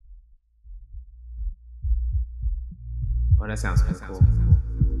Oh, that sounds kind of cool.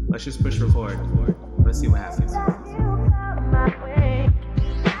 Let's just push record. Let's see what happens.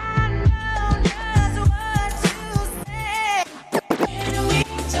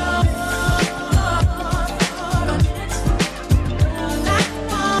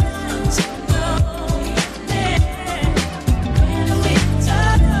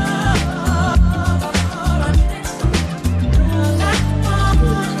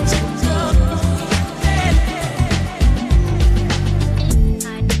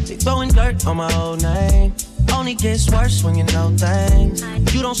 On my old name, only gets worse when you know things.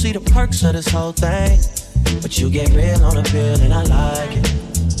 You don't see the perks of this whole thing, but you get real on the pill and I like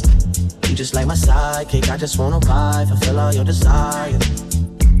it. You just like my sidekick, I just wanna ride, fulfill all your desire.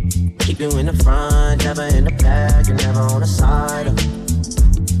 Keep you in the front, never in the back, and never on the side.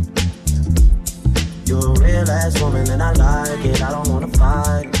 You're a real ass woman and I like it, I don't wanna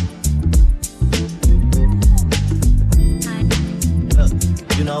fight.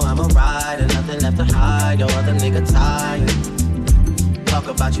 You know I'm a rider, nothing left to hide. Your other nigga tired. Talk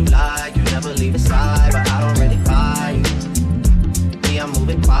about you like you never leave his side, but I don't really buy it. Me, I'm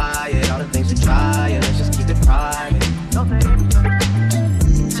moving quiet. All the things you try, let's just keep it private.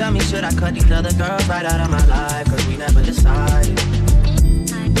 Tell me, should I cut these other girls right out of my life? Cause we never decided.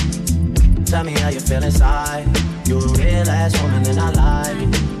 Tell me how you feel inside. You're a real ass woman and I like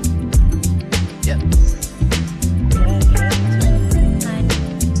it. Yeah.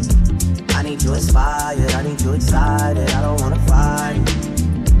 I need you inspired, I need you excited, I don't wanna fight.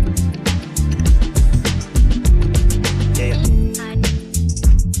 Yeah.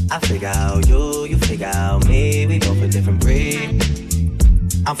 I figure out you figure out me, we both a different breed.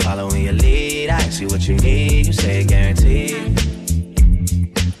 I'm following your lead, I ask you what you need, you say guaranteed.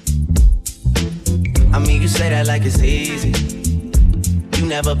 I mean, you say that like it's easy. You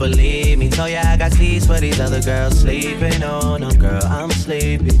never believe me, told ya I got keys for these other girls sleeping. Oh no girl, I'm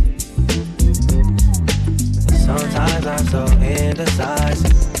sleepy. Sometimes I'm so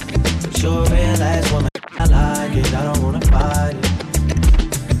indecisive, but you're a real ass woman, I like it, I don't wanna fight it.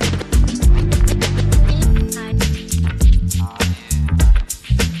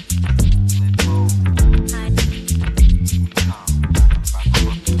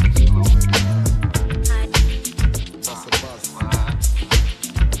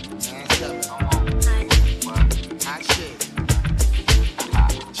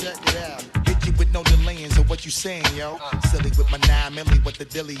 Saying, yo, silly with my 9 milli with the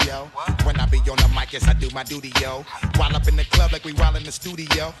dilly, yo. When I be on the mic, yes, I do my duty, yo. While up in the club like we while in the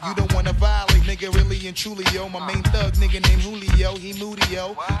studio. You don't wanna violate, nigga, really and truly, yo. My main thug, nigga named Julio, he moody,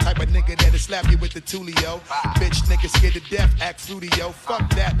 yo. Type of nigga that'll slap you with the tulio. Bitch, nigga scared to death, act fruity, yo. Fuck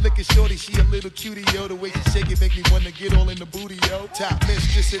that, look at shorty, she a little cutie, yo. The way she shake it make me wanna get all in the booty, yo. Top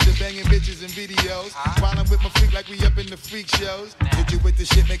mistress into banging bitches and videos. While I'm with my freak like we up in the freak shows. Hit you with the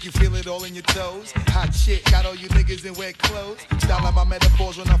shit, make you feel it all in your toes. Hot shit, got all you niggas in wet clothes. Styling my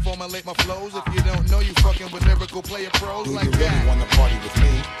metaphors when I formulate my flows. If you don't know, you fucking with lyrical player pros like that. Do you really wanna party with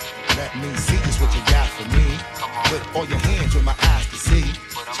me? Let me see just what you got for me. Put all your hands with my eyes to see.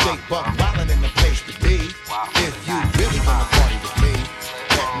 Straight buck wildin' in the place to be. If you really wanna party with me,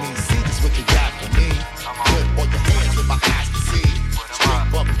 let me see just what you got for me. Put all your hands with my eyes to see. Straight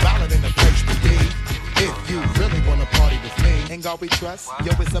buck wildin' in the place to be. If you really wanna party with me, ain't God we trust.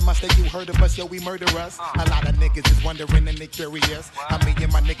 Yo, it's a must that you heard of us, yo, we murder us. A lot of niggas is wondering and they curious. I mean,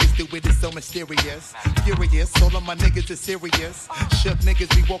 and my niggas do it, it's so mysterious. Furious, all of my niggas is serious. Shook niggas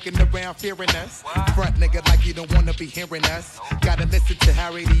be walking around fearing us. Front nigga like you don't wanna be hearing us. Gotta listen to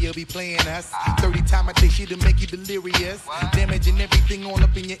how radio be playing us. 30 times a day, she'll make you delirious. Damaging everything all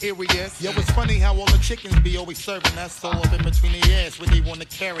up in your areas. Yo, it's funny how all the chickens be always serving us. All up in between the ass when they wanna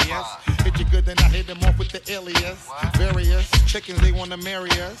carry us. Hit you good, then I hit them off with the alias. Various chickens, they wanna marry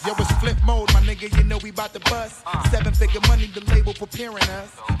us. Yo, it's flip mode, my nigga, you know we bout to bust. 7-figure money, the label preparing us.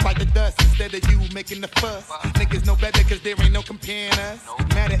 Fight the dust instead of you making the fuss. Niggas know better cause there ain't no comparing us.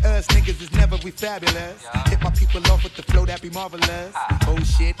 Mad at us, niggas is never we fabulous. Hit my people off with the flow that be marvelous. Oh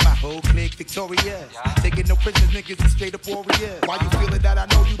shit, my whole clique victorious. Taking no prisoners, niggas is straight up warriors. Why you feeling that? I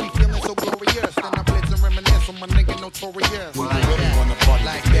know you be feeling so glorious. Then I blitz and reminisce on my nigga notorious. Do you really wanna party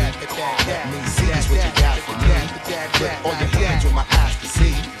like that? Let me see just what you got for me. Put all your hands with my eyes to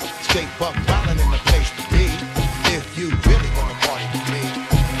see. Straight buck wildin' in the place to be. If you really wanna party with me,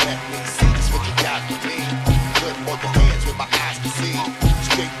 let me see just what you got for me. Put all your hands with my eyes to see.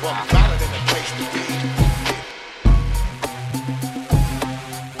 Straight buck wildin' in the place to be.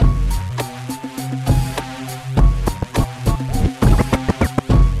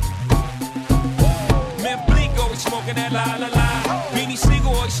 Man, Bleak always smoking that la la la. Beanie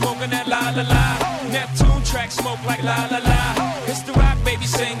Siegel always smoking that la la la. Neptune track smoke like la la la. It's the rock, baby,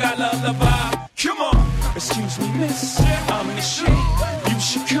 sing I love the vibe. Come on, excuse me, miss, I'm the shit. You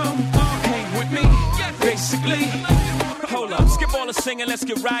should come hang with me, basically. Hold up, skip all the singing, let's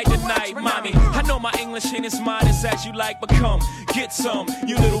get right tonight, mommy. I know my English ain't as modest as you like, but come, get some,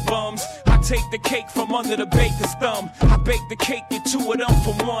 you little bums. I take the cake from under the baker's thumb. I bake the cake, get two of them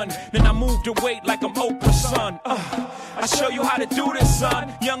for one. Then I move the weight like I'm Oprah's son. I show you how to do this,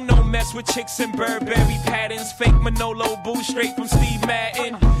 son. Young, no mess with chicks and Burberry patterns. Fake Manolo boo straight from Steve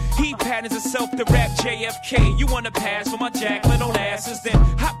Madden. He patterns himself to rap JFK. You wanna pass for my Jacqueline on asses? Then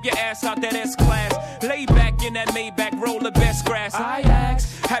hop your ass out that S-Class. Lay back in that Maybach, roll the best grass. I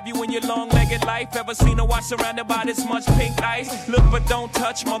ask, have you in your long-legged life ever seen a watch surrounded by this much pink ice? Look but don't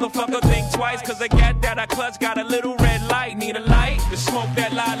touch, motherfucker, think twice. Cause the gat that I clutch got a little red light. Need a light to smoke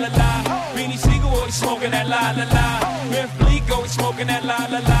that la-la-la. Beanie Siegel always smoking that la-la-la. Myth Bleak always smoking that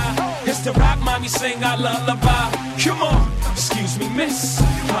la-la-la. It's the rock mommy sing I lullaby. Come on, excuse me, miss,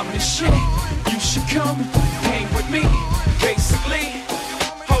 I'm the shit. You should come hang with me, basically.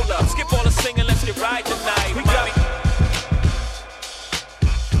 Hold up, skip all the singing, let's get right tonight. We got it.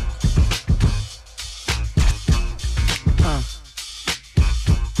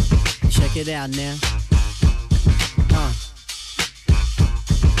 Check it out now.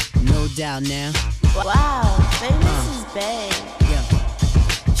 No doubt now. Wow, famous is bad. Yeah.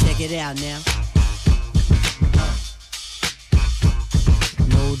 Check it out now.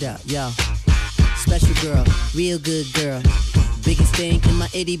 No doubt, yo. Special girl, real good girl. Biggest thing in my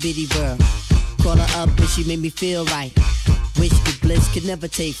itty bitty world. Call her up and she made me feel right. Wish the bliss could never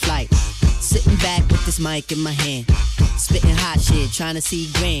take flight. Sitting back with this mic in my hand. Spitting hot shit, trying to see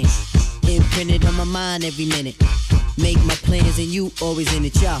grand. Imprinted on my mind every minute. Make my plans and you always in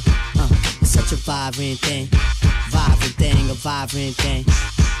it, yo. It's such a vibrant thing. Vibrant thing, a vibrant thing.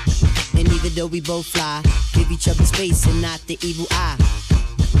 And even though we both fly, give each other space and not the evil eye.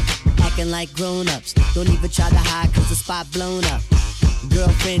 Acting like grown-ups, don't even try to hide cause the spot blown up.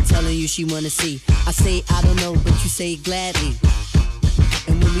 Girlfriend telling you she wanna see. I say I don't know, but you say gladly.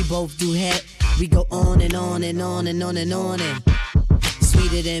 And when we both do head, we go on and on and on and on and on and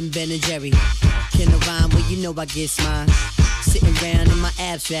sweeter than Ben and Jerry. Can I rhyme? Well, you know I get mine. Sitting round in my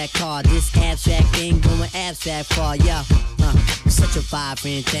abstract car. This abstract thing going abstract far, yeah. Such a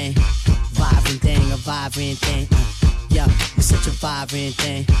vibrant thing. Vibrant thing, a vibrant thing. Yeah, it's such a vibrant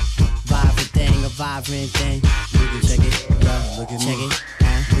thing. Vibrant thing, a vibrant thing. Check it, yeah, look at check me. It,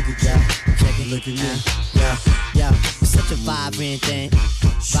 look at yeah, check it, look at me. Yeah, yeah, it's such a vibrant thing.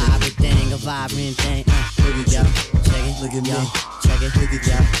 Vibrant thing, a vibrant thing. Look at yeah, check it, look at me. Check it, look at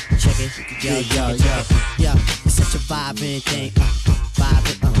yeah, check it, yeah, check it. Yeah, it's such a vibrant thing.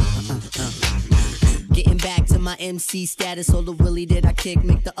 Vibrant, Getting back to my MC status, all the willy that I kick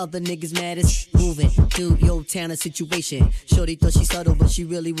make the other niggas maddest. Moving through your town and situation. Shorty thought she subtle, but she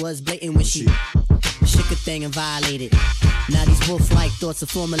really was blatant when she shook a thing and violated. Now these wolf-like thoughts are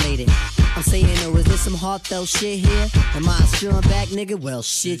formulated. I'm saying, oh, is there some heartfelt shit here? Am I a strong back nigga? Well,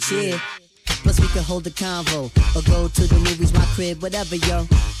 shit, yeah. Plus we could hold a convo or go to the movies, my crib, whatever, yo.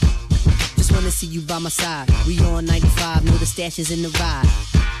 Just wanna see you by my side. We on 95, know the stash is in the ride.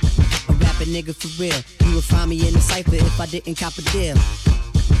 A rapping nigga for real. You would find me in the cypher if I didn't cop a deal.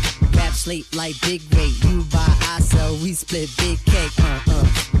 Rap slate like big rate. You buy, I sell, we split big cake.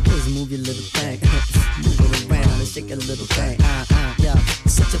 Just move your little thing. Move it around and shake a little thing. Yeah,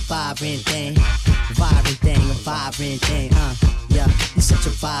 it's such a vibrant thing. Vibrant thing, a vibrant thing. Yeah, it's such a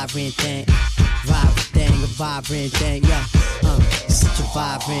vibrant thing. Vibrant thing, a vibrant thing. Yeah, it's such a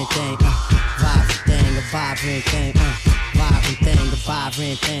vibrant thing. Vibrant thing, a vibrant thing. Vibrant thing, a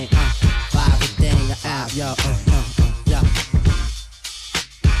vibrant thing. Vibrant thing, yo, yeah.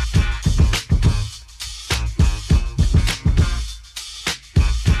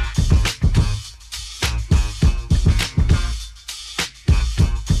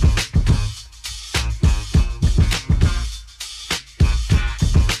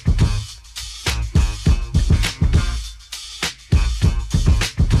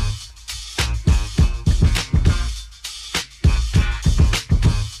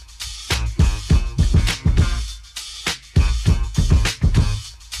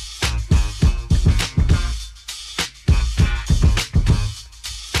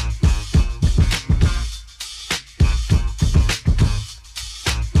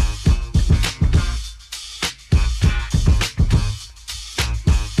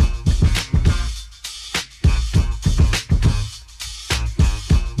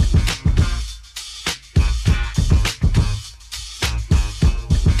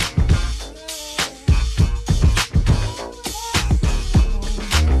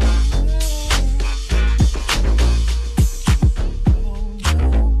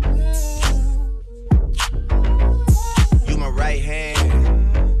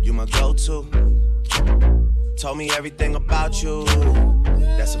 me everything about you.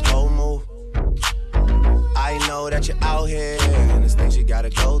 That's a bold move. I know that you're out here and there's things you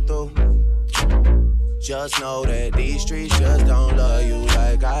gotta go through. Just know that these streets just don't love you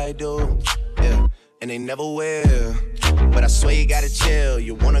like I do. Yeah, and they never will. But I swear you gotta chill.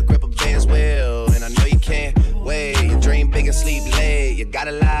 You wanna grip a Benz wheel, and I know you can't wait. You dream big and sleep late. You got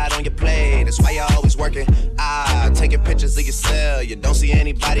a lot on your plate. That's why you're always working. Taking pictures of yourself. You don't see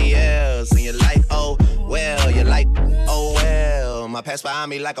anybody else, and you're like, oh well. You're like, oh well. My past behind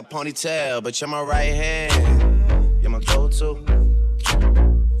me like a ponytail, but you're my right hand. You're my go-to.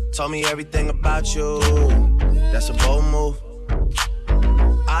 Told me everything about you. That's a bold move.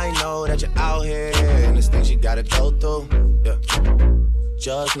 I know that you're out here and there's things you gotta go through. Yeah.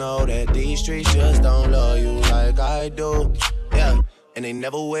 Just know that these streets just don't love you like I do. Yeah, and they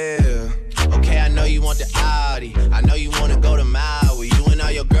never will. Okay, I know you want the Audi. I know you wanna go to Maui. You and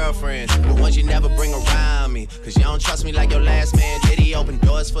all your girlfriends, the ones you never bring around me. Cause you don't trust me like your last man. Did he open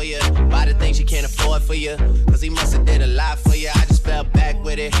doors for you? Buy the things you can't afford for you? Cause he must've did a lot for you. I just fell back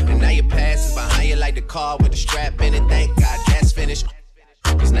with it. And now your past is behind you like the car with the strap in it. Thank God that's finished.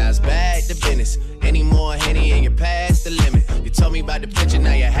 Cause now it's back to business. Any more Henny and you're past the limit. You told me about the picture,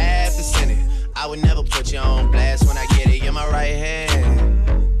 now you have to send it. I would never put you on blast when I get it. You're my right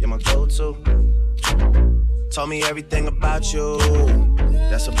hand, you're my go-to. Told me everything about you.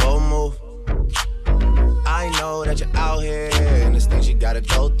 That's a bold move. I know that you're out here and there's things you gotta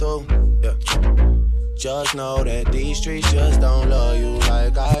go through. Yeah. Just know that these streets just don't love you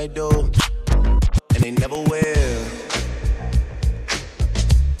like I do. And they never will.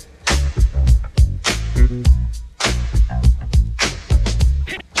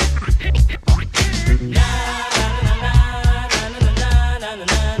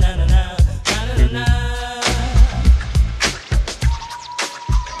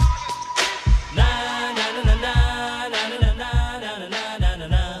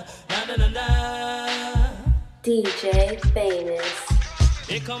 DJ Famous.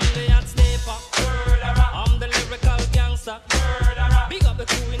 Here come the hot stepper. I'm the lyrical gangster. Big up the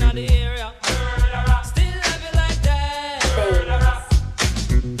crew in the area. Still love you like that. Famous.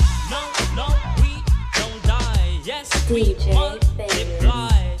 No, we don't die. Yes, we DJ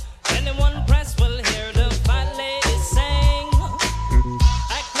multiply. Anyone press will hear the fat lady sing.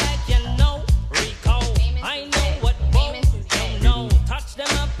 Act like you know Rico. I know what both don't know. Touch them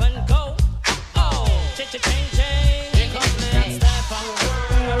up and go. Oh, change. Here comes the hot stepper.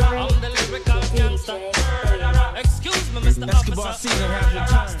 I'm the lyrical gangster. Excuse me, Mr. Officer. Still love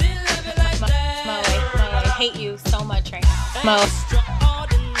you like that. Mo, I hate you so much right now. Mo.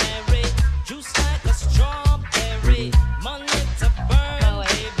 Extraordinary, juice like a strawberry. Money to burn,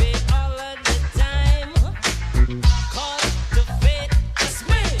 baby, all of the time. Caught the fit, it's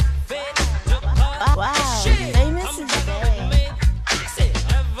me. Fit to cut Wow, the shit. Famous Come is down big. with me. Say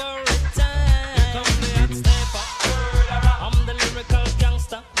every time. Here come the hot stepper. I'm the lyrical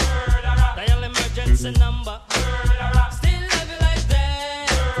gangster. Dial emergency number. Still love you like that.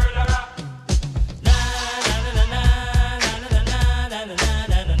 Na na na na na na na na na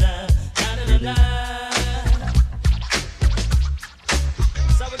na na na na na.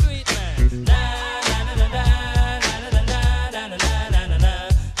 So we do it, man. Na na na na na na na na na na na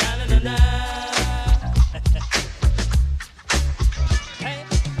na na na. Hey,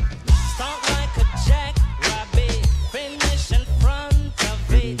 start like a jackrabbit, finish in front of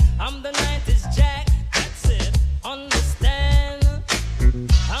it. I'm the 90s Jack, that's it. Understand?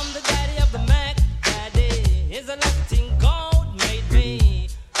 I'm the daddy of the Mac. Daddy is a Latin gold made me.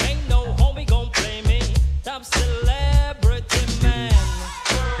 Ain't no homie gon' play me. Top celebrity man.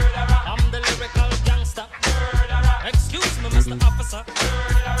 I'm the lyrical gangster. Excuse me, Mr. Officer.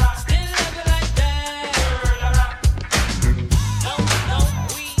 Still love you like that. No,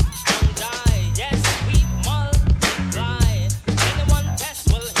 we don't die. Yes, we multiply. Anyone test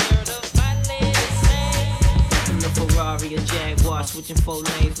will hear the fat lady say. In the Ferrari or Jaguar, switching 4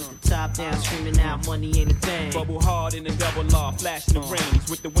 lanes with the top down, screaming out, money ain't a thing. Bubble hard in the double law, flashing the rings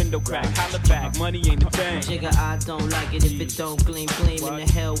with the window crack. Holla back, money ain't a thing. Jigga, I don't like it if it don't gleam. In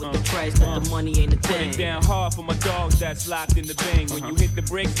the hell with the price, but the money ain't a Put thing. it down hard for my dogs that's locked in the bang. When you hit the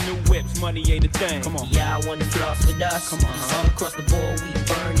bricks, new whips, money ain't a thing. Come on. Yeah, I wanna floss with us. Come on. All across the board, we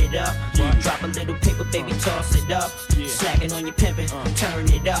burn it up. Drop a little paper, baby, toss it up. Yeah. Slacking on your pimpin', turn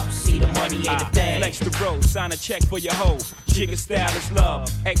it up. See the money ain't a thing. Flex the road, sign a check for your hoe. Jigga style is love,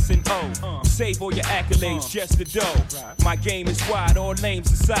 X and O. Save all your accolades, just the dough. My game is wide, all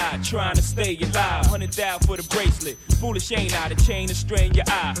names aside. Trying to stay alive, 100,000 for the bracelet. Foolish ain't I, the chain to strain your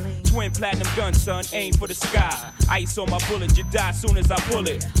eye. Twin platinum gun, son, aim for the sky. Ice on my bullet, you die soon as I pull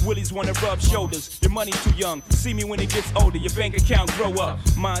it. Willies wanna rub shoulders, your money's too young. See me when it gets older, your bank account grow up.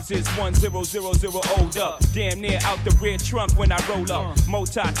 Mine's is 1000 old up. Damn near out the rear trunk when I roll up.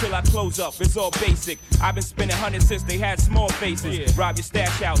 Moti till I close up, it's all basic. I've been spending hundreds since they had small faces. Rob your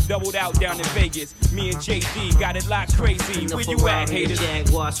stash house, doubled out down in Vegas. Me and JD got it locked crazy. Where you at, haters?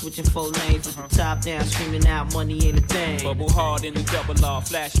 Jaguar switching 4 lanes with the top down, screaming out money ain't a thing. Bubble hard in the double R,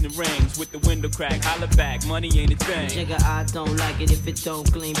 flashing the rings with the window crack. Holla back, money ain't a thing. Jigga, I don't like it if it don't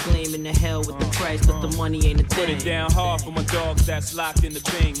gleam. Gleam in the hell with the price, but the money ain't a thing. Put it down hard for my dogs that's locked in the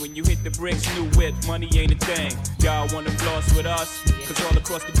bing. When you hit the bricks, new whip, money ain't a thing. Y'all wanna floss with us? Cause all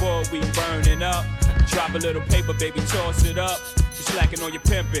across the board we burning up. Drop a little paper, baby, toss it up. You slacking on your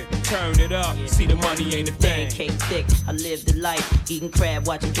pimpin', turn it up. See the money ain't a thing. Cake thick, I live the life. Eating crab,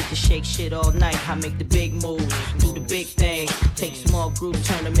 watching bitches shake shit all night. I make the big moves, do the big thing. Take small groups,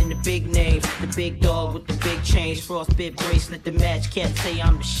 turn them into big names. The big dog with the big change. Frostbit bracelet, the match cat say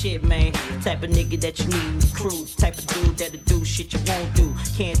I'm the shit, man. Type of nigga that you need in the crew. Type of dude that'll do shit you won't do.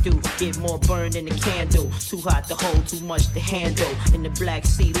 Can't do, get more burned than a candle. Too hot to hold, too much to handle. In the black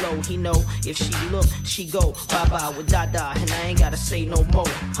sea low, he know if she look, she go. Bye-bye with Dada, and I ain't gotta say no more.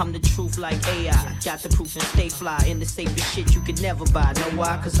 I'm the truth like AI. Got the proof and stay fly. In the safest shit you could never buy. Know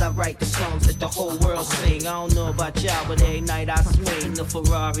why? Cause I write the songs that the whole world sing. I don't know about y'all, but every night I swing. The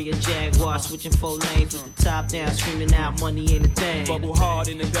Ferrari or Jaguar, switching 4 lanes with the top down, screaming out money ain't a thing. Bubble hard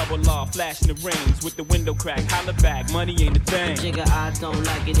in the double R, flashing the rings with the window crack. Holla back, money ain't a thing. Jigga, I don't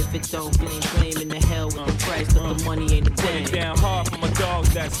like it if it don't gleam. Gleam in the hell with the price, but the money ain't a thing. Put it down hard for my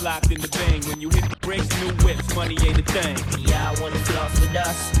dogs that's locked in the bang. When you hit the brakes, new whips, money ain't a thing. Yeah, I wanna floss with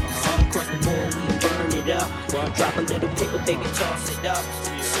us. All across the board, we burn it up. Drop a little paper, baby, toss it up.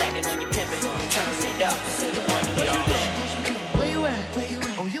 Slacking on your pimpin', turn it up. See the money ain't a thing. Where you at?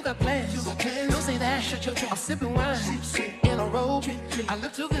 Oh, you got plans. Don't say that. I'm sipping wine in a robe. I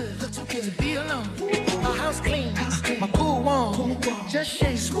look too good to be alone. My house clean, my pool warm. Just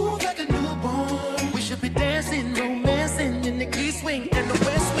shake smooth like a newborn. We should be dancing, romancing in the east wing and the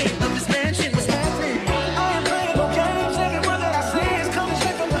west wing of this mansion. What's happening? I am playing no games. Every word that I say is coming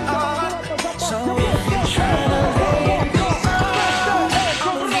straight from the heart. So if you're trying to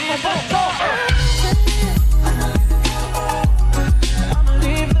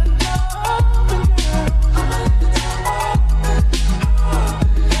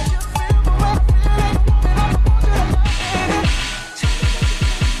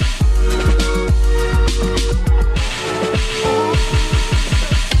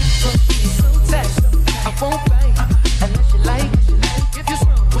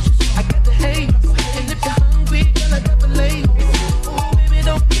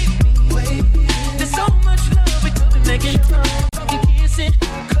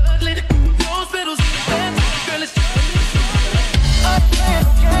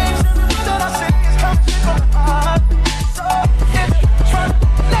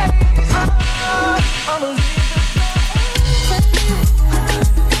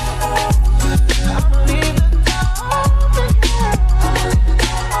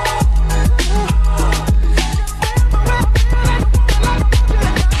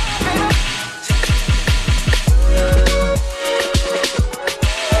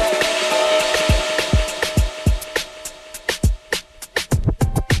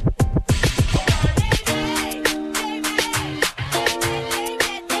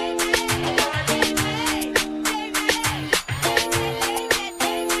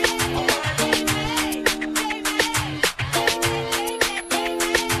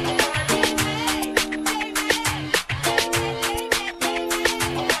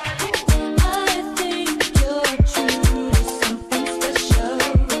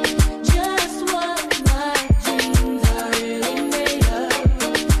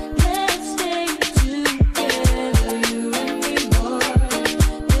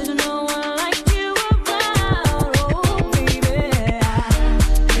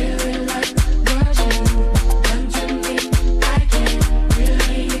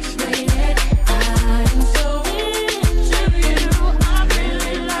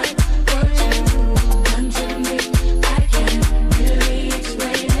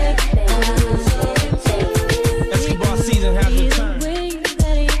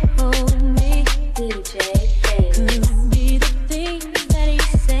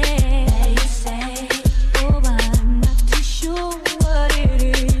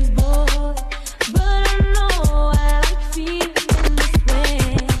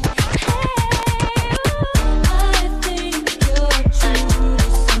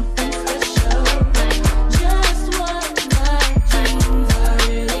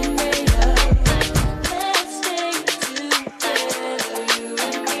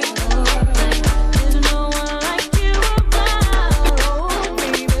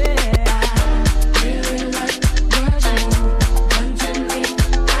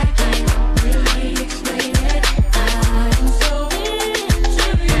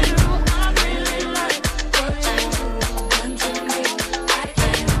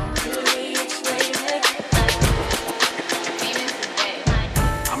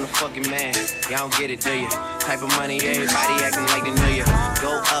Y'all don't get it, do you? Type of money, everybody acting like they knew you.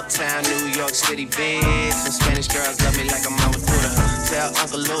 Go uptown, New York City, bitch. Some Spanish girls love me like I'm Mama Tuda. Tell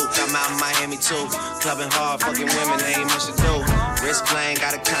Uncle Luke I'm out in Miami too. Clubbing hard, fucking women, ain't much to do. Wrist playing,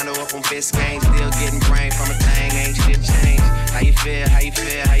 got a condo up on Biscayne. Still getting brain from a thing, ain't shit changed. How you feel, how you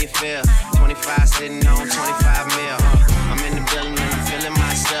feel, how you feel? 25 sitting on 25 mil. I'm in the building and I'm feeling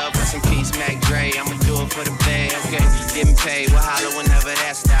myself. Rest in peace, Mac Dre, I'ma do it for the bay, okay? Getting paid, we'll holler whenever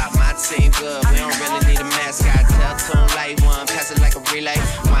that stop. My team good, we don't really need a mascot. Tell Tune Light One, pass it like a relay.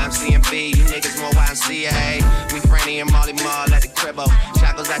 YMCMB, you niggas more YMCA. Me, Franny, and Molly Mall at the cribbo.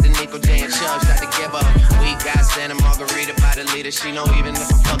 Chocos out the Nico J and Chubbs out the Gibbo. We got Santa Margarita by the leader. She know even if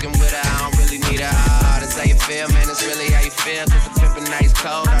I'm fucking with her, I don't really need her. Ah, that's how you feel, man, that's really how you feel. Cause the pimpin' nice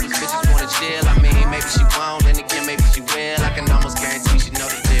cold, all these bitches wanna chill. I mean, maybe she won't, then again, maybe she will. I can almost guarantee she know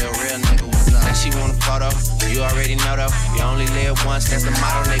the deal, real nigga, what's up? Now she want a photo, you already know though. You only live once, that's the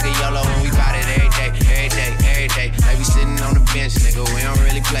motto, nigga, YOLO. And we bout it every day, every day, every day. Like we sitting on the bench, nigga, we don't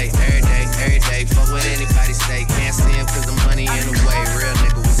really play. Every day, fuck what anybody say. Can't see him cause the money in the way, real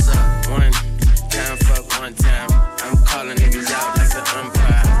nigga, what's up? One time, fuck one time. I'm calling niggas out like the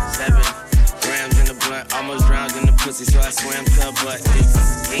umpire. 7 grams in the blunt, almost drowned in the pussy, so I swam to her butt.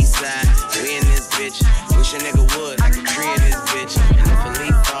 East side, we in this bitch. Wish a nigga would, like a tree in this bitch. And if a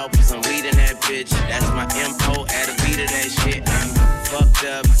leaf fall, put some weed in that bitch. That's my info, add a beat of that shit. I'm fucked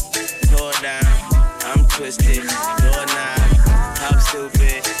up, tore down, I'm twisted, doorknob, talk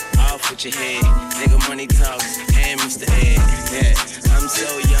stupid, off with your head. Nigga money talks, and Mr. Ed. Yeah, I'm so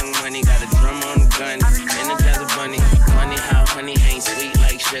young, money, got a drum on the gun, and a desert bunny. Funny how honey ain't sweet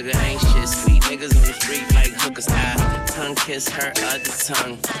like sugar, ain't shit sweet. Niggas on the street like hookers, I tongue kiss her other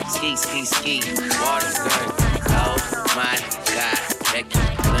tongue. Ski, ski, ski, water gun. Oh my God, Becky,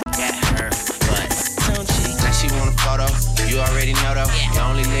 look at her butt. Don't she? Now she want a photo, you already know though. You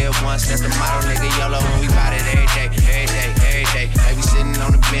only live once, that's the motto, nigga, YOLO. And we bout it every day, every day, every day. Like we sitting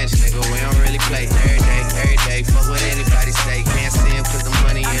on the bench, nigga, we don't really play. Every day, fuck what anybody say. Can't see him cause the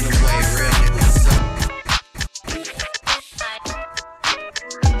money in the way, real nigga, what's up?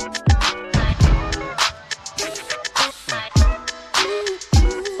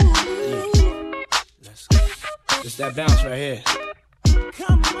 It's that bounce right here.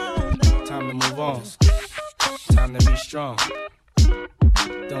 Time to move on. Time to be strong.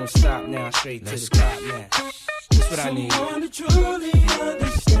 Don't stop now, straight to the top now. That's what I need. Come on, that's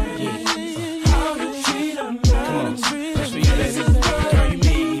for you, baby. Girl, you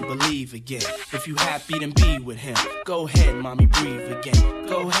made me believe again. If you happy, then be with him. Go ahead, mommy, breathe again.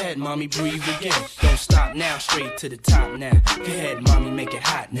 Go ahead, mommy, breathe again. Don't stop now, straight to the top now. Go ahead, mommy, make it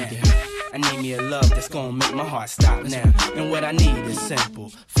hot now. I need me a love that's gonna make my heart stop now. And what I need is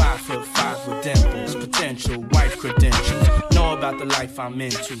simple. 5'5" with dimples, potential wife credentials. Know about the life I'm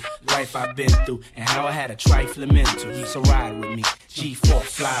into, life I've been through, and how I had a trifling mental. So ride with me, G4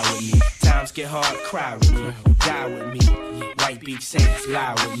 fly with me. Times get hard, cry with me, die with me. White Beach Saints,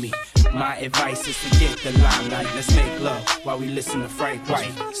 lie with me. My advice is forget the limelight. Let's make love while we listen to Frank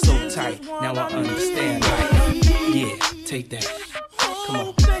White. So tight, now I understand life. Yeah, take that. Come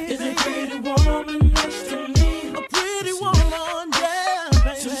on. Is a pretty woman next to me? A pretty woman, yeah,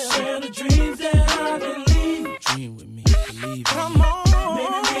 baby. To share the dreams that I believe. Dream with me, believe. Come on,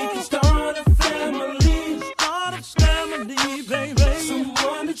 maybe we can start a family. Start a family, baby.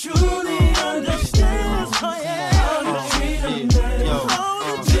 Someone that truly understands. Oh yeah.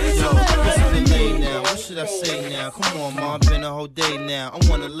 What should I say now? Come on, ma, been a whole day now. I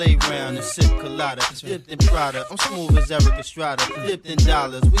wanna lay round and sip colada, dipped in Prada. I'm smooth as Eric Estrada, dipped in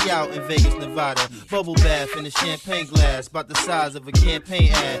dollars. We out in Vegas, Nevada. Bubble bath in a champagne glass, about the size of a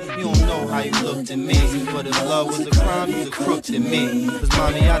campaign ad. You don't know how you looked at me, but if love was a crime, you's a crook to me. Cause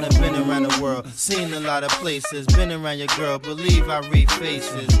mommy, I done been around the world, seen a lot of places, been around your girl, believe I read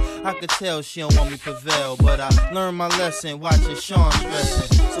faces. I could tell she don't want me prevail, but I learned my lesson watching Sean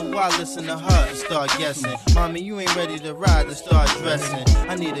stressing. So why listen to her and start guessing? Mommy, you ain't ready to ride to start dressing.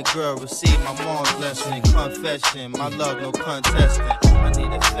 I need a girl, receive my mom's blessing. Confession, my love, no contesting. I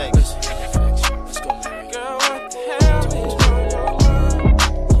need affection. Let's go. Girl, what the hell is on your mind?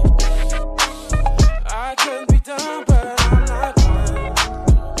 I could be done, but I'm not done.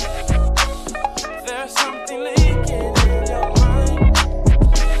 There's something leaking in your mind.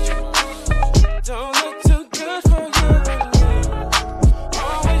 Don't look too good for you and me.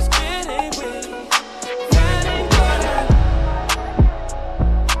 Always getting weak. That ain't what I.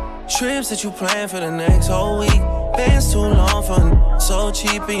 Trips that you plan for the next whole week. Bands too long for so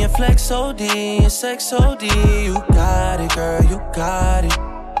cheap and your flex OD and sex OD. You got it, girl, you got it.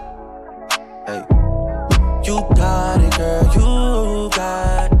 Hey, you got it, girl, you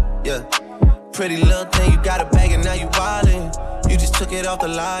got it. Yeah. pretty little thing, you got a bag and now you wildin'. You just took it off the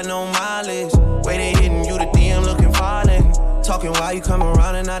line, no mileage. Way they hitting you, the DM looking violent. Talking while you come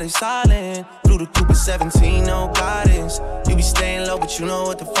around and now they silent. Blew the coupe at 17, no guidance. You be staying low, but you know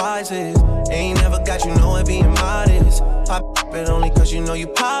what the price is. Ain't never got you know it being modest. Pop it only cause you know you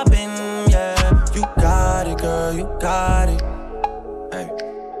poppin', yeah. You got it, girl, you got it. Hey.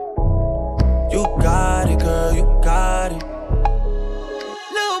 You got it, girl, you got it.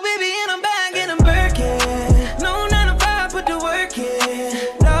 Little baby and I'm back and I'm Birkin. No 9 to 5, put the work in.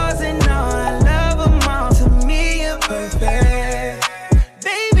 Laws and all, I love them all. To me, you're perfect.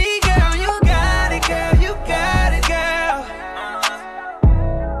 Baby girl, you got it, girl, you got it, girl.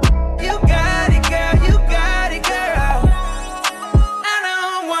 You got it, girl, you got it, girl. I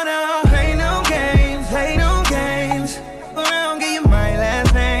don't wanna play no games, play no games. Around, give you my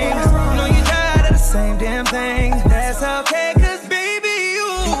last name. Know you tired of the same damn thing. That's okay, cause baby, you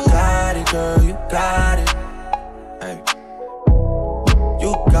got it, girl, you got it. Hey.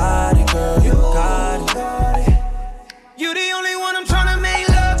 You got it, girl, you got it. You the only one I'm tryna make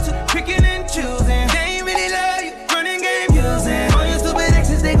love to, picking and choosing. They ain't really love you, running game using. All your stupid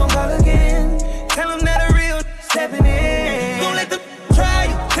exes, they gon' call again. Tell them that a real stepping in. Don't let them try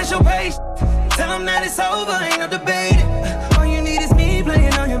you, test your pace. Tell them that it's over, ain't no debating. All you need is me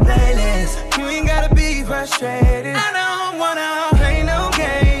playing on your playlist. You ain't gotta be frustrated. I don't wanna play no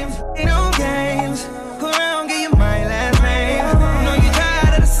games, ain't no games. Go around, get you my last name. Know you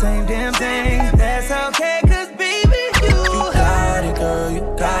tired of the same damn thing. That's okay, cause baby, you got it, girl, you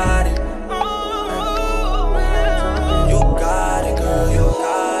got it. You got it, girl, you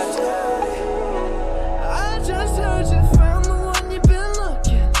got it. I just heard you found the one you've been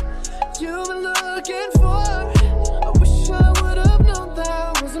looking for. I wish I would've known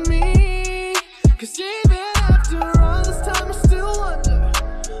that wasn't me. Cause even after all this time I still wonder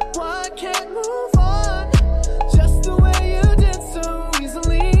why I can't move on just the way you did so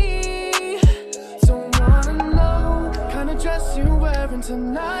easily. Don't wanna know kind of dress you're wearing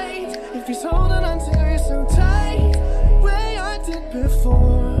tonight, if he's holding on to you so tight, way I did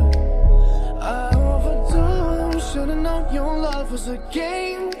before. I overdosed, should've known your love was a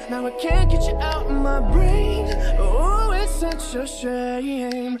game. Now I can't get you out of my brain. Oh, it's such a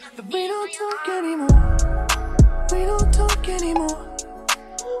shame that we don't talk anymore. We don't talk anymore.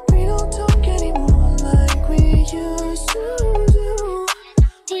 We don't talk anymore like we used to do.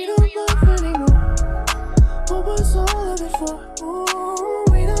 We don't love anymore. What was all of it for? Ooh,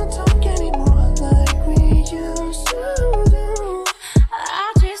 we don't talk anymore like we used to do.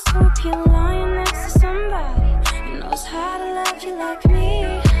 I just hope you're lying next to somebody who knows how to love you like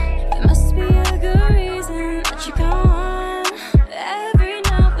me. There must be a good reason that you're gone. Every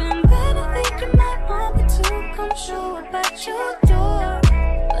now and then I think you might want me to come show up at your door,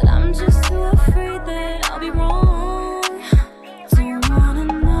 but I'm just too afraid that I'll be wrong. Don't wanna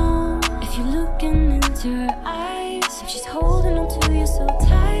know if you're looking into her eyes, if she's holding on to you so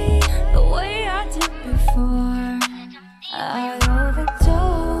tight, the way I did before. I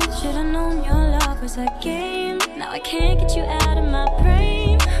overdosed, should've known your love was a game. Now I can't get you out of my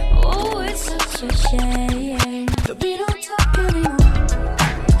brain. Oh, it's such a shame that we don't talk anymore.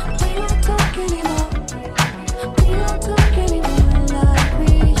 We don't talk anymore. We don't talk anymore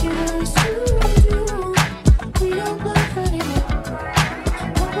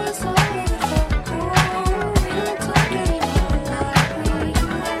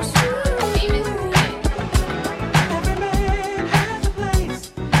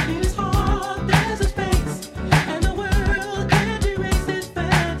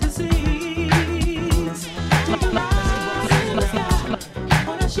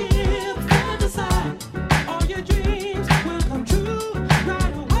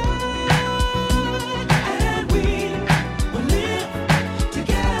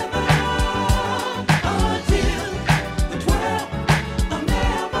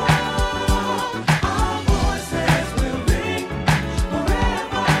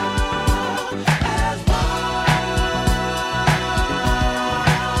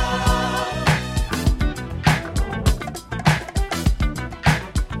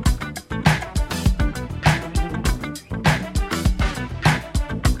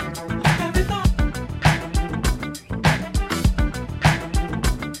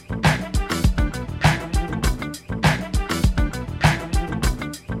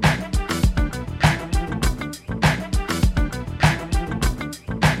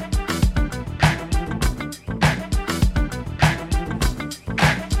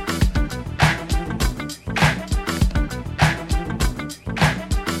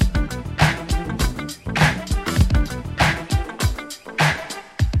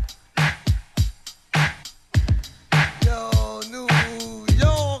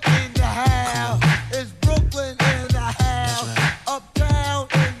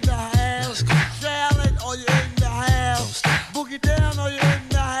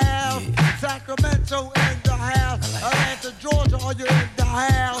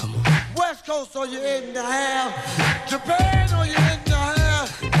the house? Japan, are you in the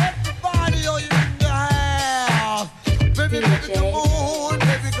house? Everybody, are you in the house? Baby, baby, come on,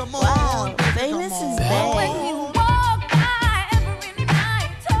 baby, come on. Wow, Famous is bad. When you walk by every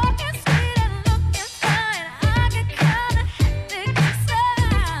night, talking sweet and looking fine, I get kinda hectic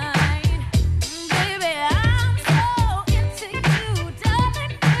inside. Baby, I'm so into you,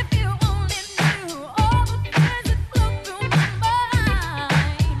 darling. If you only knew all the things that flow through my mind,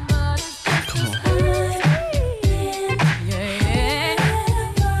 but it's just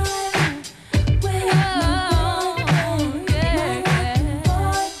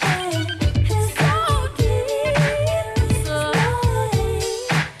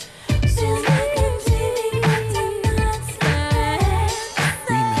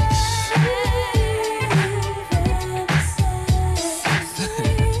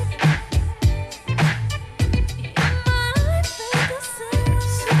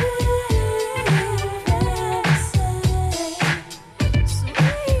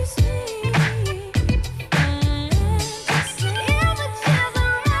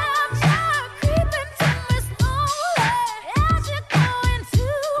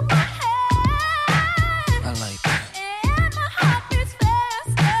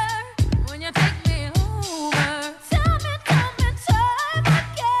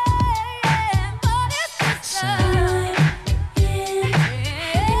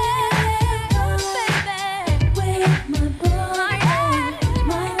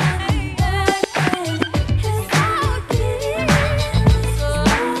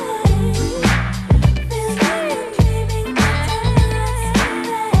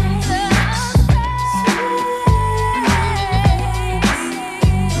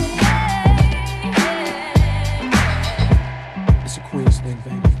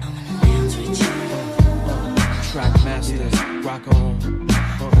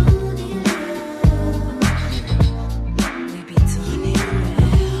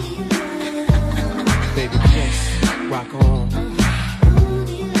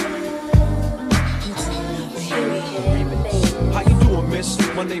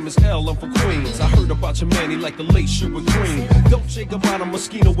My name is L, I'm from Queens. I heard about your man, he like the late sugar queen. Dolce Gabbana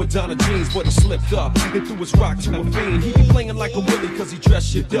Moschino with Donna jeans, but he slipped up and threw his rock to a fiend. He be playing like a willy cause he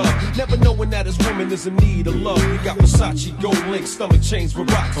dressed shit up, never knowing that his woman is in need of love. He got Versace, gold link, stomach chains for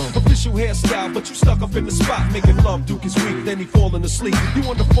rocks. Official hairstyle, but you stuck up in the spot. Making love, Duke is weak, then he falling asleep. You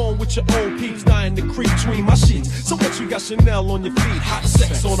on the phone with your old peeps, dying to creep between my sheets. So what you got Chanel on your feet? Hot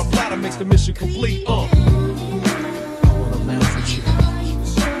sex on a platter makes the mission complete. I wanna laugh with you.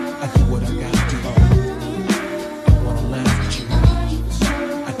 I do what I gotta do. I wanna laugh with you.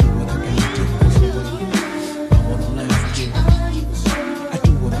 I do what I gotta do. I wanna laugh with you. I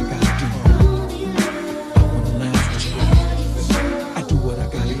do what I gotta do. I wanna laugh with you. I do what I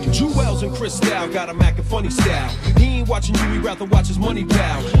gotta do. Jewels and Cristal got a Mac and funny style. He ain't watching you, he rather watch his money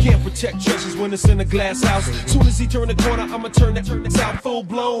pal. Can't protect treasures when it's in a glass house. Soon as he turn the corner, I'ma turn that out full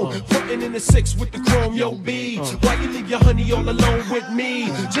blown. Frontin' in the 6 with the chrome, yo B. Why you leave your honey all alone with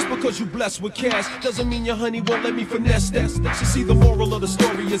me? Just because you blessed with cash doesn't mean your honey won't let me finesse that. You see, the moral of the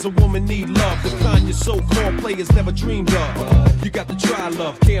story is a woman need love, the kind your so-called players never dreamed of. You got to try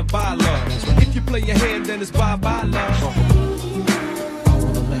love, can't buy love. If you play your hand, then it's bye-bye love.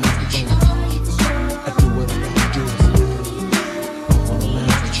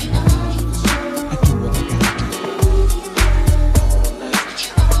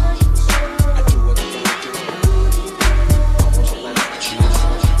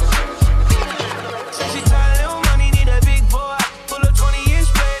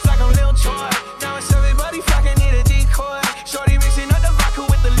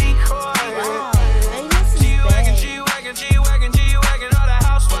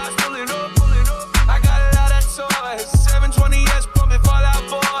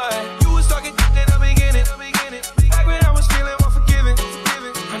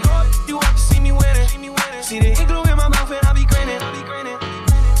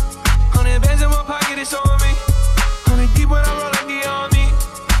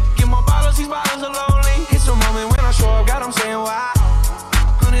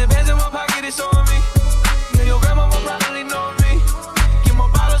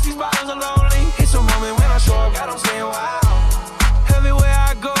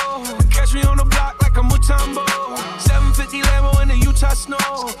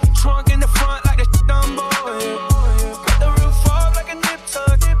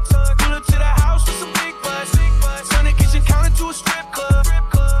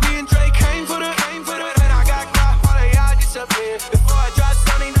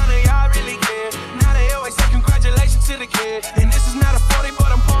 And this is not a 40,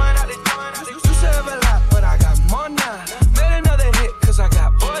 but I'm pouring out the joint. You should have a lot.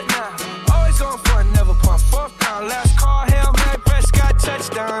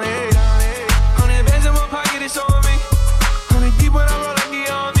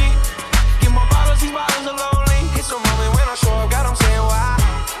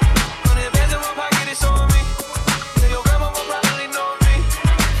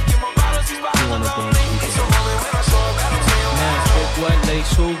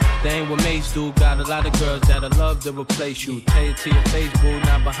 same what Mace do. Got a lot of girls that'll love to replace you. Tell it to your face, boo,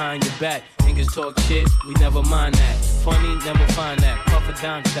 not behind your back. Niggas talk shit, we never mind that. Funny, never find that. Puff a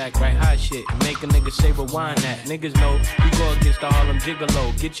dime stack, right hot shit. Make a nigga say rewind that. Niggas know you go against the Harlem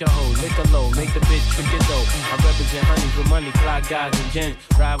Gigolo. Get your hoe, lick a low, make the bitch trick it though. I represent honeys with money, fly guys and gents.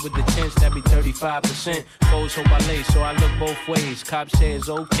 Ride with the tents, that be 35%. Foes hope I lay, so I look both ways. Cops say it's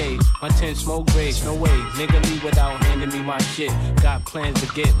okay, my tent smoke grades, no way. Nigga leave without handing me my shit. Got plans to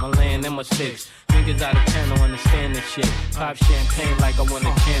get my land and my six. Niggas out of town don't understand this shit. Pop champagne like I won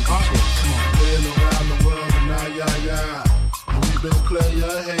a championship. Come on. Been around the world and now, yeah. And we been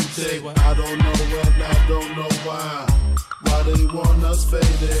player hated. I don't know and I don't know why. Why they want us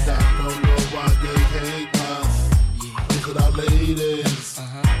faded. I don't know why they hate us. Is it our ladies?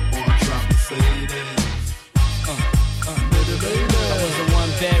 Or trying to say this? I was a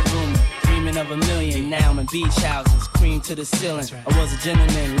one-bedroom, dreaming of a million. Now I'm in beach houses, cream to the ceiling. I was a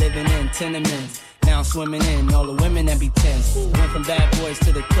gentleman living in tenements. Now I'm swimming in all the women that be tense. Went from bad boys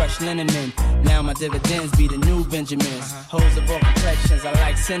to the crushed linen men. Now my dividends be the new Benjamins. Hoes of all complexions, I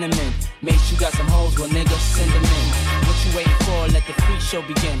like cinnamon. Make sure you got some hoes, well nigga, send them in. What you waiting for? Let the freak show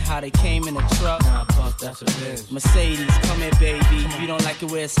begin. How they came in a truck? Nah, fuck, that's a bitch. Mercedes, come here, baby. If you don't like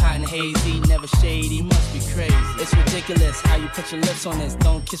it where it's hot and hazy, never shady, you must be crazy. It's ridiculous how you put your lips on this.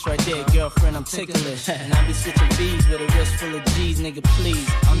 Don't kiss right there, girlfriend, I'm ticklish. And I be switching V's with a wrist full of G's, nigga, please.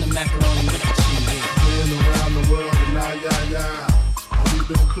 I'm the macaroni with the cheese. Been around the world and now, yeah. And we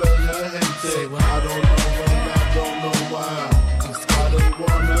been player hated. I don't know and I don't know why. Why they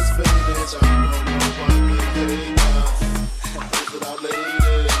want us faded. I don't know why they hate us. Is it our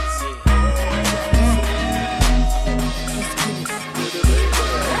ladies?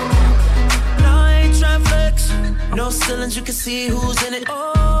 No, I ain't tryna flex. No ceilings, you can see who's in it.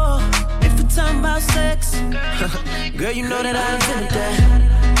 Oh, if we're talking about sex, girl, you know that I invented that.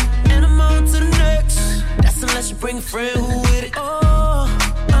 And I'm on to the next. That's unless you bring a friend who with it. Oh,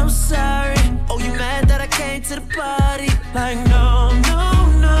 I'm sorry. Oh, you mad that I came to the party? Like, no, no,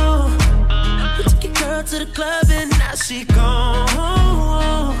 no. You took your girl to the club and now she gone.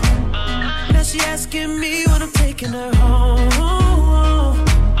 Now she asking me when I'm taking her home.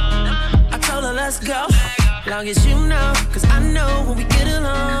 I told her let's go, long as you know, cause I know when we get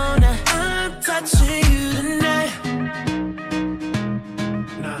alone. Now I'm touching you tonight.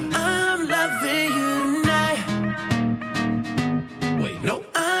 I'm loving you tonight. Wait, no,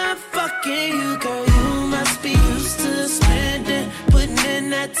 I'm fucking you, girl. You must be used to spending, putting in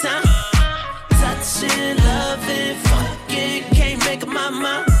that time. Touching, loving, fucking, can't make up my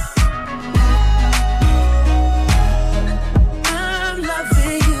mind. I'm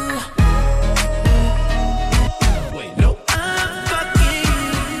loving you. Wait, no, I'm fucking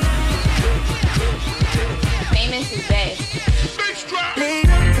you. Famous is bae. Lean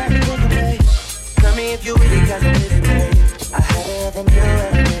up, try to take away. Tell me if you really got it with me. I had it and you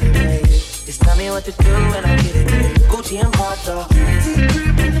and I'm ready, babe. Just tell me what to do and I'll get it, babe. Gucci and Prada.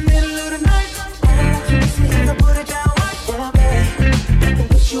 Crib in the middle of the night. I put it down right there, babe. I can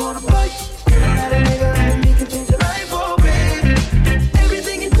put you on a bike. You don't got a nigga like me can change your life, oh babe.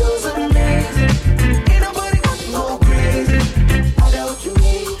 Everything you do is amazing. Ain't nobody gonna go crazy. I got what you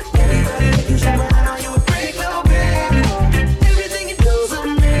need. Everybody that you shine, I know you a freak, little babe. Everything you do is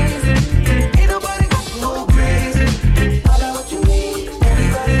amazing. Ain't nobody gonna go crazy. I got what you need.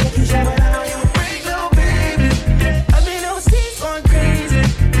 Everybody that you shine, I know you a freak, little baby. I've been overseas for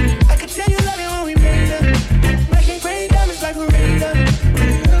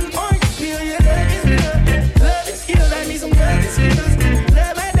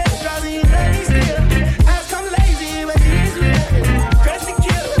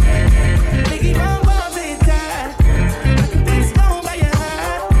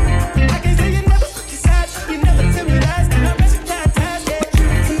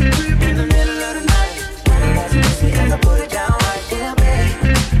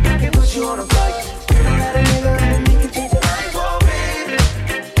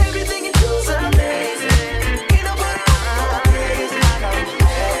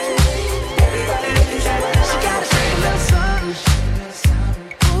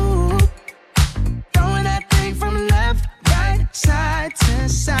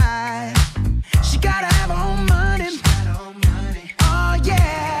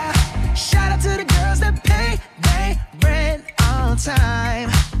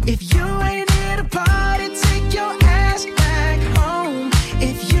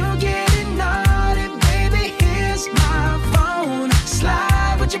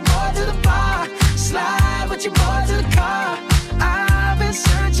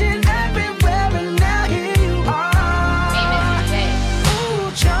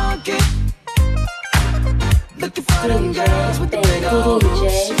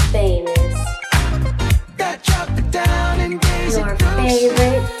Famous. That drop it down and gaze Your it goes.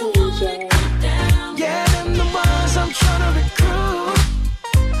 favorite DJ. Yeah, them the ones I'm trying to recruit.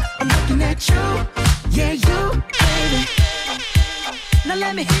 I'm looking at you, yeah, you, baby. Now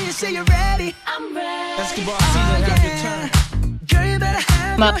let me hear you say you're ready. I'm ready. Basketball season has returned. Girl, you better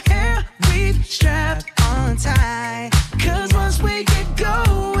have your hair weave strapped on tight. Cause once we get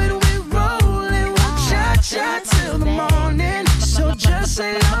going, we rollin', we'll cha-cha till the morning. So just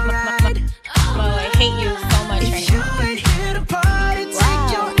say alright. Mo, I hate you so much right If you ain't here to party,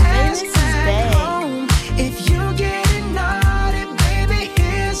 take your ass back home. If you getting naughty, baby,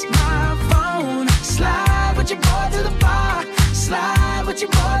 here's my phone. Slide with your boy to the bar. Slide with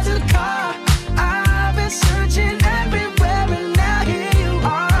your boy to the car. I've been searching everywhere and now here you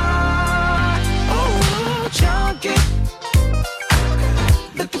are. Oh, junkie.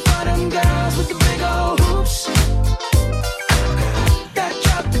 Looking for them girls with the big old hoops. That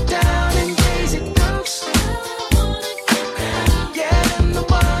drop it down and gaze it dukes. Yeah, them the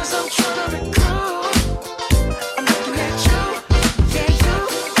ones I'm tryna recruit. I'm looking at you, yeah, you,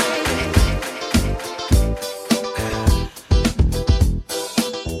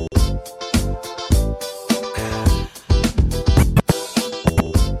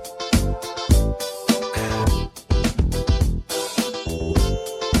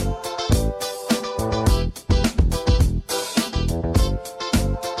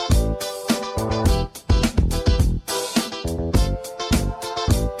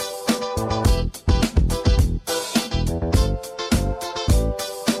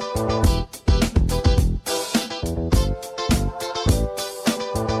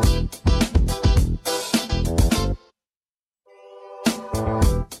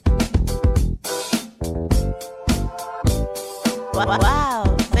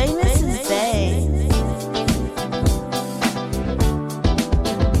 Wow, famous is bae.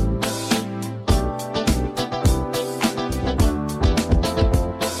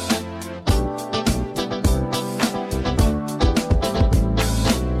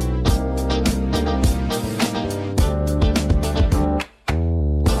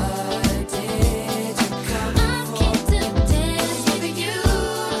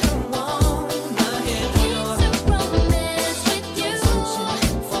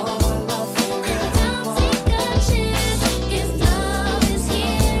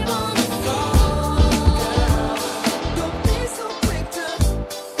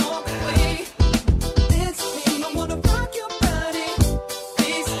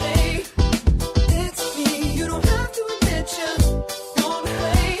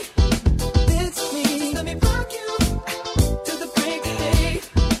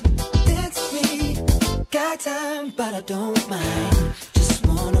 Time, but I don't mind. Just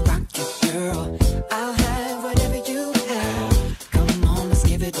wanna rock you, girl. I'll have whatever you have. Come on, let's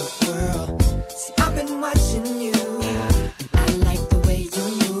give it a whirl. See, I've been watching you, and I like the way you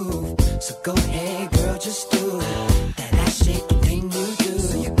move. So go ahead, girl, just do that ass shaking thing you do.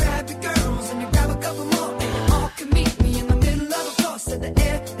 So you grab your girls and you grab a couple more, and you all can meet me in the middle of the floor. So the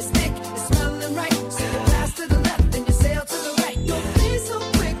air is thick, it's smelling right. So you pass to the left and you sail to the right. Don't be so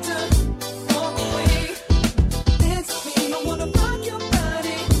quick to walk away. I wanna rock your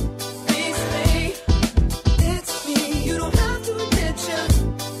body, please stay. It's me, you don't have to admit you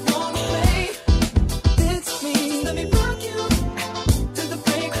wanna play. It's me, let me rock you to the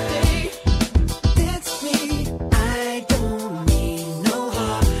break of day. It's me, I don't need no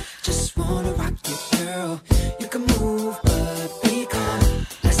heart, just wanna rock you, girl. You can move, but be calm.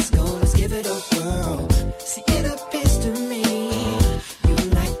 Let's go, let's give it a whirl. See, it appears to me you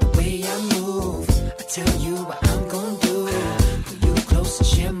like the way I move. I tell you what I'm gonna do. Close and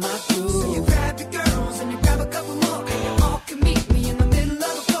share my groove. So you grab your girls and you grab a couple more, and you all can meet me in the middle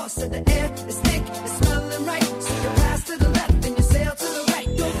of the floor. So the air is thick, it's smelling right. So you pass to the left and you sail to the right.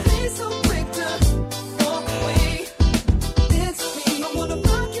 Don't be so quick to walk away. It's me, I wanna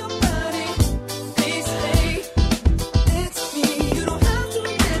rock your body, please stay. It's me, you don't have to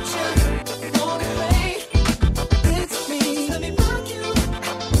admit you wanna play. It's me, let me rock you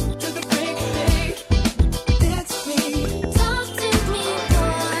to the break of day. It's me. Talk to me,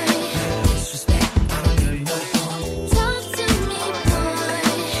 boy. Disrespect, I don't know you. Talk to me, boy.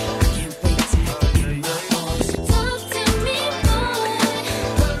 I can't wait to have you in my arms. Talk to me, boy.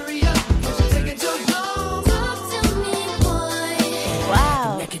 Hurry up, 'cause you're taking too long. Talk to me, boy. Wow,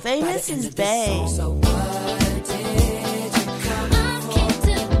 famous is bae. So what did you come for? I came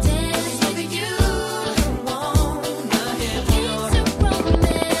to dance with you. Wanna hear more. Came to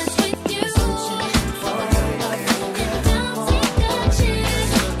romance with you. Searching for love. And don't take a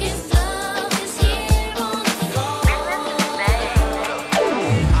chance if love is here on the floor.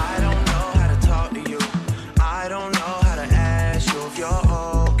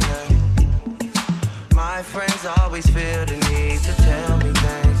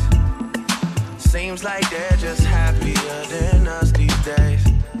 seems like they're just happier than us these days.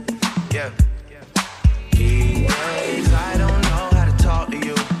 Yeah. These days, I don't know how to talk to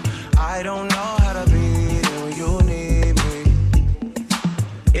you. I don't know how to be there when you need me.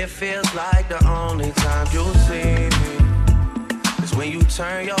 It feels like the only time you'll see me is when you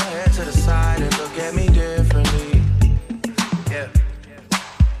turn your head to the side and look at me differently. Yeah.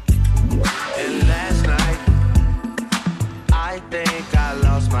 And last night, I think I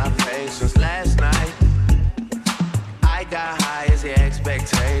lost my patience. Last night, I got high as the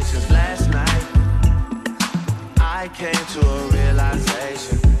expectations. Last night, I came to a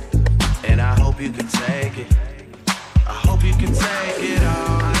realization, and I hope you can take it. I hope you can take it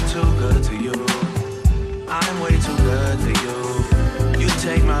all. I'm too good to you. I'm way too good to you. You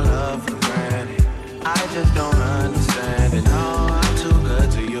take my love for granted. I just don't understand it. No, I'm too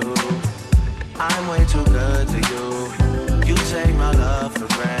good to you. I'm way too good to you. You take my love for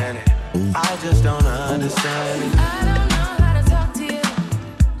granted. I just don't understand it. I don't know how to talk to you.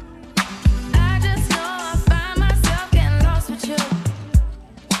 I just know I find myself getting lost with you.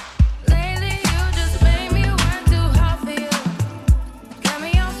 Lately you just made me work too hard for you. Got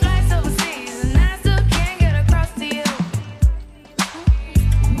me on flights overseas and I still can't get across to you.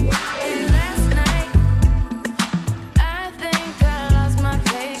 And last night, I think I lost my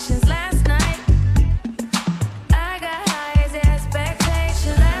patience. Last night, I got high as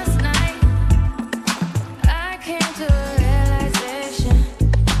expectations. Last night, I came to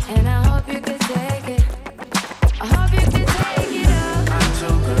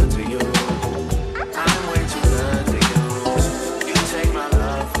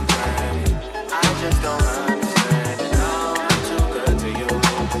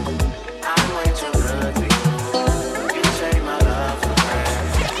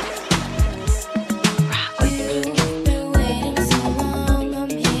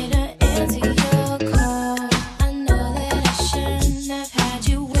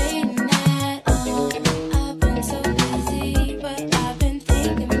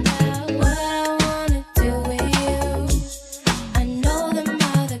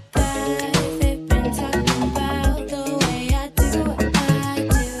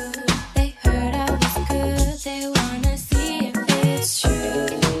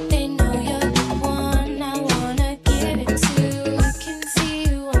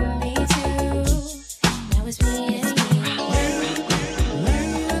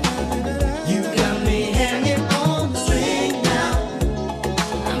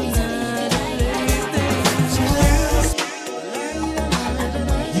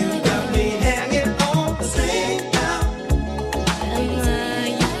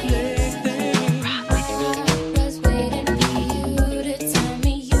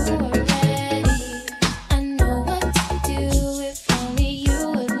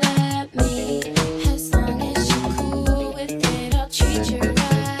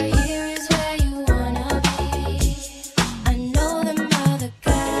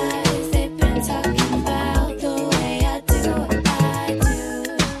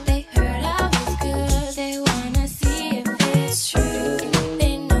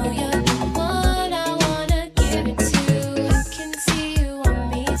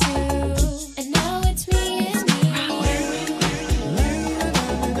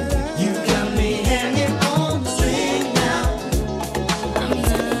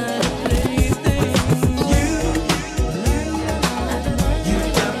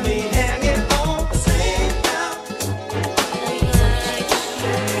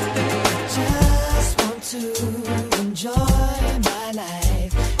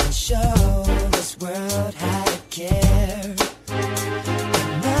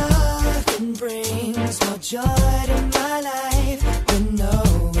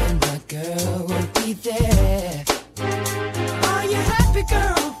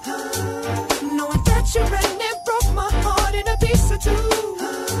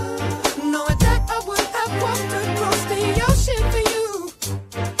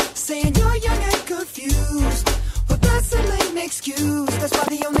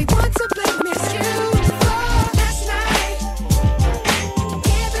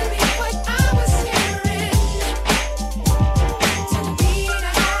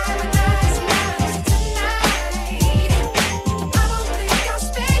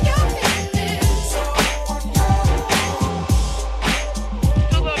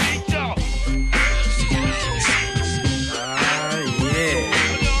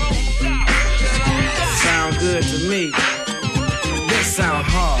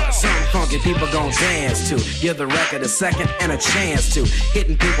song and people gon' dance to. Give the record a second and a chance to.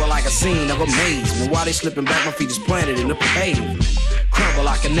 Hitting people like a scene of amazement. While they slipping back, my feet is planted in the pavement. Crumble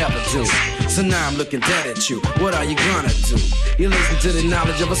I can never do. So now I'm looking dead at you. What are you gonna do? You listen to the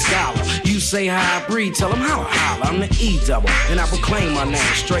knowledge of a scholar. You say how I breathe, tell them how I holler. I'm the E-double, and I proclaim my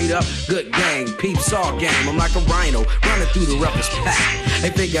name. Straight up, good gang, peeps all game. I'm like a rhino, running through the roughest pack. They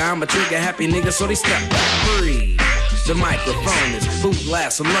figure I'm a trigger happy nigga, so they step back. Breathe. The microphone is who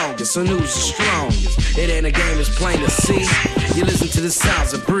lasts the longest, and who's the strongest. It ain't a game, it's plain to see. You listen to the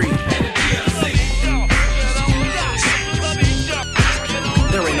sounds of breathe.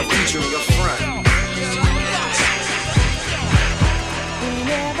 There ain't no future in your front.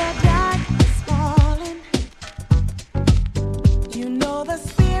 Whenever dark is falling, you know the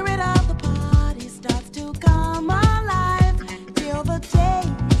spirit of the party starts to come alive till the day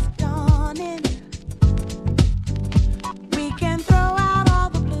is dawning. We can throw out all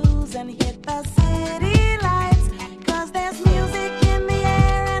the blues and hit the city lights, 'cause there's music in the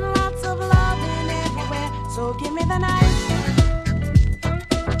air and lots of loving everywhere. So give me the night.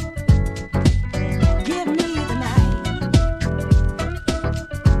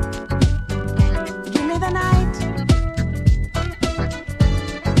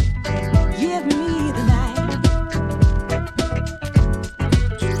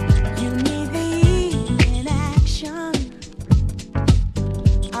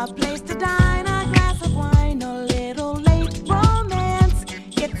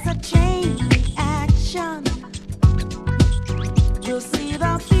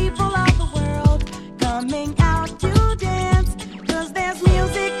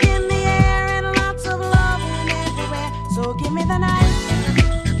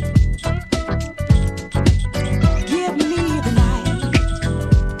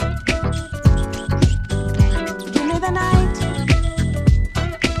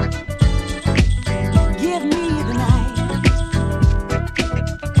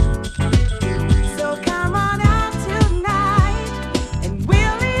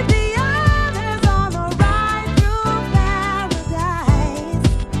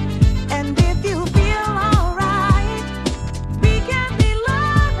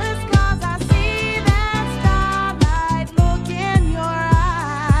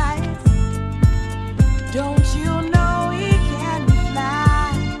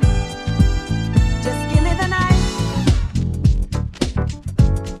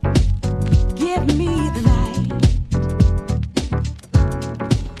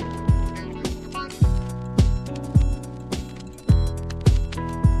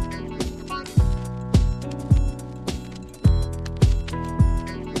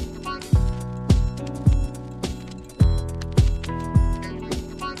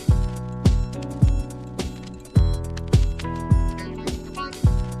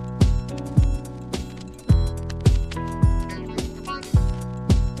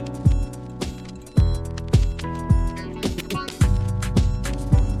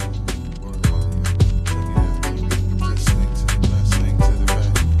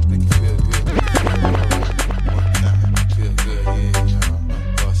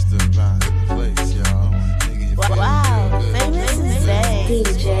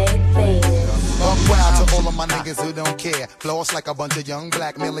 Floss like a bunch of young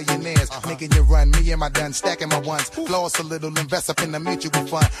black millionaires. Making you run, me and my done stacking my ones. Floss a little, invest up in the mutual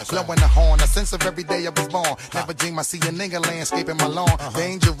fund. Blowing the horn, a sense of every day I was born. Never dream I see a nigga landscaping my lawn.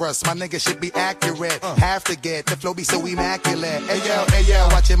 Dangerous, my nigga should be accurate. Have to get, the flow be so immaculate. Hey yo,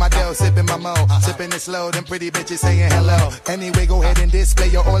 watching my dough, sipping my mo. Sipping it slow, them pretty bitches saying hello. Anyway, go ahead and display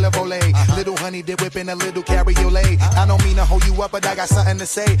your olive olay. Little honey dip whipping a little cabriolet. I don't mean to hold you up, but I got something to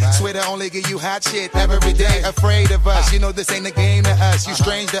say. Swear to only give you hot shit every day. Afraid of us, you know this ain't a game to us. You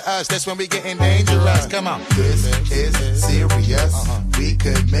strange to us, that's when we getting dangerous. Come on. This is serious. We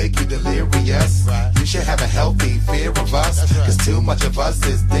could make you delirious. You should have a healthy fear of us, 'cause too much of us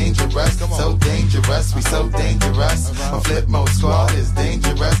is dangerous. So dangerous, we so dangerous. My flip mode squad is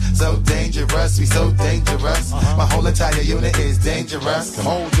dangerous. So dangerous, we so dangerous. My whole entire unit is dangerous.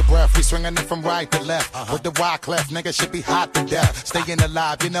 Hold your breath, we swinging it from right to left. With the wide clef, nigga should be hot to death. Staying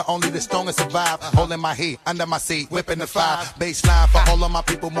alive, you know only the strongest survive. Holding my heat under my seat, whipping the fire. Baseline for all of my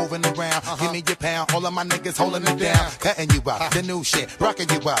people moving around. Give me your pound, all of my niggas holding it down. Cutting you up, the new shit, rocking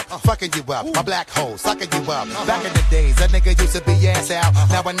you up, fucking you up. My black hole, sucking you up. Back in the days, a nigga used to be ass out.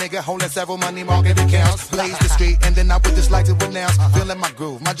 Now a nigga holding several money market accounts. Blaze the street, and then I would just like to announce. Feeling my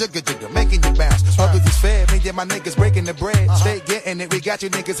groove, my jigger jigger, making you bounce. Others is fair, me and my niggas breaking the bread. Straight getting it, we got you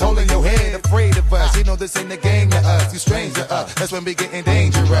niggas holding your head. Afraid of us, you know this ain't a game to us. You strange to us, that's when we getting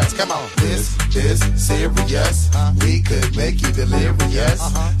dangerous. Come on, this is serious. We could make you delirious.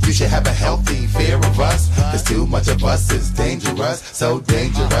 You should have a healthy fear of us. There's too much of us, it's dangerous. So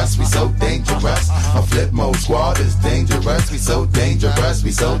dangerous, we so dangerous. My flip mode squad is dangerous. We so dangerous,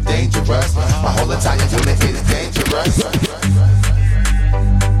 we so dangerous. My whole entire unit is dangerous.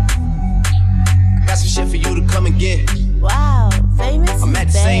 Got some shit for you to come and get. Wow, famous. I'm at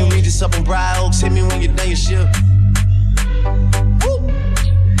the St. Regis up on Briar Oaks. Hit me when you're done your shift. Woo.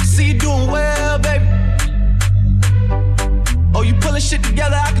 See you doing well, baby. Oh, you pulling shit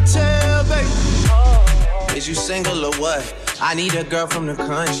together, I can tell, baby. Is you single or what? I need a girl from the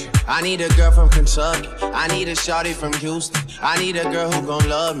country. I need a girl from Kentucky. I need a shawty from Houston. I need a girl who gon'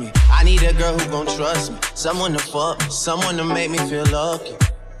 love me. I need a girl who gon' trust me. Someone to fuck me. Someone to make me feel lucky.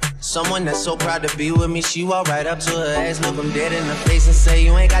 Someone that's so proud to be with me. She walk right up to her ass, look him dead in the face and say,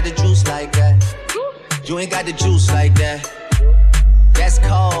 you ain't got the juice like that. You ain't got the juice like that. That's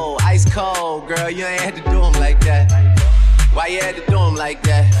cold, ice cold, girl. You ain't had to do him like that. Why you had to do him like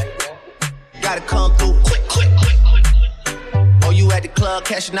that? Gotta come through quick, quick, quick, quick, quick. Oh, you at the club,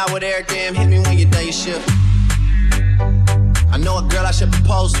 cashing out with Eric, damn, hit me when you done your shift. I know a girl I should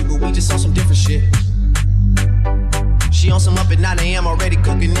propose to, but we just on some different shit. She on some up at 9 a.m. already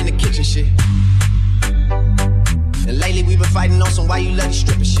cooking in the kitchen shit. And lately we been fighting on some why you let it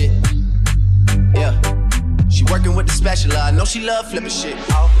stripping shit. Yeah, she working with the spatula, I know she love flipping shit.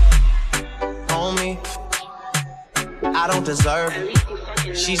 Oh, on me, I don't deserve it.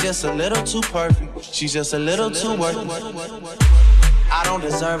 She's just a little too perfect. She's just a little too worth it. I don't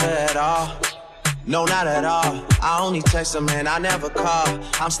deserve it at all. No, not at all. I only text her, man, I never call.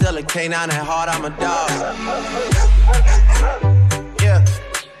 I'm still a K9 at heart, I'm a dog. Yeah,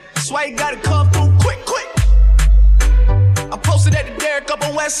 that's why you gotta come through quick, quick. I posted at the Derrick up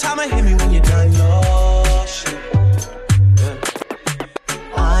on West Hammer. Hit me when you're done your shit. Yeah.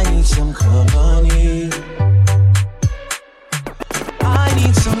 I need some company. I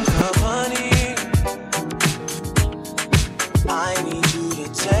need some company. I need you to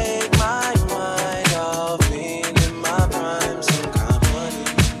take my mind off being in my prime. Some company.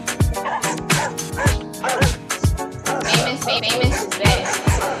 Famous is back.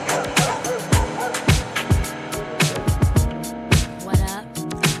 What up?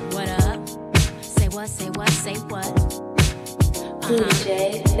 What up? Say what? Say what? Say what? DJ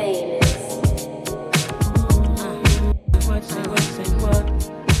Famous. What, say what, say what?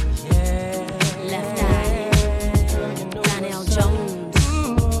 Yeah. Left Eye. Donnell Jones.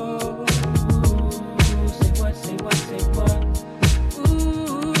 Say what, say what, say what?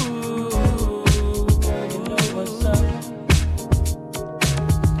 Ooh, girl, you know what's up.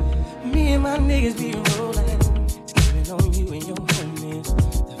 Me and my niggas be rolling, skipping on you and your homies.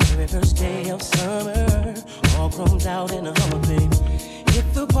 The very first day of summer, all grown out in a Hummer, baby. Hit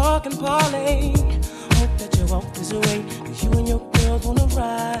the park and parlay. Hope that you walk this way, 'cause you and your girls wanna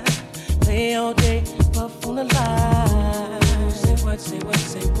ride. Play all day, puff on the line. Say what, say what,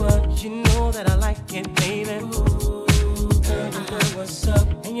 say what? You know that I like it, baby. Ooh, girl, you know what's up,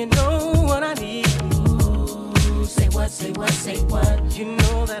 and you know what I need. Ooh, say what, say what, say what? You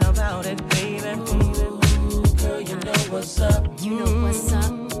know that I'm about it, baby. Ooh, girl, you know what's up. You know what's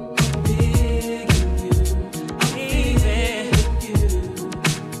up. Big in you, baby.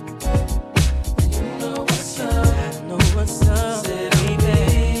 What's up,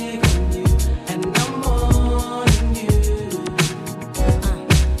 baby? And I'm on you.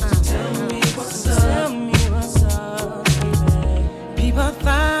 Tell me what's up. Tell me what's up, baby. People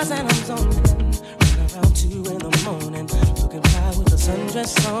thighs and I'm zoning. Run around 2 in the morning, looking fly with a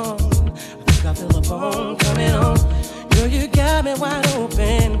sundress on. I think I feel a bone coming on. Girl, you got me wide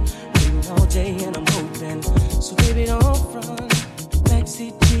open, waiting all day and I'm hoping. So baby, don't front,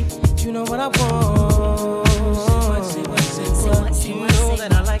 backseat Jeep. You know what I want. Say what, you know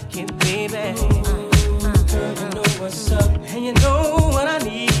that I like it, baby. Girl, you know what's up, and you know what I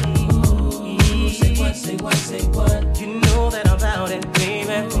need. Say what, say what, say what? You know that I'm about it,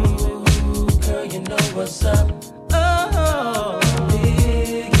 baby. Girl, you know what's up. Oh,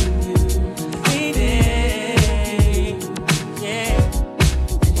 big in you, baby. Yeah,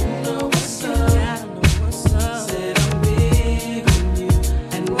 and you know what's up. I know what's up. Said I'm big on you,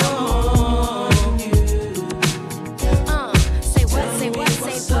 and I'm on you. Say what? Say what?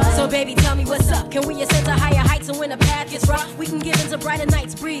 Say what? So So baby, tell me what's up. Can we ascend to higher heights and when the path gets rough, we can give into brighter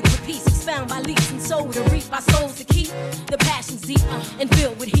nights, breathe with peace, expound by leaps and soul to reap our souls to keep the passions deep and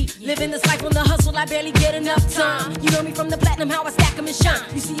filled with heat. Living this life on the hustle, I barely get enough time. You know me from the platinum, how I stack 'em and shine.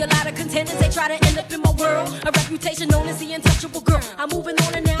 You see a lot of contenders, they try to end up in my world. A reputation known as the untouchable girl. I'm moving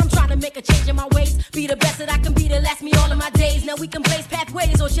on and now I'm trying to make a change in my ways. Be the best that I can be to last me all of my days. Now we can blaze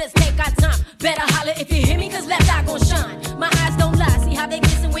pathways or just take our time. Better holler if you hear me, cause left eye gon' shine. My eyes don't lie, see how they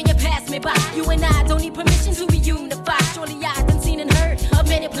glisten when you pass me by. You and I don't need permission to be unified. Surely I done seen and heard of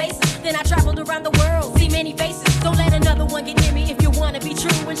many places. Then I traveled around the world, see many faces. Don't let another one get near me if you wanna be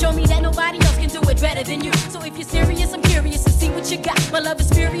true. And show me that nobody else can do it better than you. So if you're serious, I'm curious to see what you got. My love is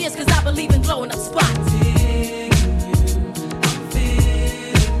furious cause I believe in blowing up spots.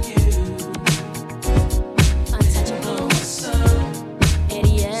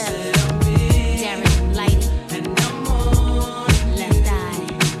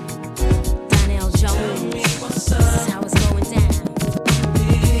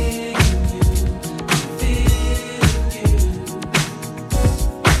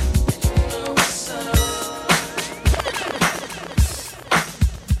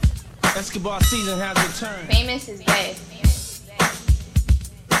 Basketball season has returned. Famous is dead.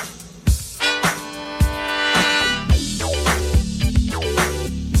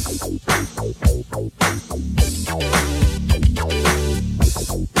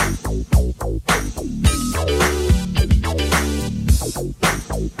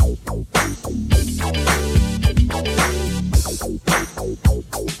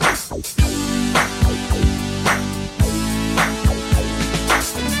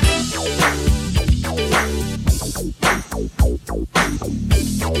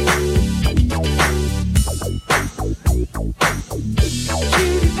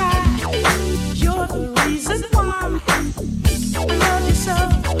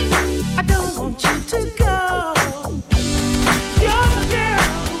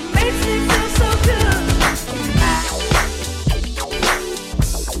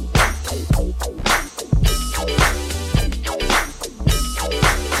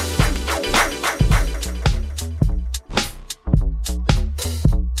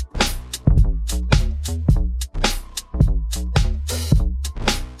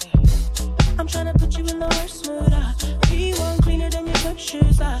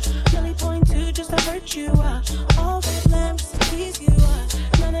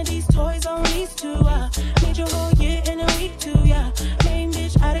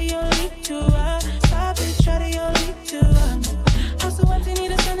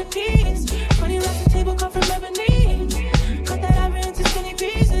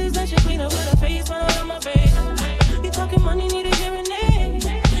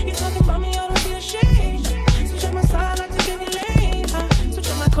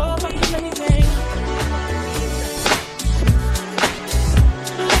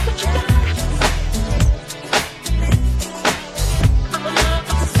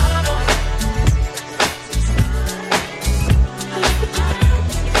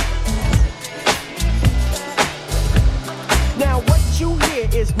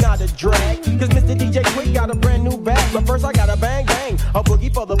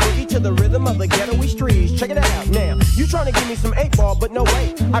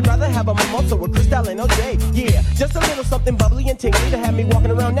 I'd rather have a mimosa with Cristal and OJ. Yeah, just a little something bubbly and tingly to have me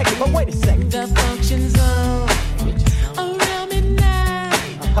walking around naked. But wait a second. The function's on around midnight.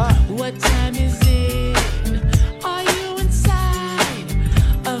 What time is it? Are you inside?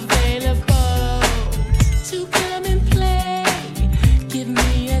 Available to come and play? Give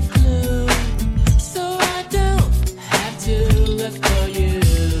me a clue so I don't have to look for you.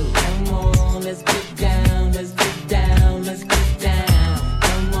 Come on, let's get down, let's get down, let's get down.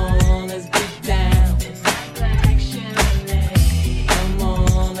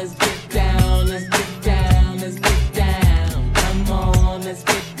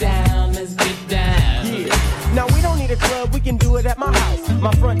 At my house,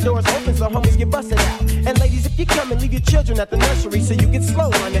 my front door's open so homies get busted out. And ladies, if you come and leave your children at the nursery so you get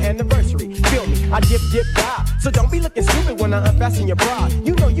slow on the anniversary. Feel me, I dip, die. So don't be looking stupid when I unfasten your bra.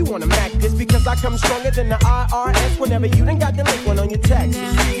 You know you wanna mac this because I come stronger than the IRS whenever you done got delinquent on your taxes.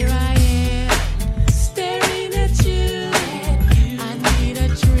 Now here I am, staring at you. I need a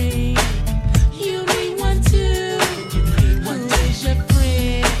drink. You need one too. Who is your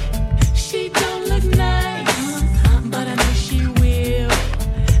friend? She don't look nice, but I know she will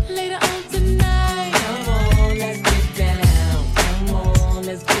later on tonight. Come on, let's get down. Come on,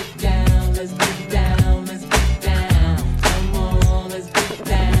 let's get down. Let's get down. Let's get down. Come on, let's get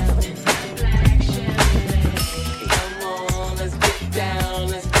down. Come on, let's get down.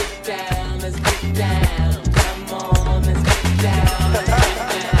 Let's get down. Come on, let's get down.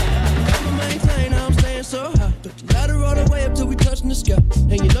 I'ma maintain how I'm staying so high. But you gotta roll the way up till we touching the sky.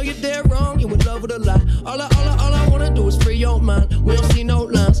 And you know you're dead wrong, you in love with a lie. All I wanna do is free your mind. We don't see no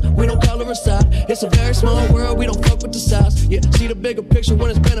lines, we don't color aside. It's a very small world, we don't fuck with the size. Yeah, see the bigger picture when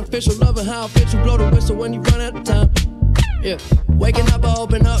it's beneficial. Loving how it fits you, blow the whistle when you run out of time. Yeah, waking up, I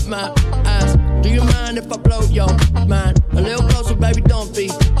open up my eyes. Do you mind if I blow your mind? A little closer, baby, don't be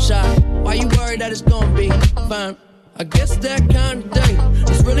shy. Why you worried that it's gonna be fine? I guess that kind of day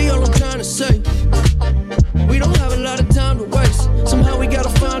is really all I'm trying to say. We don't have a lot of time to waste. Somehow we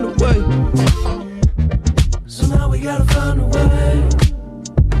gotta find a way. Somehow we gotta find a way.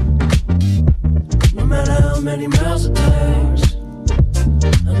 No matter how many miles it takes.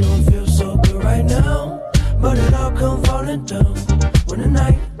 I know it feels so good right now, but it all come falling down when the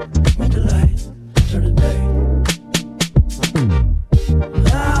night meet the light turn the day.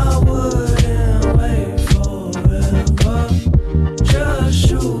 I wouldn't wait forever. Just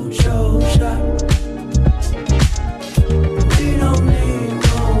shoot your shot. We don't need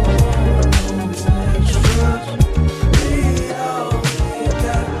no extras. We all we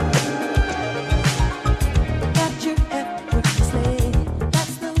got. Got you effortlessly.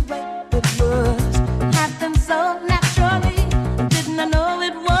 That's the way it was. Happened so naturally. Didn't I know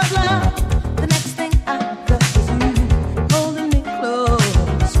it was love? The next thing I felt was you holding me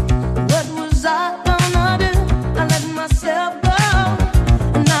close. What was I gonna do? I let myself go.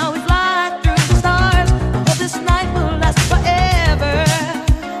 And now we fly through the stars. I hope this night will last forever.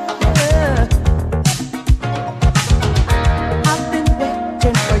 Yeah. I've been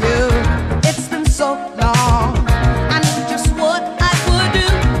waiting for you. It's been so long. I knew just what I would do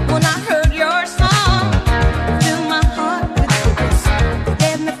when I heard your song. Fill my heart with yours. You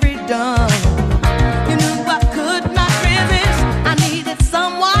gave me freedom. You knew I could not resist. I needed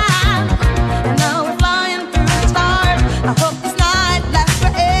someone. And now we're flying through the stars. I hope this night lasts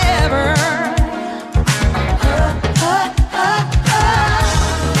forever.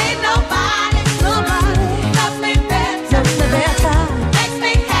 Ain't nobody loves me better. Makes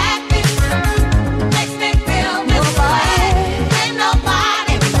me happy. Makes me feel this way. Ain't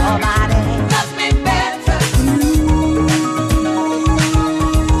nobody loves me better.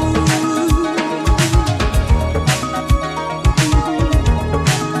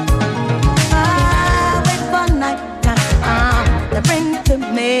 I wait for night time to bring it to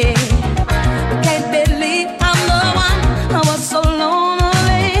me. Can't believe I'm the one. I was so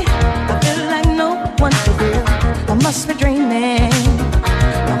lonely. I feel like no one to hear. I must be dreaming.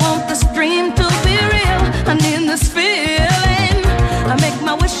 I want this dream to be real. I need this feeling. I make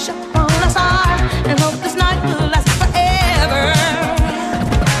my wish upon a star and hope this night will last forever.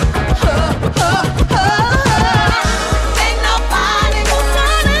 Ain't nobody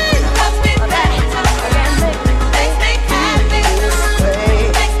loves me better. Makes me happy.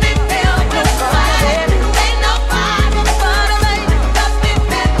 Makes me feel this way. Ain't nobody loves me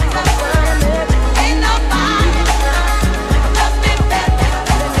better. Ain't nobody loves me better.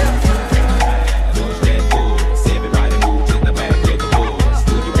 Push that buzz. Everybody move to the back of the bus.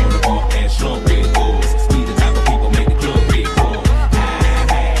 Do you wanna walk and slump with us? We the type of people make the club big fun.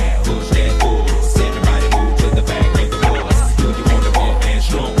 Push that buzz. Everybody move to the back of the bus. Do you wanna walk and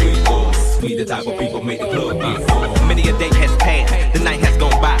slump with us? We the type of people make the club big fun. Many a day has passed, the night has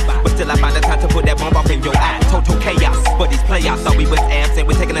gone by, but still I find the time to put that bomb off in your eye. Total chaos for these playoffs. Thought we was absent,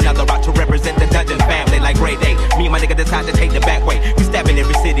 we're taking another route to represent the Dungeon family like grade A. Me and my nigga decide to take the back way. We stabbing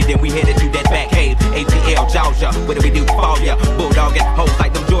every city, then we headed to that back cave. ATL, Georgia, what do we do for ya? Bulldogging hoes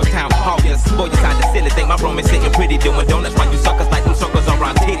like them Georgetown Hawkers. Boy, you kinda silly, think my room is sitting pretty, doing donuts while you suckers like them circles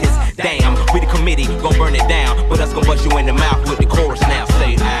around titties. Damn, we the committee, gon' burn it down, but us gon' bust you in the mouth with the chorus now.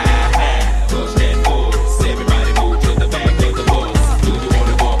 Say, Push that buzz. Everybody move to the back of the bus. Do you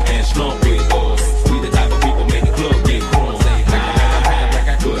wanna walk and slump with us? We the type of people make the club get crunk.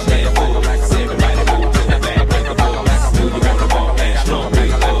 Push that buzz. Everybody move to the back of the bus. Do you wanna walk and slump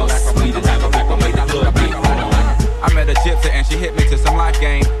with us? We the type of people make the club get crunk. I met a gypsy and she hit me to some life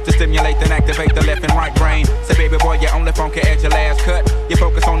game to stimulate and activate the left and right brain. Say, baby boy, you only phone can add your last cut. You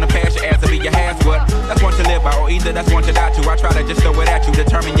focus on the past, your ass will be your has what. That's one to live by, or either that's one to die to. I try to just throw it at you,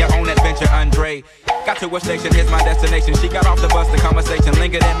 determine your own adventure, Andre. Got to a station, here's my destination. She got off the bus, the conversation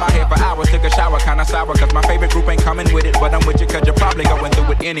lingered in my head for hours. Took a shower, kinda sour, cause my favorite group ain't coming with it. But I'm with you, cause you're probably going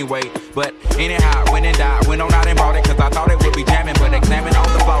through it anyway. But anyhow, went and died, went on out and bought it, cause I thought it would be jamming. But examine all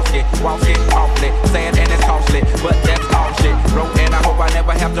the flaws, get walls get awfully sad and it's costly. But that's all shit. Wrote and I hope I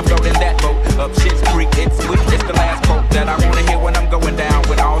never have to float in that boat. Up shit's creek, it's sweet, it's the last quote that I wanna hear when I'm going down.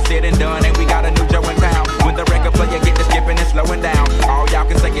 When all said and done, and we got a new Joe in town. When the record player get to skipping and slowing down, all y'all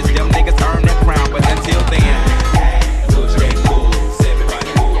can say is them niggas earn that crown.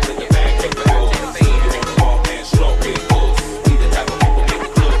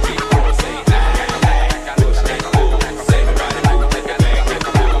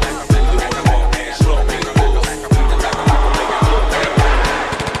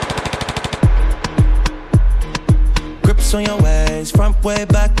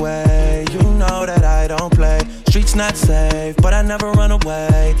 it's not safe, but I never run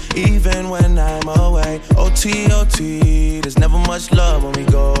away, even when I'm away. OT, OT, there's never much love when we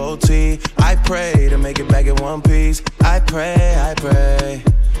go OT. I pray to make it back in one piece. I pray.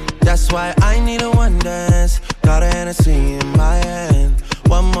 That's why I need a one dance. Got a Hennessy in my hand.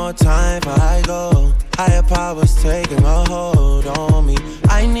 One more time before I go. Higher powers taking a hold on me.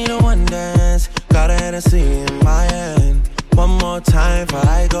 I need a one dance. Got a Hennessy in my hand. One more time before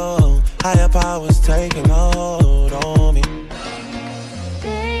I go. Higher powers taking a hold on me.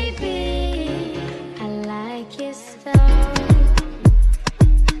 Baby, I like your style.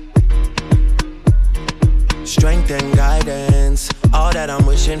 Strength and guidance, all that I'm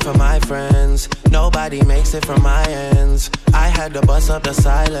wishing for my friends. Nobody makes it from my ends. I had to bust up the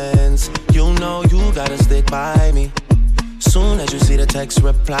silence. You know you gotta stick by me. Soon as you see the text,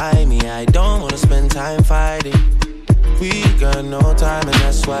 reply me. I don't wanna spend time fighting. We got no time and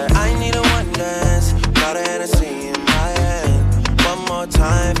that's why I need a one dance. Got a Hennessy in my hand. One more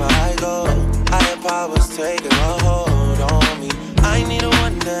time before I go. Higher powers taking a hold on me. I need a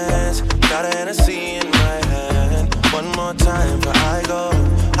one dance. Got a Hennessy in my hand. One more time before I go.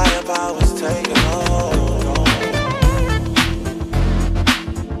 Higher powers taking a hold on me.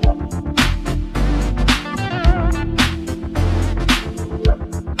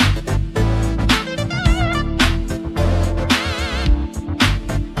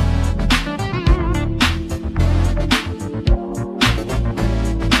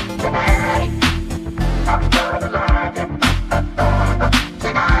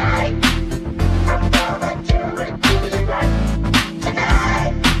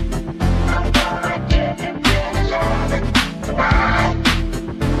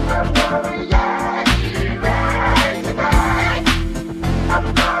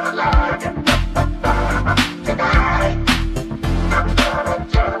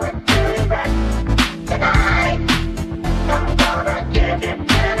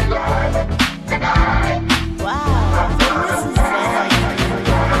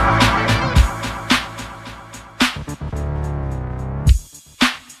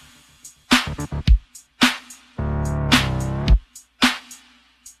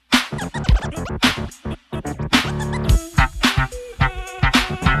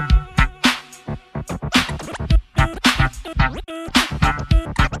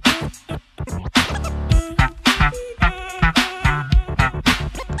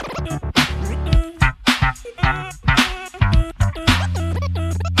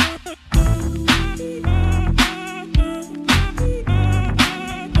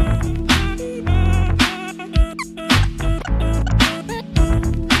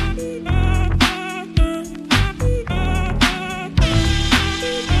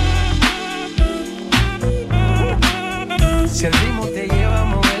 Si el ritmo te lleva a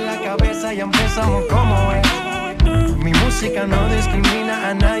mover la cabeza, ya empezamos como es. Mi música no discrimina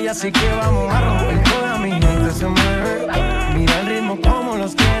a nadie, así que vamos a romper. Toda mi gente se mueve. Mira el ritmo como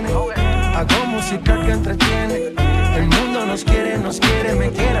los tiene. Hago música que entretiene. El mundo nos quiere, me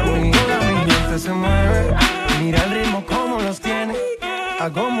quiere a mí. Toda mi gente se mueve. Mira el ritmo como los tiene.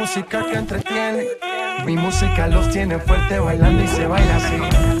 Hago música que entretiene. Mi música los tiene fuerte bailando y se baila así.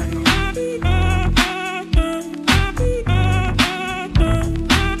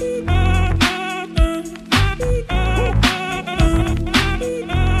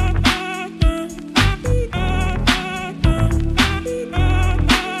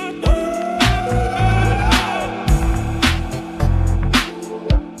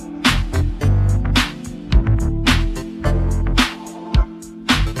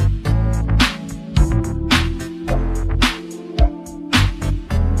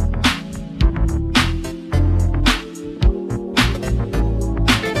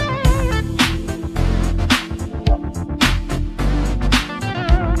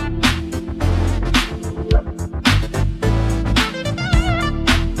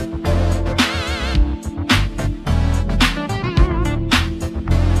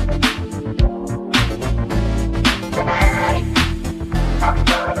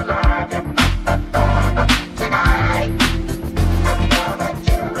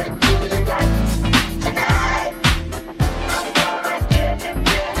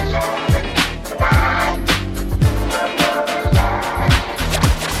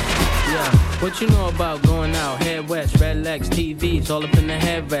 What you know about going out, head west, red legs, TVs, all up in the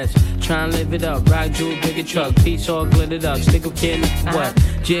headrest. Try and live it up, rock jewel, bigger truck, piece all glittered up, stick a kid, what?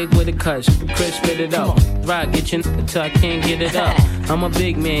 Jig with a cut, Chris spit it up. Rock, get your till I can't get it up. I'm a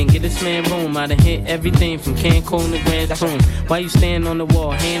big man, get this man room. I done hit everything from Cancun to Grand Tune. Why you stand on the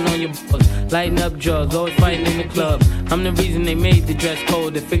wall, hand on your balls, lighting up drugs, always fighting in the club. I'm the reason they made the dress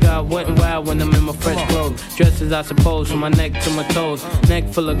code. They figure out what and why when I'm in my fresh clothes. Dresses I suppose, from my neck to my toes. Neck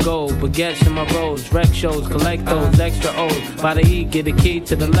full of gold, baguettes in my rolls. Rec shows, collect those, extra O's. By the E, get a key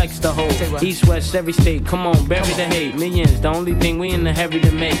to the Lex to hold. East, west, every state, come on, bury the hate. Millions, the only thing we in the hurry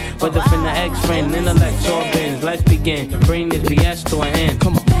to make. Whether from the ex-friend, intellect, or bins. Let's begin, bring this BS to an end.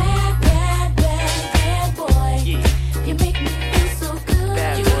 Come on. Bad boy. You make me feel so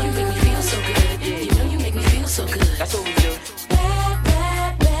good. You know you make me feel so good. You know you make me feel so good. That's what we do.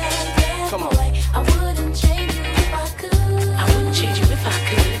 Bad Come on. boy. I wouldn't change you if I could. I wouldn't change you if I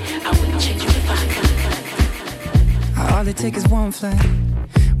could. I wouldn't change you if I could. All it takes is one flight.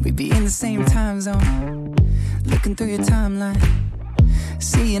 We'd be in the same time zone. Looking through your timeline,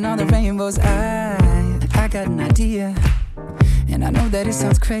 seeing all the rainbows. I got an idea, and I know that it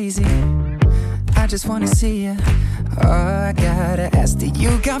sounds crazy. I just wanna see you. Oh, I gotta ask, do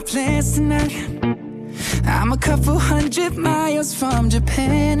you got plans tonight? I'm a couple 100 miles from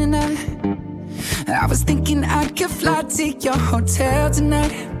Japan, and I was thinking I could fly to your hotel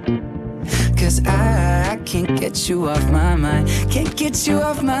tonight. Cause I can't get you off my mind. Can't get you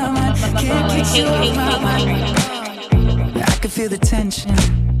off my mind. Can't get you off my mind. I can feel the tension.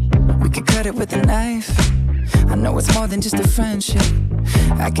 We could cut it with a knife. I know it's more than just a friendship.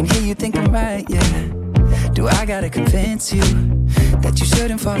 I can hear you thinking right, yeah. Do I gotta convince you that you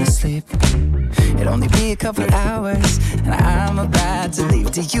shouldn't fall asleep? It'll only be a couple hours, and I'm about to leave.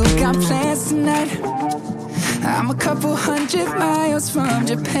 Do you got plans tonight? I'm a couple 100 miles from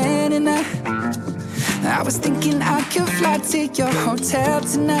Japan, and I was thinking I could fly to your hotel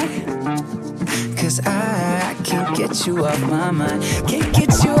tonight. Cause I can't get you off my mind. Can't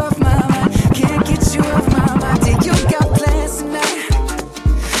get you off my mind. Can't get you off my mind. Do you got plans tonight?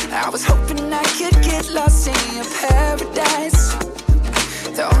 I was hoping I could get lost in your paradise.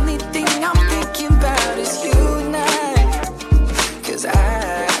 The only thing I'm thinking about is you and I. Cause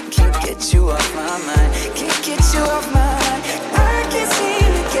I can't get you off my mind. Can't get you off my mind. I can't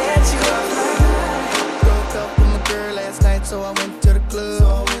seem to get you off my mind. Broke up with my girl last night, so I went to the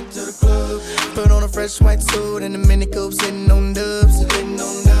club. Put on a fresh white suit and a mini coupe, sitting on dubs.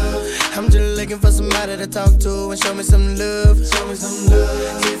 I'm just looking for somebody to talk to and show me some love.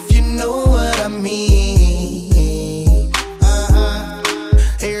 If you know what I mean.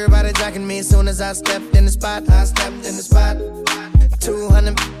 Everybody jocking me as soon as I stepped in the spot.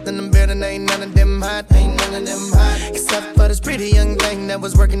 200 in the building, ain't none of them hot. Except for this pretty young thing that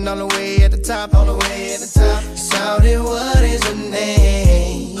was working all the way at the top. Shouted, what is her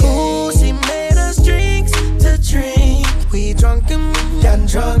name? Ooh, she made us drinks to drink. We drunk and got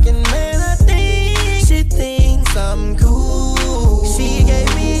drunk, and man, I think she thinks I'm cool. She gave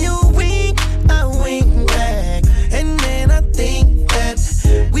me a wink, I winked back, and then I think that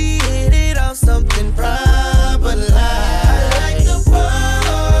we hit it off something proper like.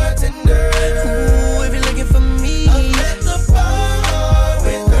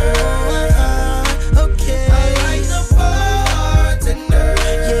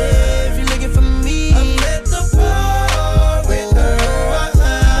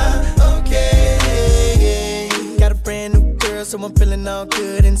 So I'm feeling all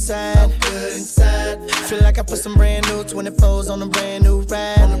good inside. Feel like I put some brand new 24s on a brand new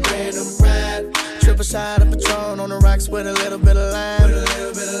ride. Triple shot of Patron on the rocks with a little bit of lime.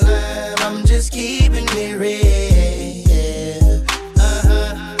 I'm just keeping it real.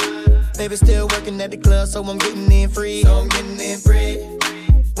 Baby still working at the club, so I'm getting in free.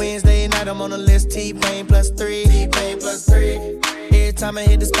 Wednesday night I'm on the list, T-Pain plus 3. Every time I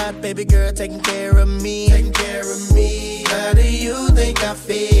hit the spot, baby girl taking care of me. How do you think I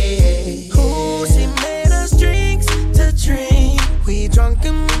feel? Ooh, she made us drinks to drink. We drunk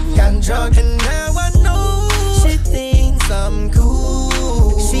and got drunk, and now I know she thinks I'm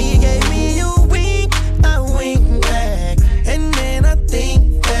cool. She gave me a wink, I winked back, and then I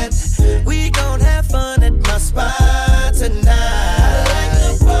think that we gon' have fun at my spot tonight. I like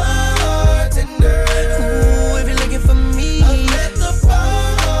the bartender. Ooh, if you're looking for me, I'm at the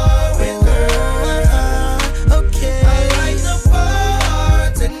bar with her. Okay. I like the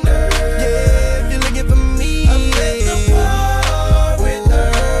bartender. Yeah, if you're looking for me, I'm at the bar with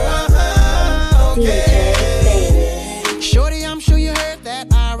her. Okay. Shorty, I'm sure you heard that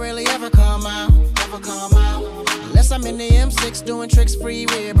I rarely ever come out. Unless I'm in the M6 doing tricks,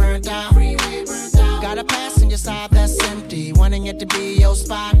 freeway burnt out. Got a passenger side that's empty. wanting it to be your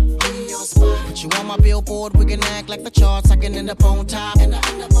spot. Put you on my billboard, we can act like the charts. I can end up on top.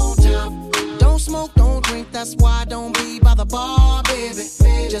 Don't smoke, don't drink, that's why I don't be by the bar, baby.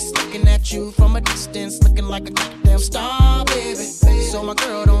 Just looking at you from a distance, looking like a goddamn star, baby. So my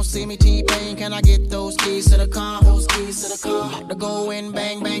girl don't see me T-Pain, can I get those keys to the car? Those keys to the car. About to go in,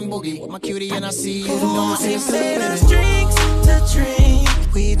 bang, bang, boogie. With my cutie and I see you on She said us drinks to drink.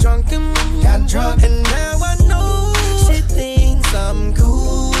 We drunk and got drunk, and now I know she thinks I'm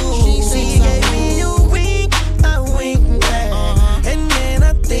cool. She gave me a wink, I wink back, and then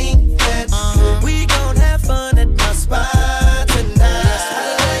I think that we gon' have fun at my spot tonight.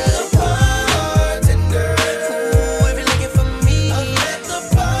 Like the bartender, ooh, if you're looking for me, I'm at the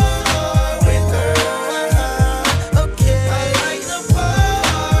bar with her. Okay, I like the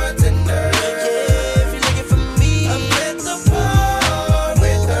bartender. Yeah, if you're looking for me, I'm at the bar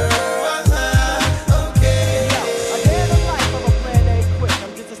with her. Okay. I live a life of a plan ain't quick.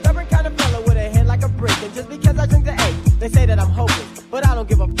 I'm just a stubborn kind of fella with a head like a brick. And just because I drink the A, they say that I'm hopeless. But I don't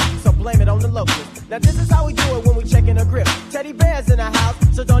give a f, so blame it on the locals. Now this is how we do it when we check in a grip. Teddy bears in the house,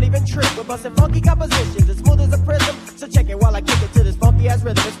 so don't even trip. We're busting funky compositions, as smooth as a prism. So check it while I kick it to this funky ass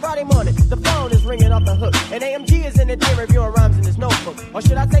rhythm. It's Friday morning, the phone is ringing off the hook. And AMG is in the den reviewing rhymes in his notebook. Or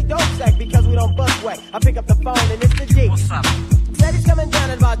should I say dope sack, because we don't bust whack. I pick up the phone and it's the G. What's up? Teddy's coming down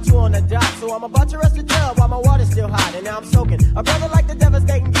at about 2 on the dot. So I'm about to rush the tub while my water's still hot. And now I'm soaking. A brother like the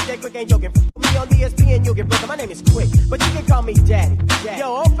devastating DJ Quick ain't joking. Me on DSP, you'll get broken. My name is Quick, but you can call me Daddy.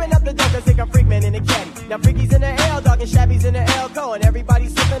 Yo, open up the door, cause they got Freak Man in the caddy. Now Freaky's in the L, dog, and Shabby's in the L, go, and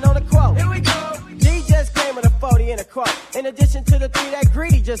everybody's sipping on a quote. Here we go. D just came with a 40 and a quote. In addition to the 3 that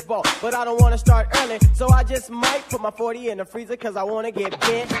Greedy just bought. But I don't wanna start early, so I just might put my 40 in the freezer, cause I wanna get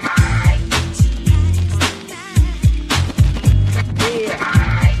bent. Yeah.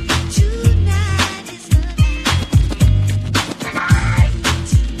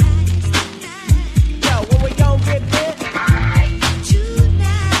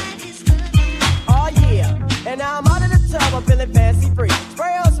 And now I'm out of the tub, I'm feeling fancy free.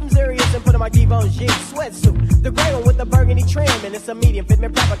 Spray on some Zerius and put on my Givenchy sweatsuit. The gray one with the burgundy trim, and it's a medium, fit me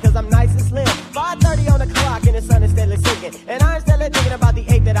proper cause I'm nice and slim. 5:30 on the clock and the sun is steadily sinking. And I'm steadily thinking about the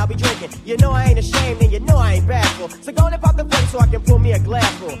 8 that I'll be drinking. You know I ain't ashamed and you know I ain't bashful. So go and pop the flame so I can pull me a glass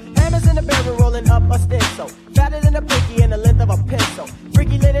full. Hammers in the barrel rolling up a stencil. Fatter than a pinky and the length of a pencil.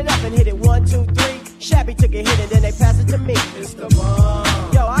 Freaky lit it up and hit it 1, 2, 3. Shabby took a hit and then they passed it to me. It's the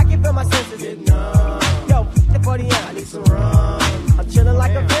bomb. Yo, I can feel my senses. Get numb. Yo, the 40 I need some rum. I'm chilling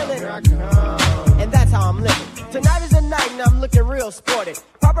like a villain, and that's how I'm living. Tonight is the night and I'm looking real sporty.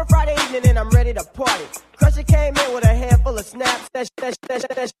 Proper Friday evening and I'm ready to party. Crusher came in with a handful of snaps. That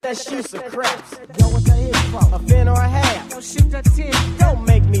shoots of craps. Yo, what's that hit for? A fin or a half? Don't shoot that 10. Don't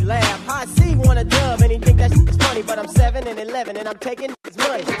make me laugh. I see one a dub and he think that shit's funny, but I'm 7 and 11 and I'm taking his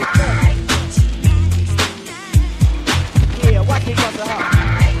money. Yeah, watch me bust a hop.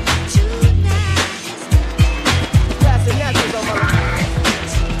 Blasting naturals on my life.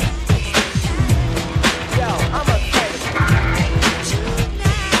 Yo, I'm a fake.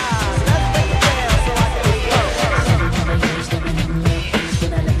 Let's break it down so I can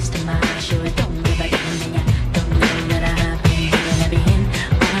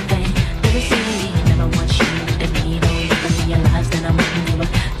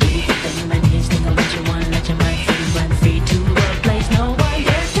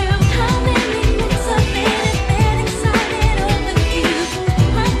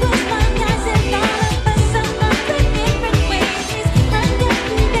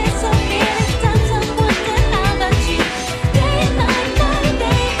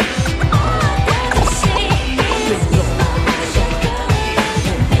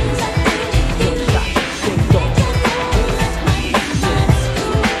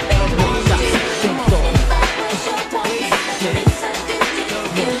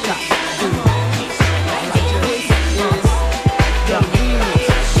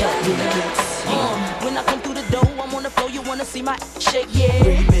see my shake, yeah.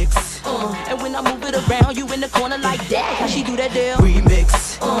 Remix. And when I move it around, you in the corner like that. How she do that deal?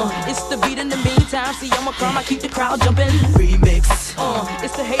 Remix. It's the beat in the meantime. See, I'm a calm, I keep the crowd jumping. Remix.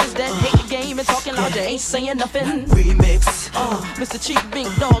 It's the haters that hate the game and talking loud, they ain't saying nothing. Remix. Mr. Chief, Big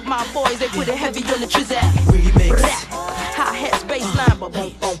Dog, my boys, they put it heavy on the trizat. Remix. Hi-hats, bassline, but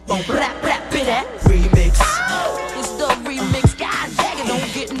boom, boom, boom, rap, rap, bit that. Remix. It's the remix, god dang it,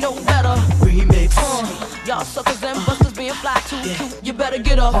 don't get no better. Remix. Y'all suckers and busters being fly too cute, you better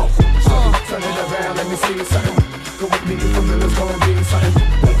get up. Turn it around, let me see something. Go with me, the real's gonna be something.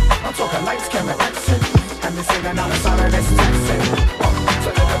 I'm talking lights, camera, action. And me singing out a song and it's Jackson.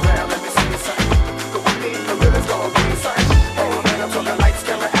 Turn it around, let me see something. Go with me, the real's gonna be something.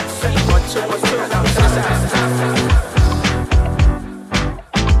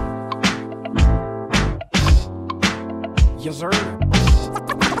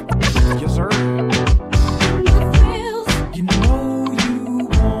 Yes, sir. You know you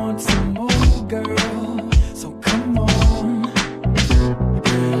want some more, girl. So come on.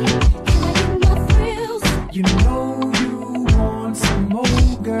 You know you want some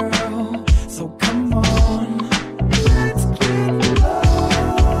more, girl. So come on. Let's get low.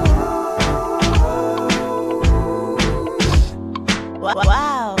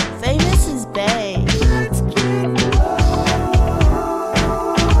 Wow, Famous is bae. Let's get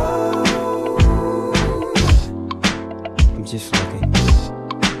I'm just looking.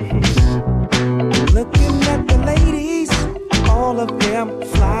 Looking at the ladies, all of them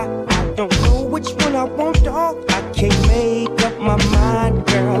fly. I don't know which one I want, dog. I can't make up my mind,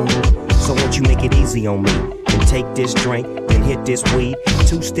 girl. So won't you make it easy on me and take this drink, then hit this weed.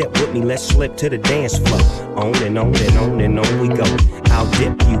 Two-step with me, let's slip to the dance floor. On and on and on and on we go. I'll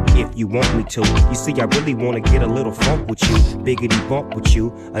dip you if you want me to. You see, I really wanna get a little funk with you, biggity bump with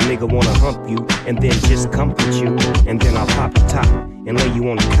you. A nigga wanna hump you and then just comfort you. And then I'll pop the top and lay you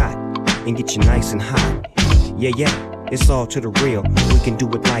on the cot and get you nice and hot. Yeah, yeah, it's all to the real. We can do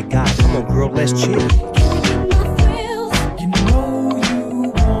it like God. Come on, girl, let's chill. You know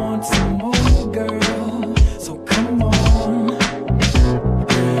you want some more, girl. So come on.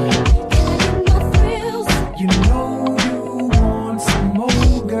 You know you want some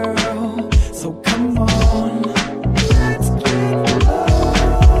more, girl. So come on. Let's get low.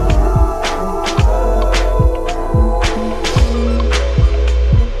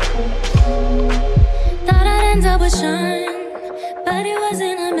 Thought I'd end up with Sean, but it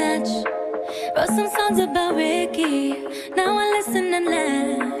wasn't a match. Wrote some songs about Ricky, now I listen and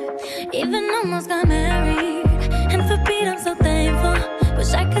laugh. Even almost got married, and for Pete I'm so thankful.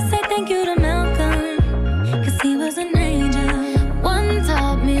 Wish I could say thank you to Malcolm, cause he was an angel. One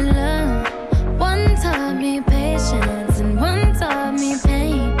taught me love, one taught me patience, and one taught me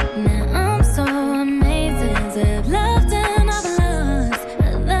pain. Now I'm so amazing to have loved and I've lost,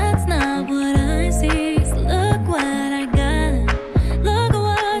 but that's not what I see. So look what I got, look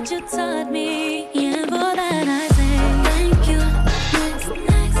what you taught me. Yeah, for that I say thank you.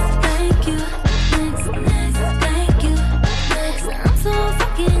 Next, thank you. Next, thank you. Next, I'm so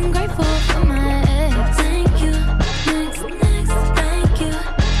fucking grateful for my ex. Thank you. Next, thank you.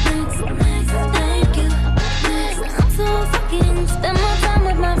 Next, thank you. Next, I'm so fucking spend more time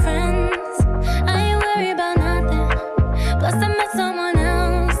with my friends. I ain't worried about nothing. Plus I met someone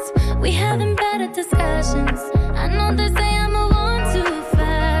else. We having better discussions. I know they say I move on too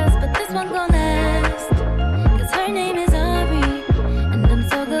fast, but this one gon' last. Cause her name is Aubrey, and I'm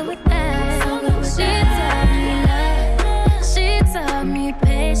so good with that. She taught me love, she taught me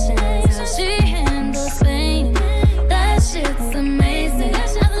patience, how she handles pain. That shit's amazing.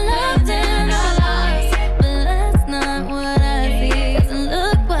 I've loved and I lost, but that's not what I see. Cause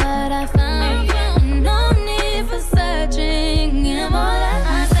look what I found, and no need for searching. Yeah, more than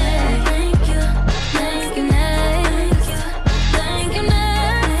I say thank you, thank you, thank you, thank you,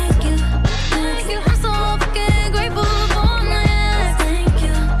 thank you, thank you. I'm so fucking grateful for my ex. Thank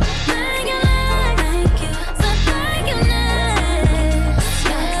you, thank you, thank you, so thank you, next.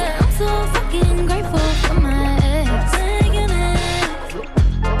 Yeah, I'm so fucking grateful for my ex. Thank you, next.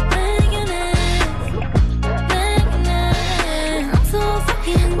 Thank you, next. Thank you, next. I'm so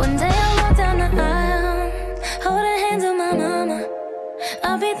fucking. One day I walk down the aisle, hold the hands of my mama.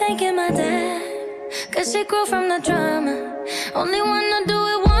 I'll be thanking my dad, cause she grew from the drama. Only wanna do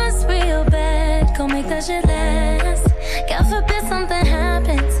it once real bad, go make that shit last. God forbid something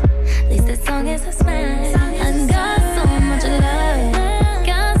happens, at least this song is a smash. I got so much love,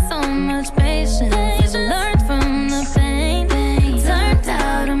 got so much patience. I've learned from the pain, turned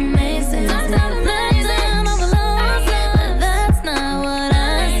out amazing. Turned out amazing, overload, but that's not what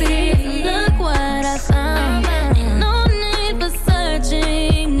I see. Look what I found, ain't no need for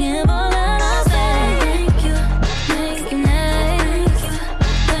searching. Yeah, all that I say thank you, thank you, thank you,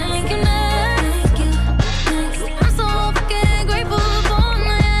 thank you, thank you, thank you. I'm so fucking grateful for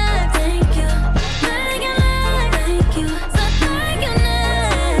my ex. Thank you, thank you, thank you, so thank you,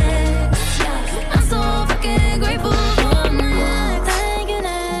 next. I'm so fucking grateful for my ex. Thank you,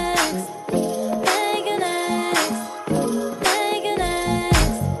 next. Thank you, next. Thank you, next.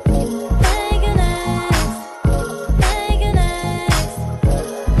 Thank you, next. Thank you, next.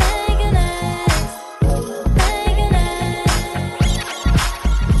 Thank you, next.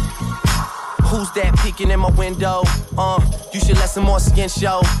 Who's that peeking in my window? You should let some more skin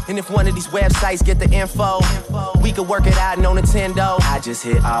show. And if one of these websites get the info, we could work it out, no Nintendo. I just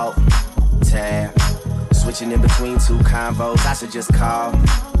hit alt, tab, switching in between two convos. I should just call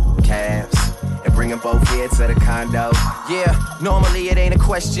cabs and bring them both here to the condo. Yeah, Normally it ain't a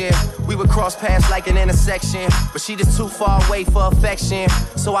question. We would cross paths like an intersection, but she just too far away for affection.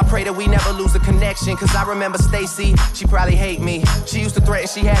 So I pray that we never lose the connection. Cause I remember Stacy, she probably hate me. She used to threaten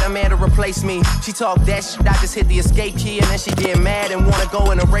she had a man to replace me. She talked that shit, I just hit the escape key. And then she get mad and wanna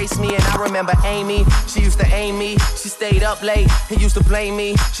go and erase me. And I remember Amy, she used to aim me. She stayed up late and used to blame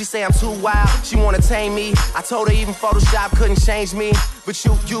me. She say I'm too wild, she wanna tame me. I told her even Photoshop couldn't change me. But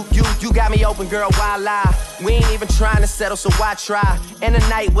you got me open, girl, why lie? We ain't even trying to settle, so why try? And a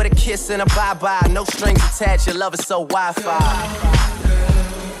night with a kiss and a bye-bye. No strings attached, your love is so Wi-Fi.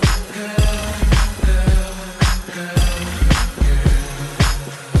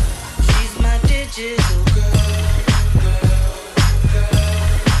 Digital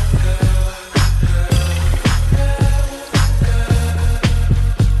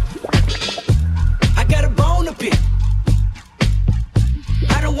I got a bone to pick.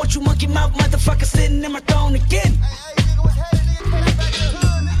 I don't want you monkey mouth motherfucker sitting in my throne again.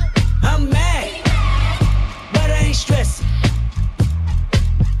 I'm mad, but I ain't stressing.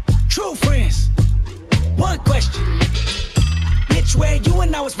 True friends, one question. Bitch, where you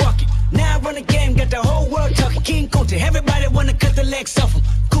and I was walking. Now I run the game, got the whole world talking. King Kunta, everybody wanna cut the legs off him.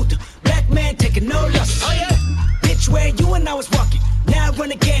 Kunta, black man taking no losses. Oh yeah. Bitch, where you and I was walking. Now I run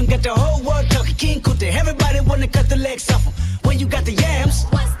the game, got the whole world talking. King Kunta, everybody wanna cut the legs off him. When you got the yams.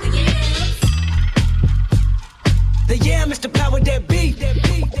 What's the yams? The yam is the power that be.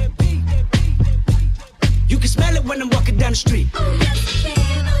 You can smell it when I'm walking down the street. Oh yes we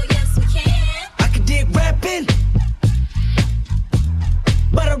can, oh yes we can. I can dig rapping,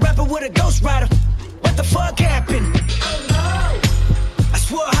 but a rapper with a ghost rider. What the fuck happened? Oh no! I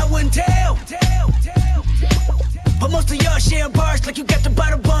swore I wouldn't tell. But most of y'all sharing bars like you got the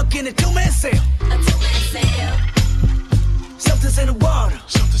bottle bunk in a two-man sale. A two-man sale. Something's in the water.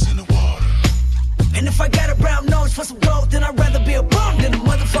 Something's in the water. And if I got a brown nose for some gold, then I'd rather be a bum than a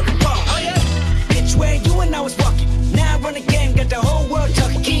motherfucking ball. Oh yeah. Bitch, where you and I was walking. Now I run the game, got the whole world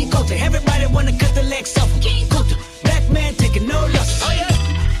talking. King Kunta, everybody wanna cut the legs off him. King Kunta, black man taking no losses. Oh yeah.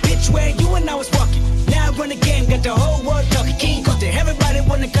 Where you and I was walking. Now I run the game, got the whole world talking. King Kunta, everybody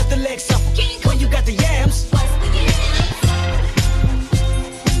wanna cut the legs off. When you got the yams. What's the yams?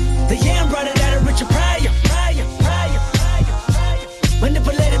 The yam brought it out of Richard Pryor.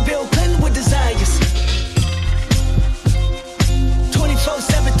 Manipulated Bill Clinton with desires.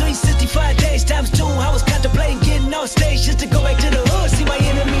 24/7, 365 days times 2. I was contemplating getting on stage just to go back to the hood, see my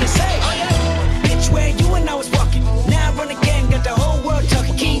enemy and say, oh yeah. Bitch, where you and I was walking. Now I run the game, got the whole world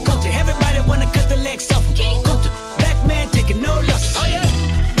talking. King Kunta, everybody wanna cut the legs off. King Kunta, black man taking no losses. Oh yeah.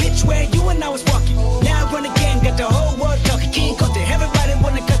 Bitch, where you and I was walking. Now I run the game, got the whole world talking. King Kunta, everybody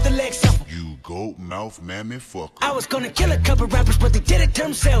wanna cut the legs off. You goat mouth mammy fucker. I was gonna kill a couple rappers, but they did it to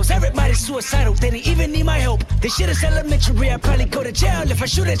themselves. Everybody's suicidal, they didn't even need my help. This shit is elementary, I'd probably go to jail if I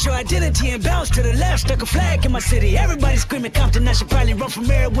shoot at your identity and bounce to the left. Stuck a flag in my city, everybody screaming Compton. I should probably run from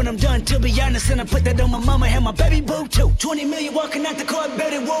here when I'm done. To be honest, and I put that on my mama and my baby boo too. 20 million walking out the court,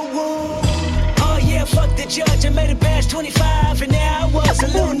 better woo woo. Oh yeah, fuck the judge, I made it past 25, and there I was, a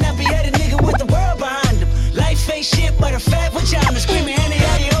little nappy-headed nigga with the world behind him. Life ain't shit but a fat vagina, screaming, Annie,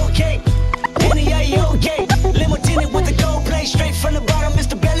 are you okay? Annie, are you okay? Limo tinted with the gold plate, straight from the bottom, it's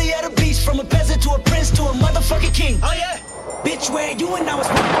the belly of the beast. From a peasant to a prince to a motherfucking king. Oh yeah. Bitch, where you and I was.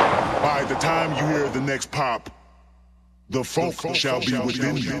 By the time you hear the next pop, the funk shall be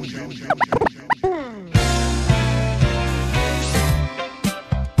within you.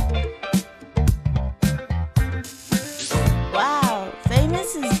 Wow,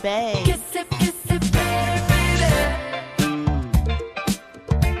 famous is bae. Kiss it, baby. Kiss it, baby.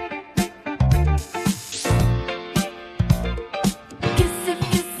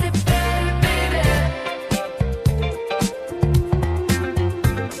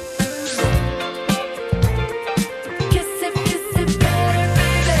 Kiss it, baby.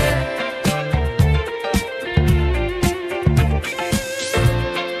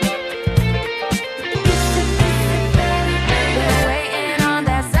 Waiting on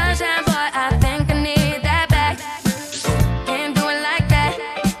that sunshine, boy.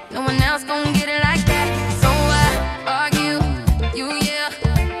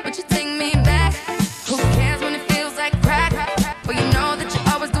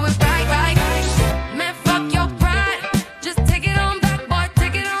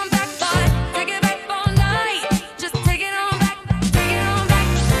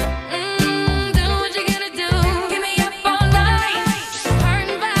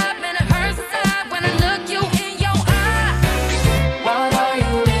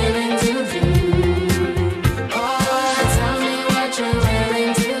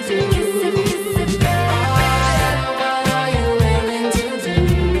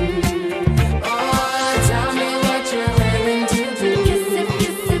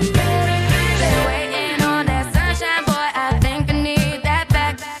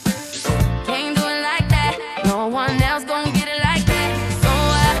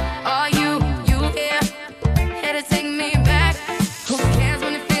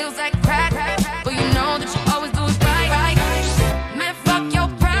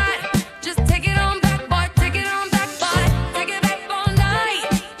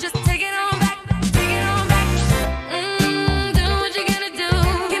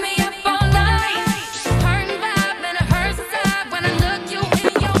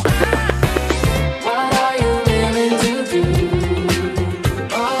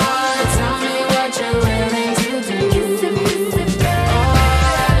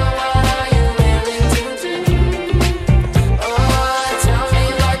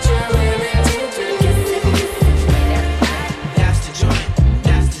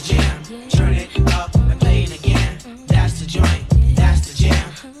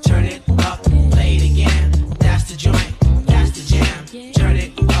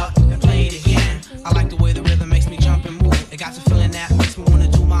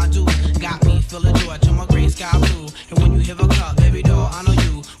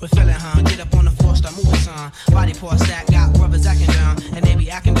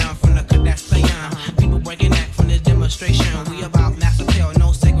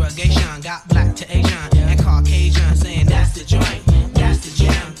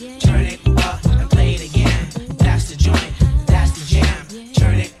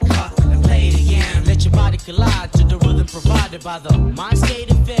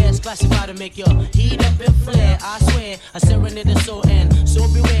 classified to make your heat up and flare. I swear, I serenade the soul and so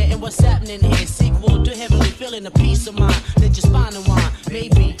beware. And what's happening here? Sequel to heavenly feeling, a peace of mind. Let your spine unwind.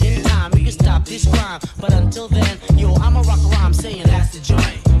 Maybe in time we can stop this crime. But until then, yo, I'ma rock a rhyme saying that's the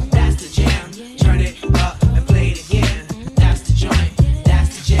joint, that's the jam. Turn it up and play it again. That's the joint,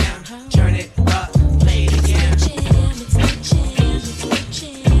 that's the jam. Turn it up, play it again.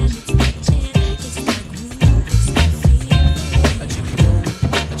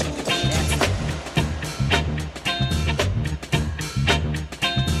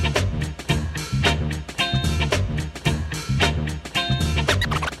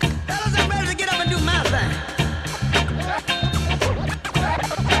 Fellas, I'm ready to get up and do my thing.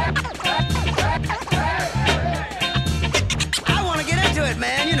 I want to get into it,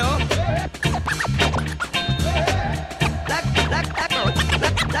 man, you know.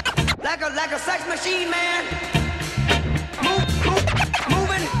 Like a sex machine, man.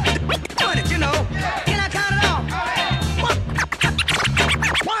 Moving, doing it, you know. Can I count it off?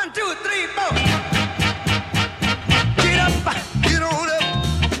 1, 2, 3, 4. Get up, get on up,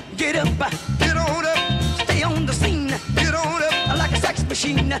 get up, get on up. Stay on the scene, get on up. Like a sex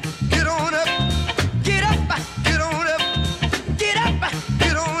machine, get on up, get up, get on up, get up,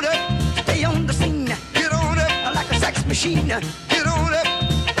 get on up. Stay on the scene, get on up. Like a sex machine, get on up,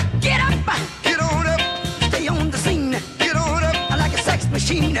 get up, get on up. Stay on the scene, get on up. Like a sex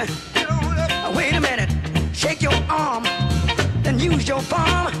machine, get on up. Wait a minute, shake your arm, then use your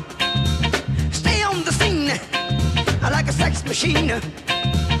palm. Stay on the scene, like a sex machine.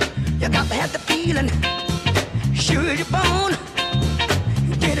 You got to have the feeling, sure as you're born.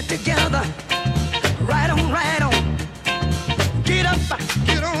 Get it together, right on, right on. Get up,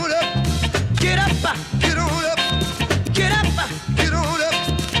 get on up, get up, get on up, get up, get on up.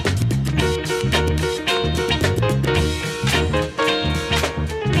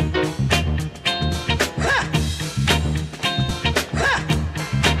 Ha! Ha!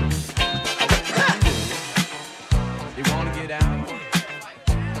 Ha! You wanna get out?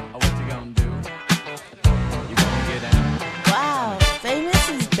 Or what you gonna do? You wanna get out? Wow, famous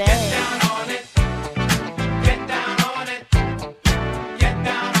is bad. Get down on it. Get down on it. Get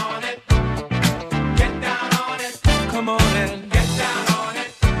down on it. Get down on it. Come on and get down on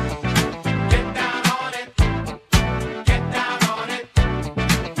it. Get down on it. Get down on it.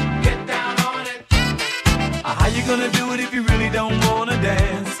 Get down on it. How you gonna do it if you really don't wanna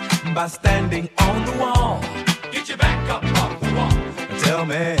dance? By standing on the wall. Get your back up off the wall. Tell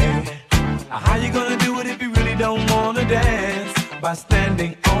me, how you gonna do it if you really don't wanna dance? By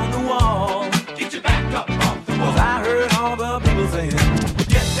standing on the wall. Get your back up off the wall. 'Cause I heard all the people saying,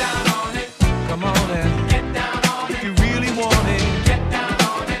 get down on it. Come on and get down on it. If you really want it, get down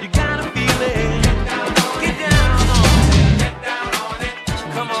on it. You gotta feel it. Get down on it. Get down on it. Get down on it.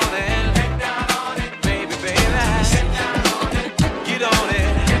 Come on and get down on it. Baby, baby. Get down on it. Get on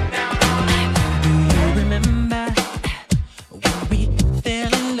it. Get down on it. Do you remember when we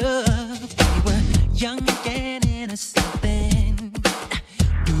fell in love? We were young and innocent then.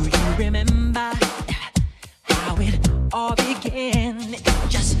 Do you remember how it all began? It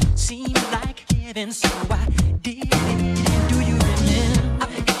just seemed like heaven, so I did it. Do you remember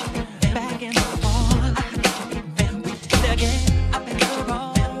back in the fall when we did again? Up in the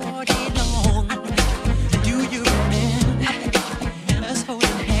road long. Do you remember us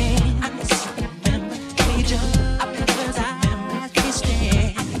holding hands? We jumped up in the eyes we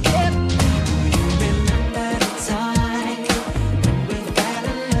stared. Do you remember the time we fell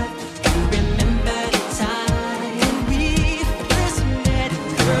in love? Do you remember the time we first met,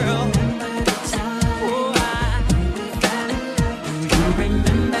 girl? Remember the time, oh, we fell in love. Do you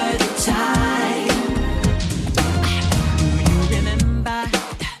remember the time? Do you remember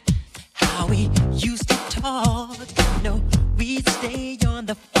how we used to talk? No, we'd stay on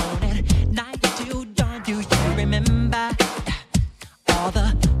the phone at night till dawn. Do you remember all the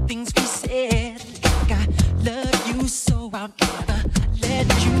things we said? Like I love you so I'll never let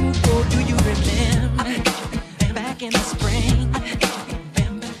you go. Do you remember back in the spring?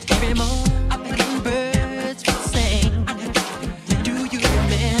 Every morning birds would sing. Do you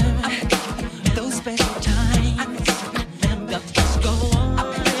remember those special times? That just go on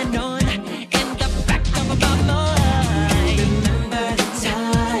and on in the back of my mind. Remember the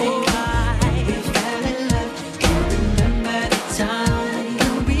time we fell in love. Remember the time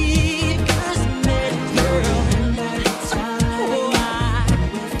we first met, girl. Remember the time we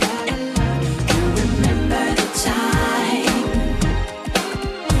fell in love. Remember the time.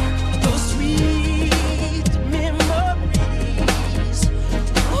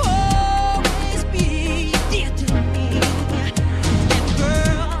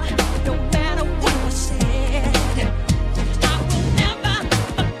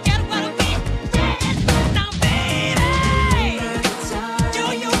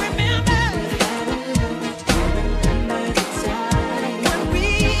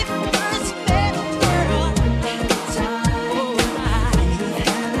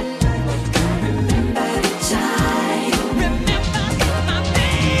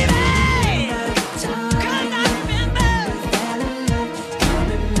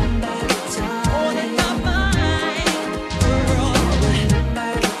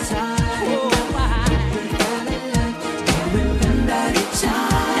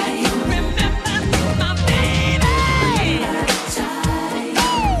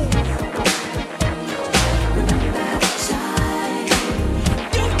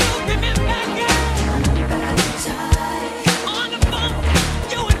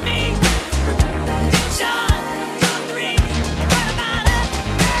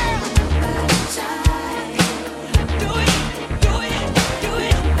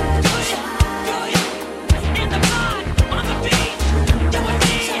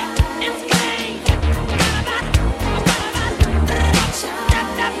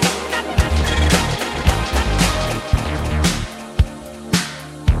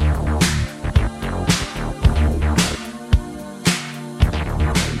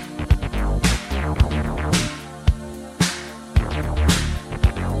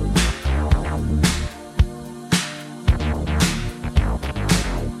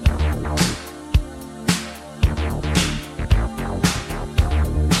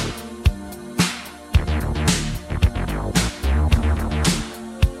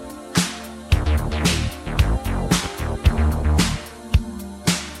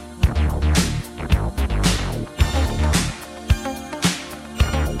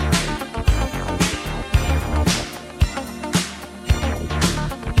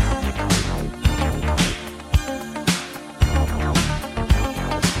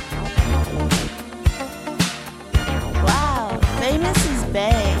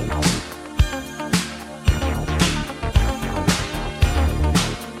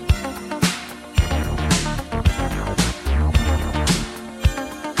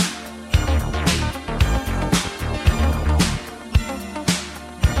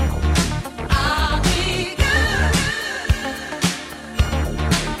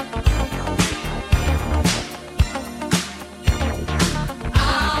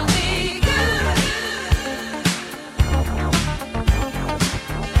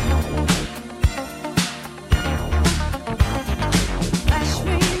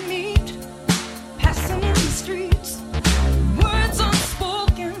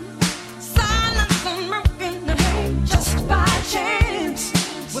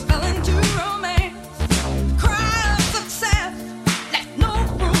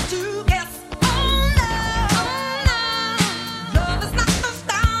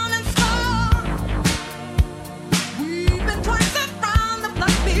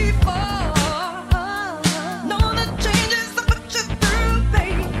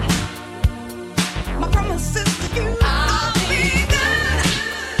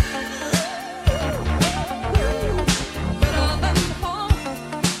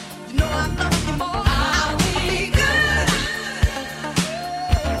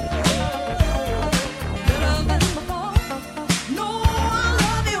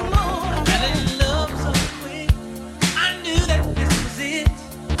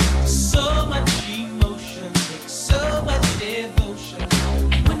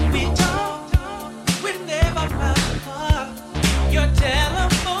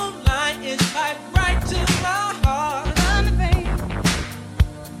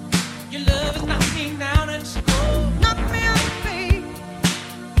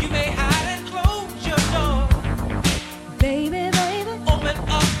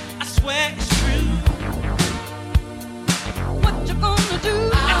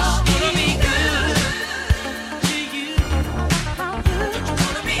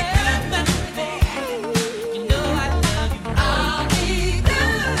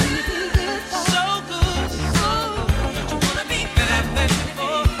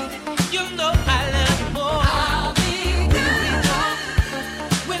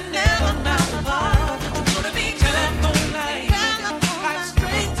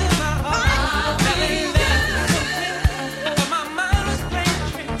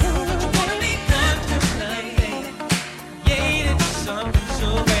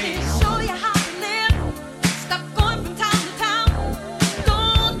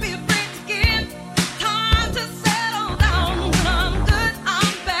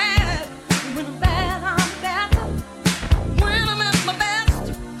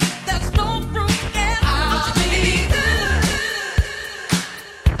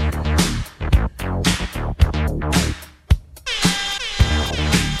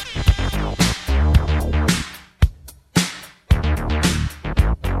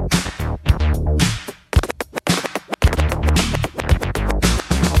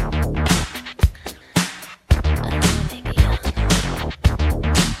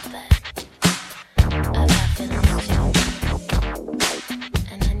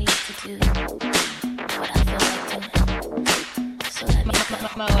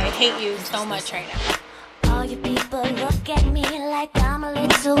 hate you so much right now. All you people look at me like I'm a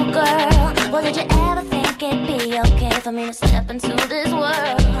little girl. Well, did you ever think it'd be okay for me to step into this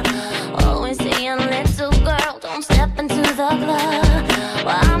world? Always saying, little girl, don't step into the club.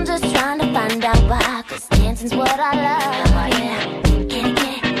 Well, I'm just trying to find out why, 'cause dancing's what I love. Yeah. Get it,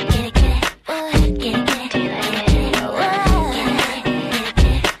 get it, get it, get it. Get it, get it, get it, get it.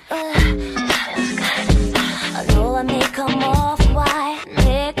 I know I may come off white,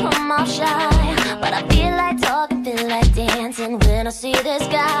 may come off shy, but I feel like talking, feel like dancing when I see this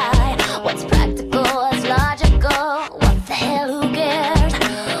guy. What's practical, what's logical, what the hell, who cares?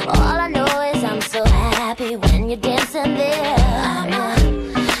 All I know is I'm so happy when you're dancing there. I'm a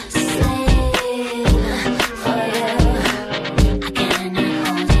slave for you. I cannot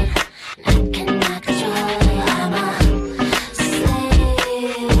hold it, I cannot control it. I'm a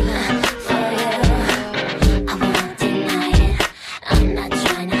slave for you. I won't deny it, I'm not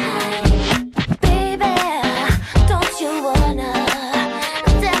trying to hide it. Baby, don't you wanna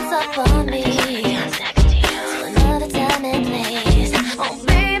dance up on me to another time and place? Oh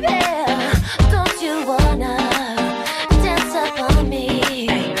baby, don't you wanna dance up on me?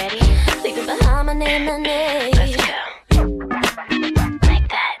 Are you ready? Leave behind my name and age. Let's go. Like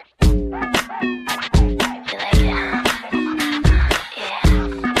that. You like it, huh? Yeah.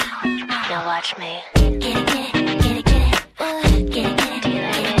 Now watch me. Get it, get it, get it, get it. Get it, get it, get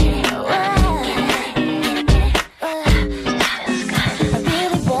it, get it. I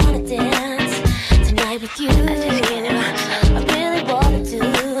really wanna dance tonight with you. I really wanna do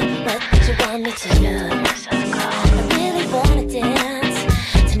what you want me to do. I really wanna dance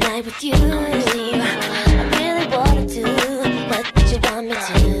tonight with you. I really wanna do what you want me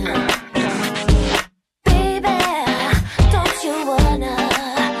to. Baby, don't you wanna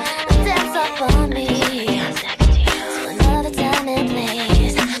dance up on me to another time and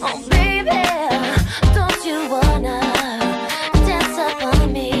place? Oh baby, don't you wanna dance up on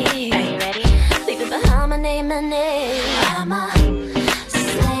me? Are you ready? Leave it behind my name and age. I'm a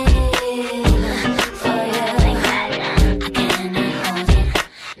slave for you. Like that. I cannot hold it,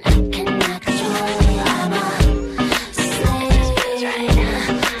 I cannot control it. I'm a slave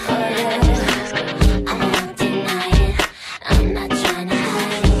for you. I won't deny it, I'm not trying to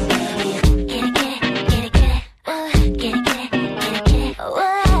hide it. Get it, get it, get it, get it. Get it, get it, get it, get it.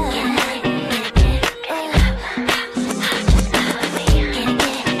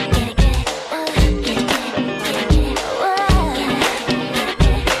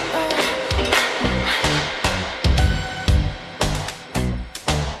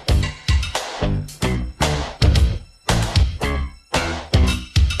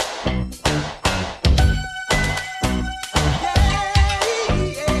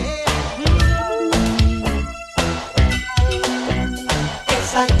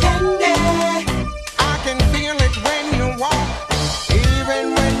 It's like candy. I can feel it when you walk, even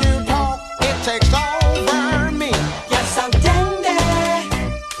when you talk. It takes over me. Yes, I'm dandy.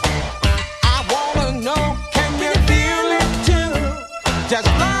 I wanna know, can you feel it too? Just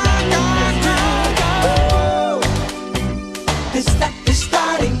like I do. Ooh. This stuff is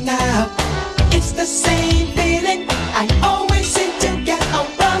starting now. It's the same feeling I always seem to get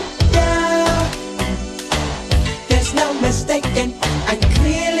around you. There's no mistaking, I'm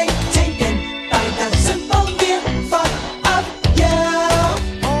clearly taken by the simple mere thought of you.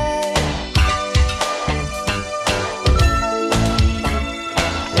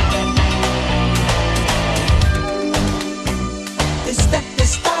 This stuff is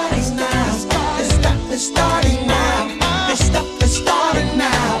starting now. This stuff is starting now. This stuff is starting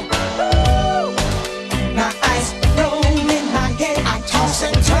now.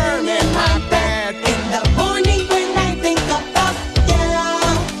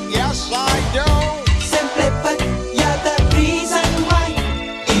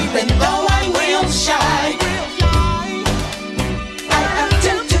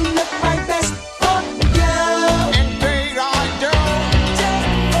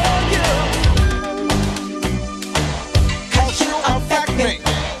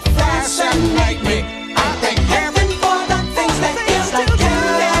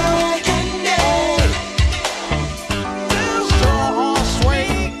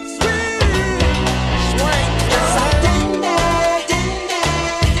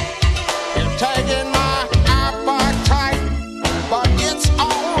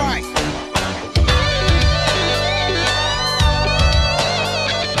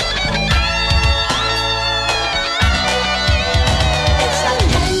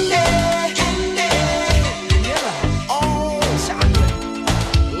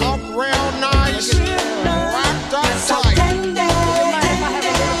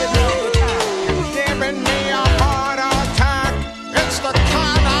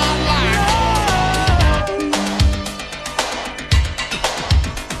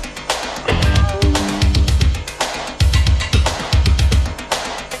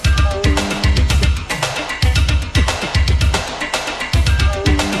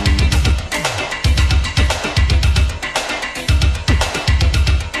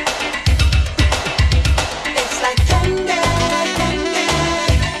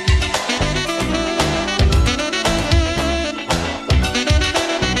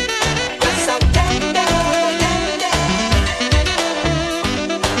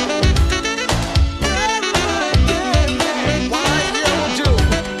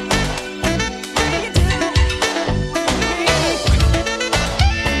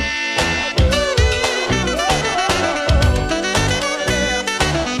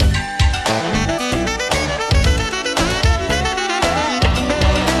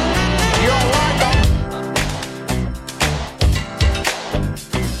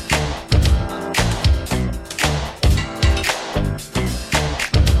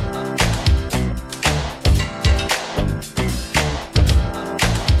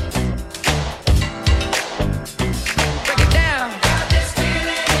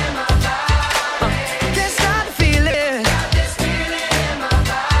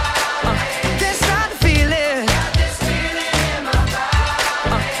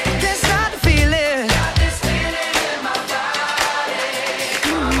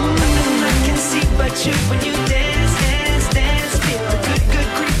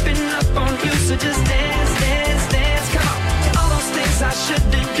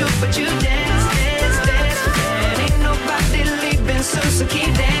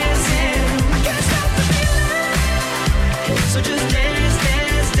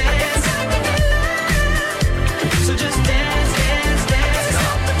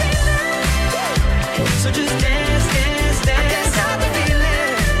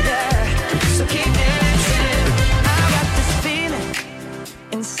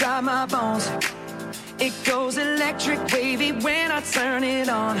 inside my bones. It goes electric wavy when I turn it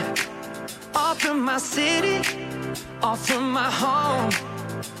on. Off from my city, off from my home.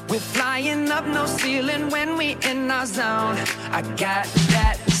 We're flying up, no ceiling when we in our zone. I got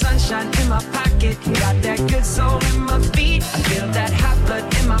that sunshine in my pocket, got that good soul in my feet. I feel that hot blood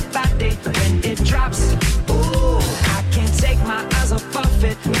in my body when it drops. Ooh, I can't take my eyes off of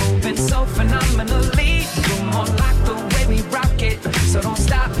it, moving so phenomenally. You're more like the way we rock it, so don't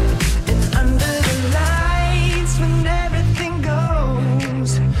stop. And under the lights when everything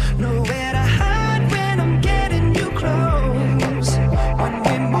goes, nowhere to hide when I'm getting you close. When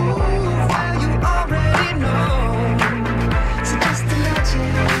we move, well, you already know. So just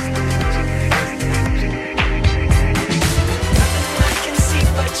imagine. Nothing I can see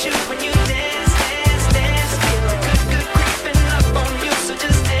but you when you dance, dance, dance. Feel a good, good creeping up on you. So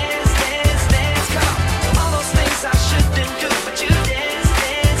just dance, dance, dance. Come on. All those things I shouldn't do, but you dance,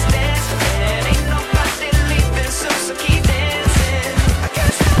 dance, dance. And ain't nobody leaving soon, so keep dancing. I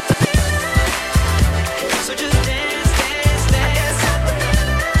can't stop the feeling. So just dance, dance, dance.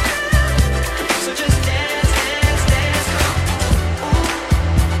 So just dance, dance, dance.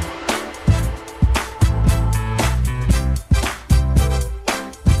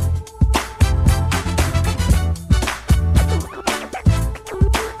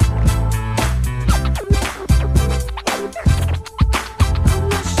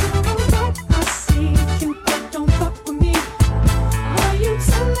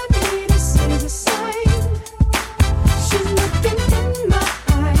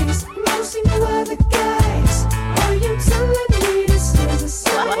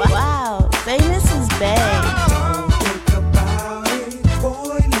 Wow, famous is bae.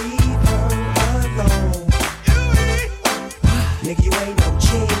 Nigga, you ain't no G.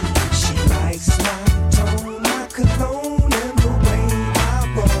 She likes my tone, my cologne, and the way I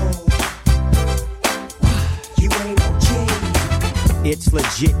roll. You ain't no G. It's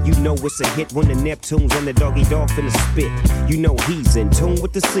legit, you know it's a hit when the Neptunes and the doggy dog finna spit. You know he's in tune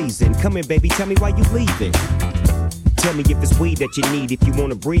with the season. Come in, baby, tell me why you leaving. Tell me if it's weed that you need. If you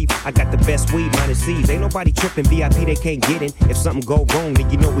wanna breathe, I got the best weed, minus C's. Ain't nobody tripping, VIP they can't get in. If something go wrong,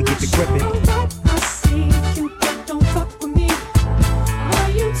 then you know we get to gripping.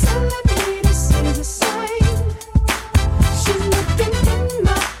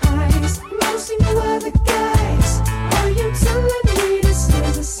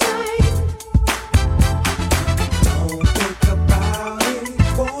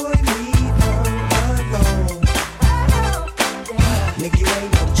 Nigga, you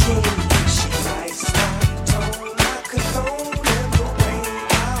ain't no G. She likes my tone, my cologne, and the way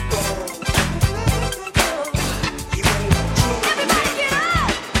I roll. You ain't no G. Everybody get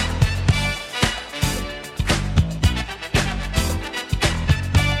up!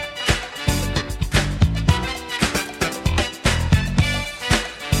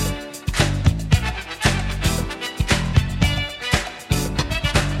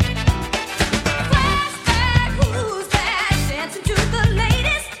 Who's that dancing to the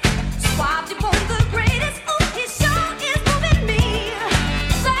latest?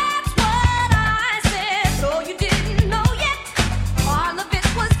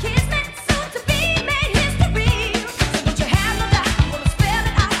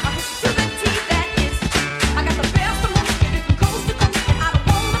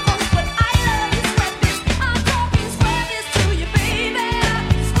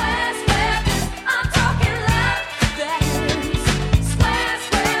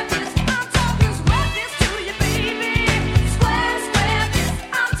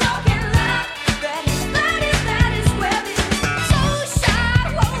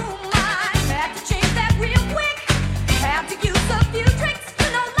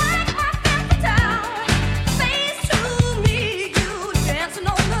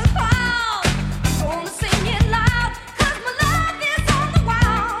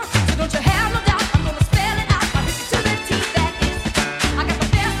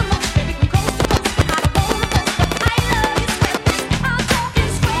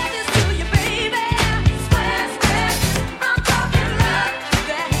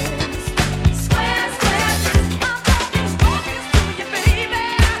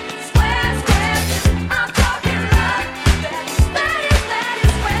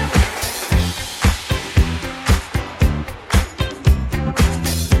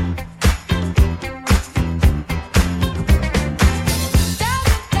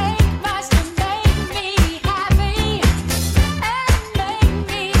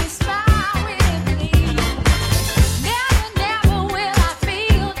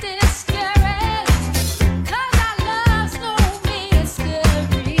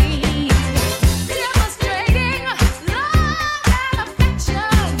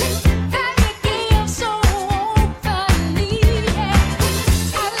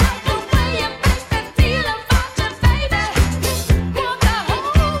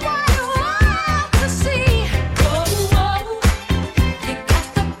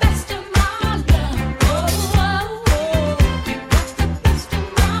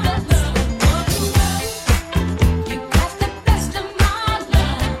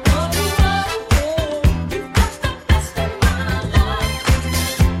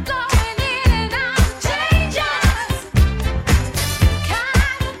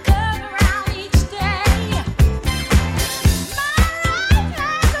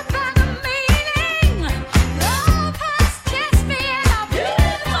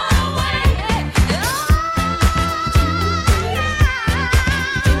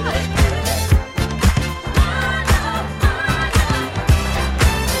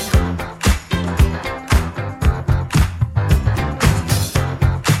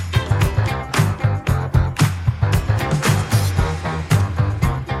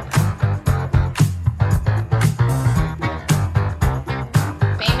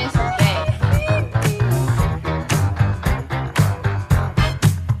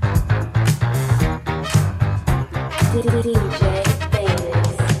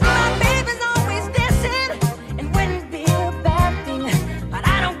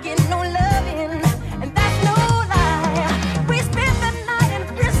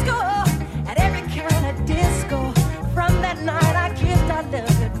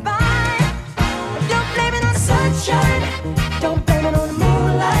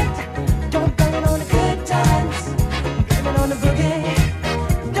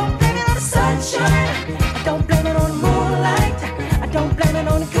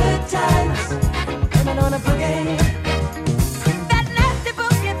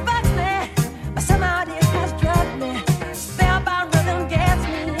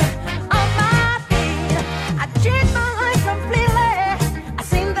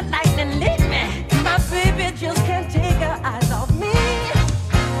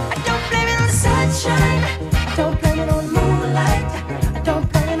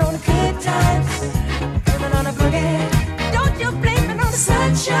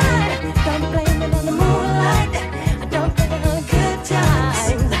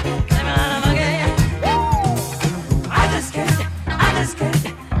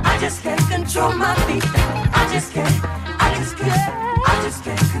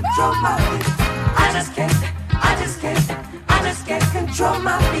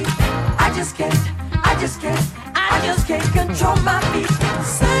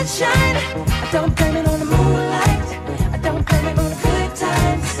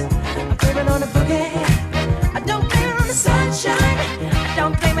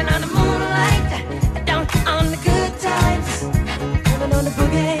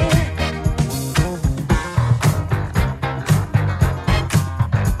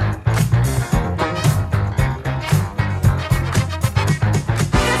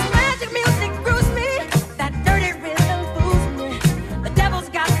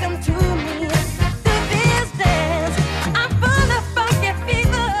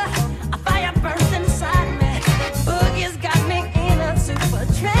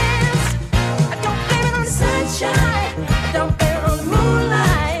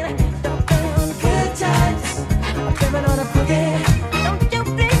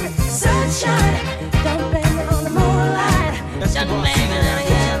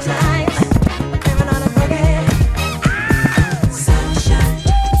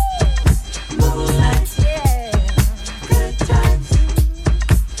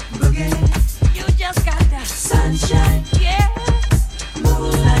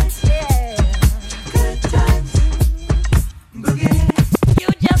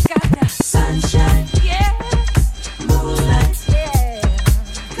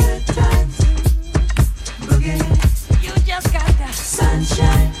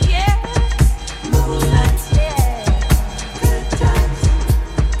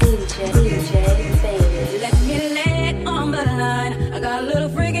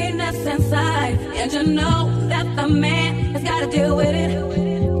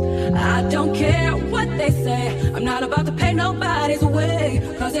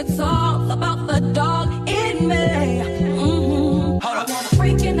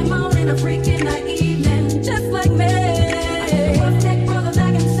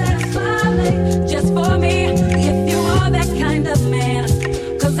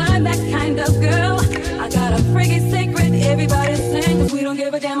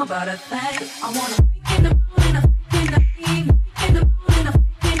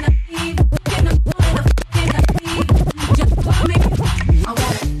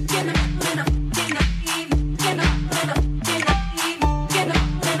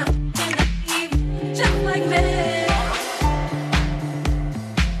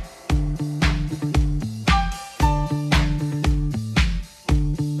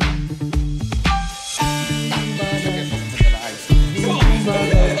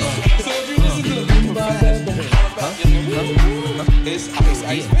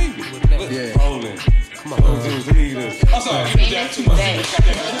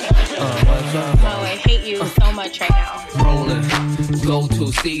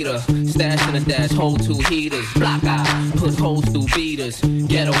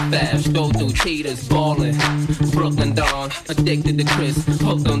 Addicted to Chris,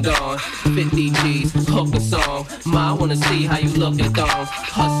 hooked on Dawn. 50 G's, hook a song. Ma, I wanna see how you look at thongs.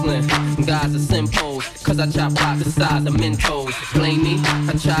 Hustling, guys are simples. Cause I chop out the size of Mentos. Blame me,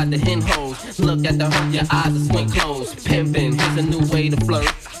 I tried to hen hoes. Look at the hurt, your eyes are squint closed. Pimpin', here's a new way to flirt.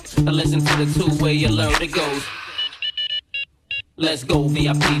 I listen to the two-way you learn it goes. Let's go,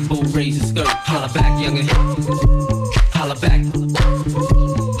 VIP, boo, raise your skirt. Holla back, youngin'. Holla back.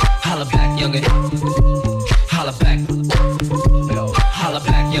 Holla back, youngin'. Holla back. Holla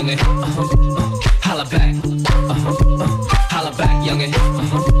back, youngin'. Holla back.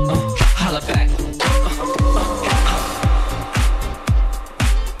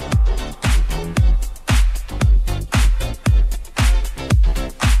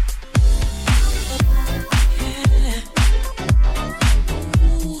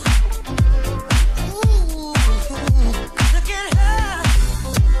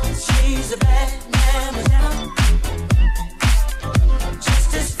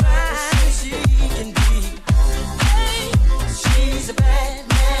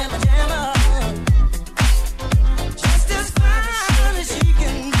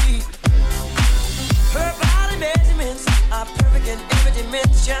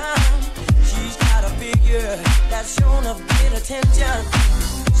 get attention.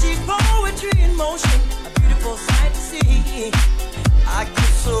 She's poetry in motion, a beautiful sight to see. I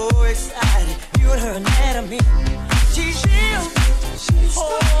get so excited, you and her anatomy. She's real,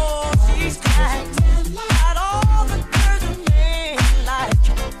 oh, she's got all the girls a man like.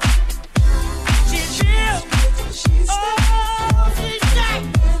 She's real, oh, she's got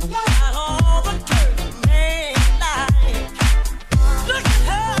all the girls a man like. Look at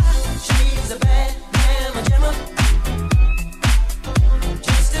her, she's a bad mamma jamma,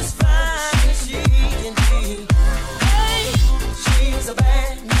 just as fine as she can be. Hey, she's a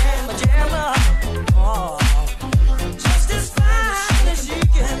bad mamma jamma, oh, just as fine as she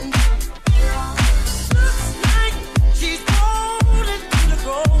can. Looks like she's born into the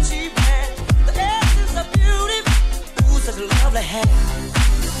gold she wears. The essence of beauty, ooh, such a lovely hair.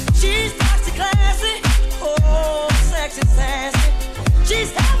 She's toxic classy, oh, sexy sassy.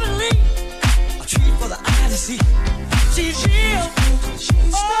 She's heavenly, a treat for the eye to see. She's real,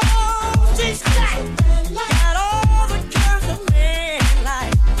 oh, she's tight. Got all the curves a man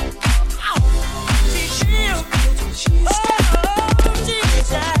like. She's real, oh, she's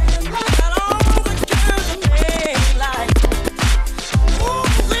tight. Got all the curves a man like. Ooh,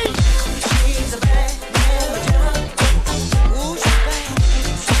 she's a bad man, ooh, she's bad.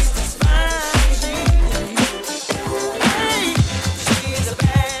 She's as fine as she can be. Hey, she's a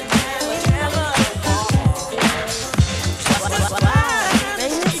bad man,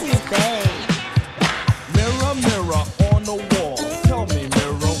 Mirror, mirror on the wall, tell me,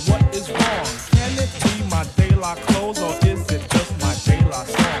 mirror, what is wrong? Can it be my De La clothes or is it just my De La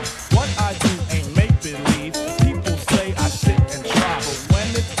song? What I do ain't make believe. People say I sit and try, but when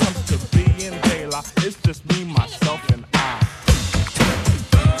it comes to being De La, it's just me, myself, and I.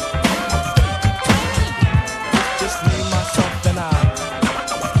 It's just me, myself, and I.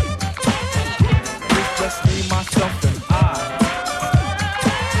 It's just me, myself, and I.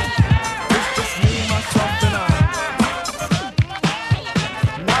 It's just me, myself, and I.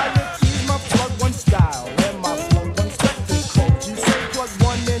 Now you tease my plug one style and my plug one spectacle. You say plug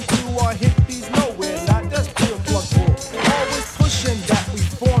 1 and 2 are hippies nowhere, not just pure plug bull. Always pushing that we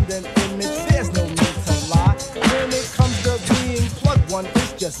formed an image, there's no need to lie. When it comes to being plug one,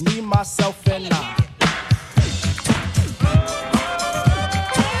 it's just me, myself, and I.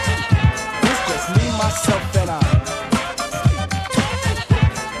 It's just me, myself, and I.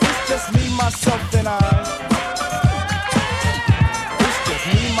 It's just me, myself, and I. It's just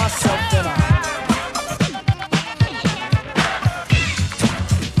me, myself, and I.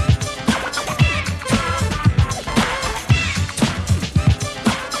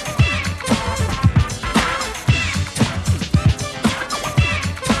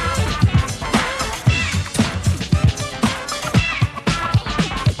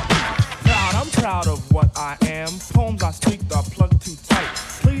 Proud, I'm proud of what I am. Poems I speak are plugged too tight.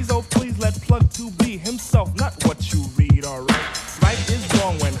 Please, oh please, let plug 2 be himself, not what you read, alright? Right is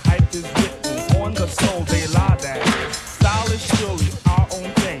wrong when hype is written on the soul, they lie that is. Style is surely our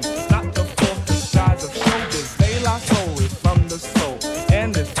own thing, not the false disguise of showbiz. They lie soul is from the soul,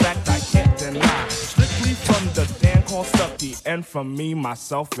 and this fact I can't deny. Strictly from the Dan called Stucky, and from me,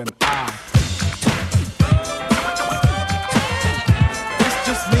 myself, and I. It's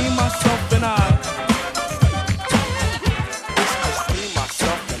just me, myself, and I. It's just me,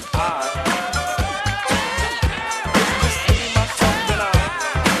 myself, and I. It's just me, myself, and I.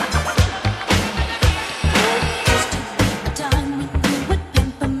 A time when you would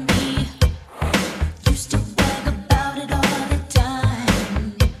pamper me. Used to brag about it all the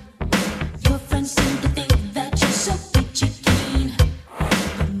time. Your friends seem to think that you're so peachy keen.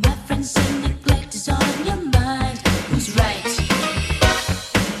 But my friends say neglect is on your mind. Who's right?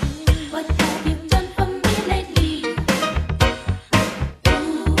 What have you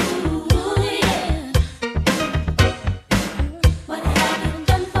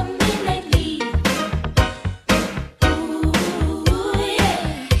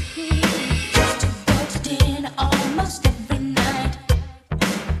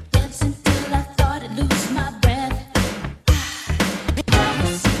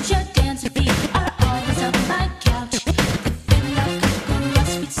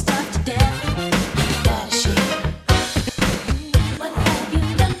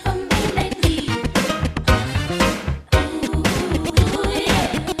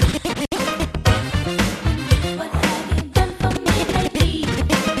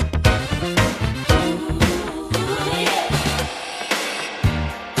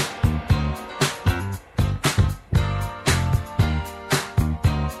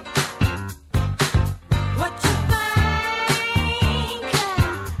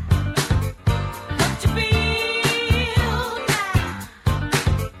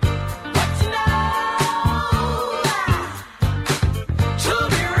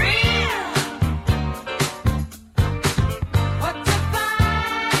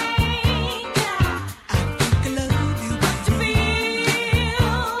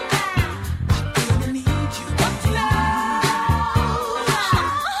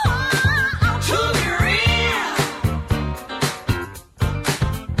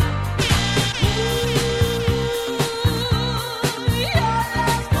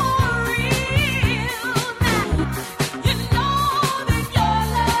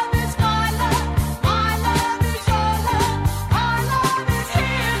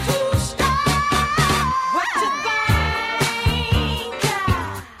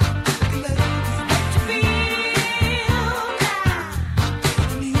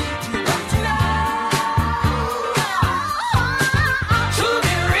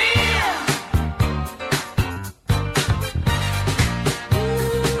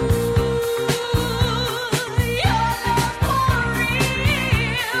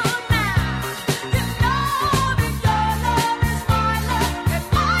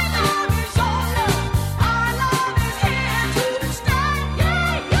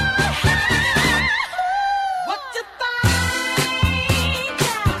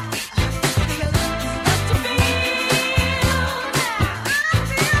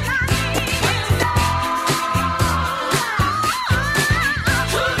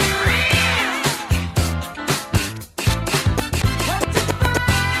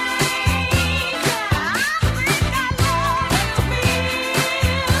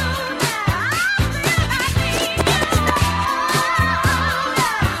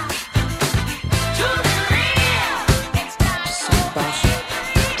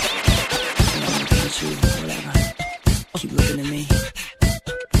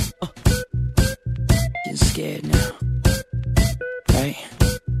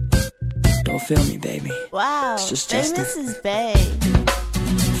feel me, baby. Wow, It's just Justin. Famous is Bay.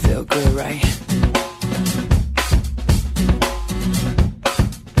 Feel good, right?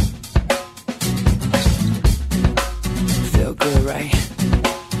 Feel good, right?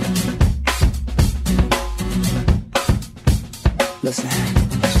 Listen.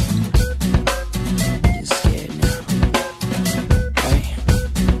 You're scared now, right?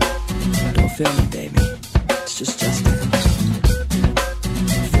 Don't feel me, baby. It's just Justin.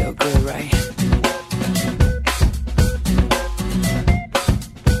 Feel good, right?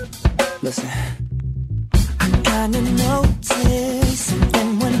 Listen. I kinda noticed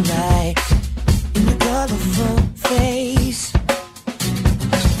something one night in your colorful face.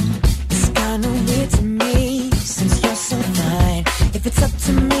 It's kinda weird to me since you're so fine. If it's up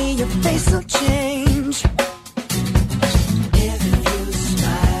to me, your face will change. If you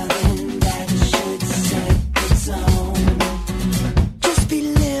smile, then that should set the tone. Just be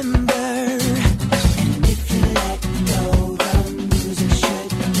limber, and if you let go, the music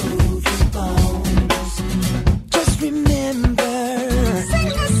should move your bones. Just remember, sing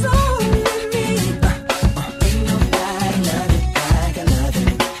that song with me. Ain't nobody love it like I love it.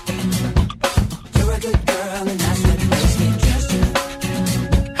 You're a good girl, and that's what makes me trust you.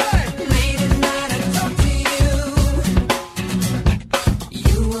 Late at night, I talk to you.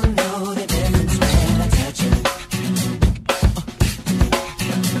 You will know the difference when I touch you.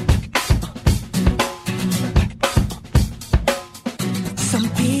 Some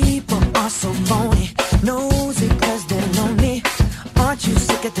people are so phony, nosy 'cause they're lonely. Aren't you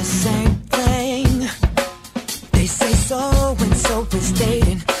sick of the same thing? They say so and so is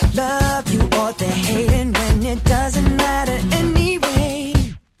dating, love you or they're hating, when it doesn't matter anyway,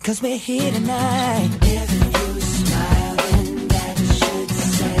 'cause we're here tonight. If you smile, then that should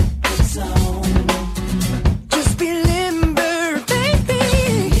set the tone. Just be limber, baby.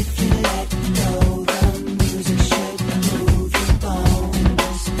 If you let go, the music should move your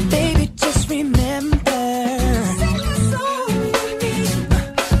bones. Baby, just remember, sing a song with me.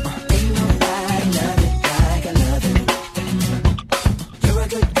 Ain't nobody love it like I love it. You're a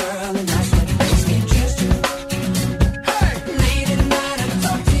good girl, and that's what makes me trust you. Late at night, I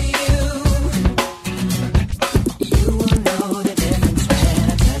talk to you. You will know the difference when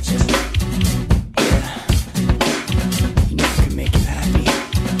I touch you. You know I can make you happy.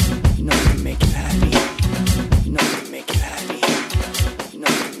 You know I can make you happy. You know I can make you happy. You know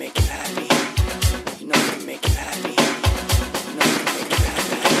I can make you happy. You know I can make you happy. You know I can make you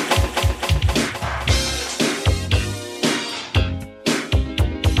happy.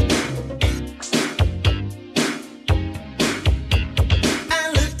 I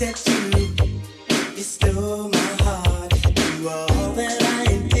looked at you, you stole my heart. You were all that I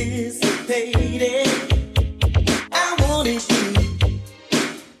anticipated. I wanted you,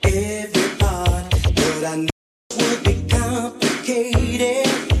 every part, but I knew it would be complicated.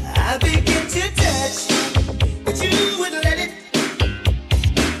 I began to touch, but you wouldn't let it.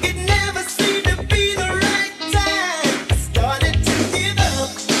 It never seemed to be the right time. I started to give up,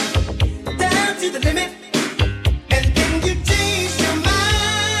 down to the limit. And then you changed your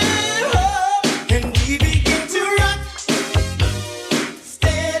mind, oh, and we began to rock.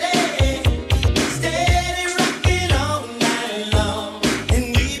 Steady, steady rocking all night long. And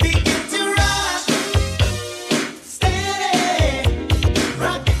we began to rock. Steady,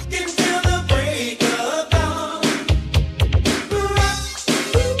 rocking till the break of dawn. Rock,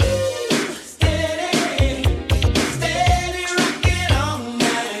 steady, steady rocking all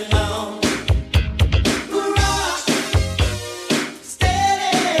night long. Rock,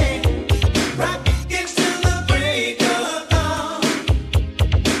 steady, rocking till the break of dawn.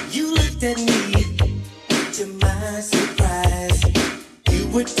 You looked at me, to my surprise. You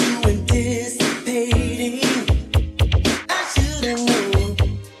were too anticipating. I should have known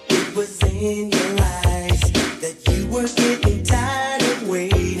it was in your eyes that you were getting tired of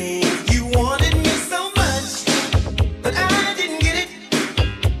waiting. You wanted me so much, but I didn't get it.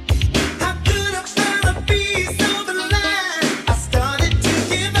 How could I find a piece of the line? I started to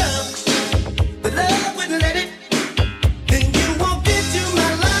give up, but love wouldn't let it. Then you walked into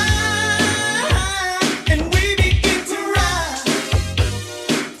my life, and we began to ride.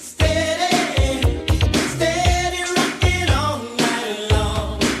 Steady, steady rocking all night long.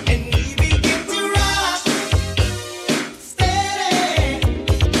 And we began to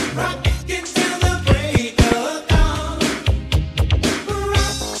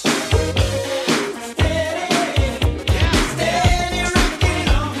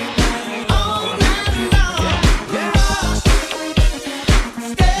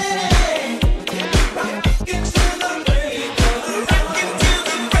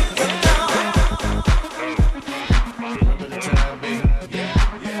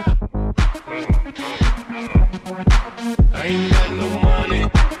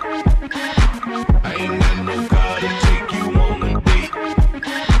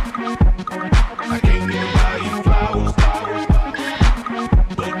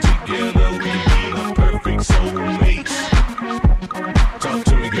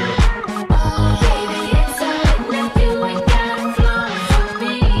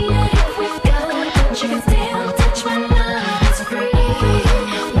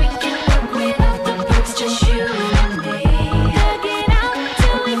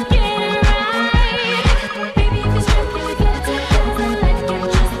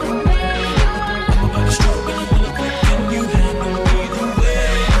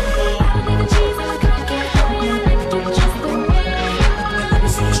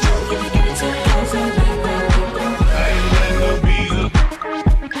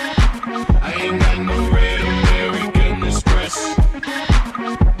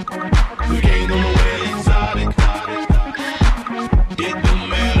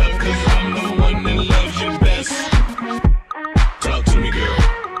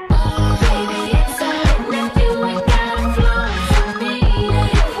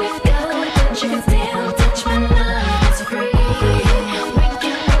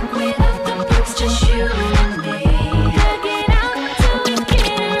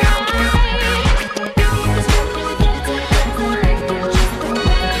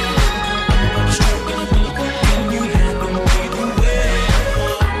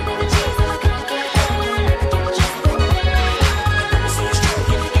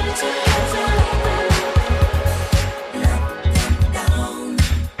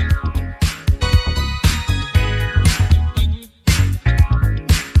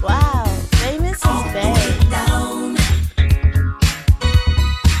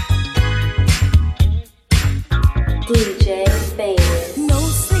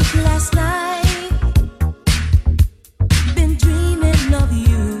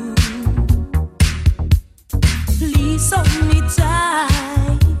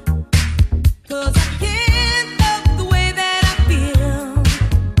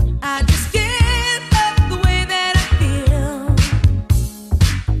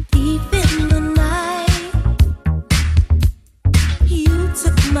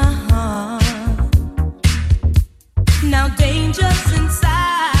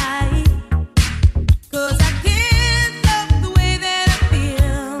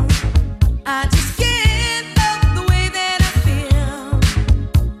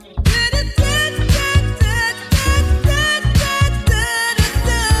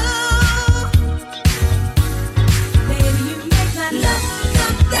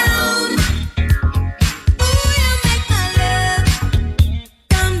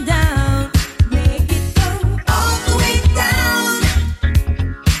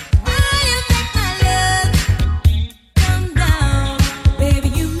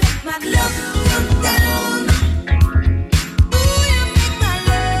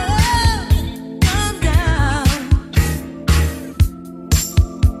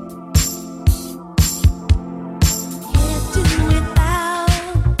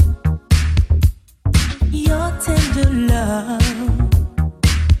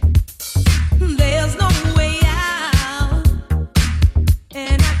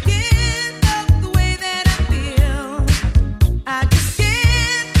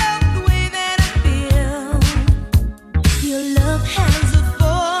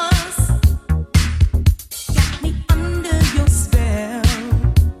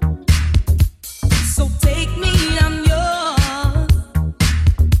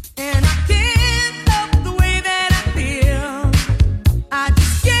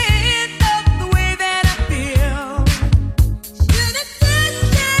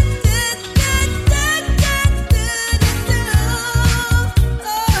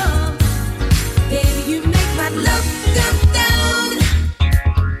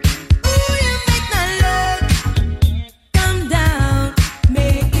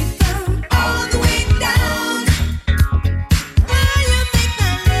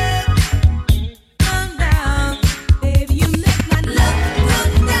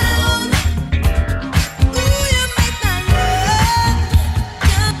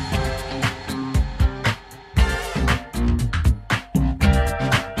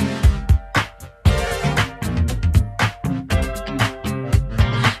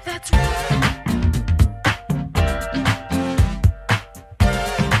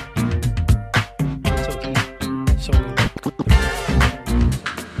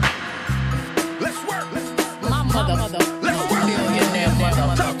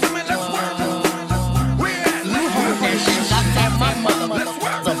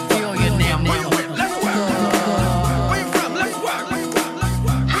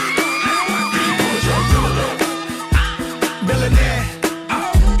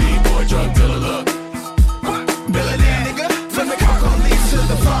leaves to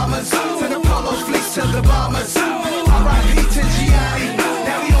the farmers, to the polo fleece to the bombers. R.I.P. to Gianni.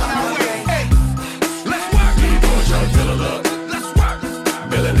 Now we on our way. Hey, let's work. B-boy drug dealer, look. Let's work.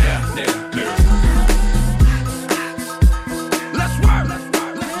 Millionaire, let's work.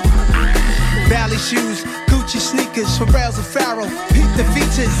 Valley shoes, Gucci sneakers, Pharrell's and Pharaoh. Peep the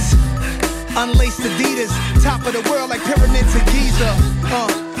features. Unlaced Adidas, top of the world like pyramids of Giza.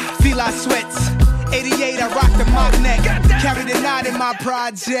 Fila sweats. 88, I rock the mock neck. Carry the knot in my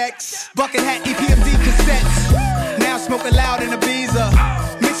projects. Bucket hat, EPMD cassettes. Now smoking loud in Ibiza.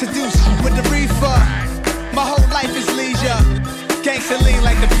 Mix a deuce with the reefer. My whole life is leisure. Gangsta lean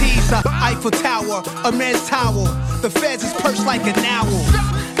like the Pisa. Eiffel Tower, a man's towel. The feds is perched like an owl.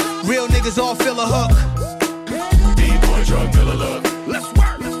 Real niggas all feel a hook. D-boy drug dealer look. Let's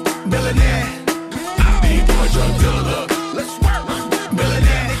work. Millionaire. D-boy drug dealer look. Let's work.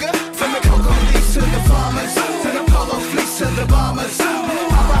 Millionaire. Nigga. From the cocoa leaves to the farmers, to the polo fleece to the bombers.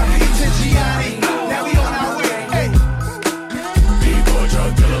 R.I.P. to Gianni. Now we on our way. Hey. D-boy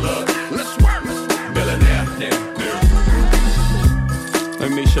drug dealer look. Let's work. Millionaire. Let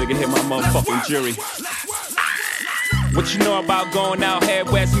me make sure I can hit my motherfucking jury. What you know about going out head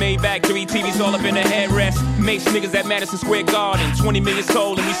west? Maybach, 3 TVs all up in the headrest. Mace niggas at Madison Square Garden. 20 million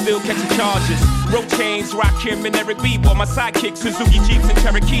sold and we still catching charges. Road chains, Rakim and Eric B. While my sidekicks, Suzuki Jeeps and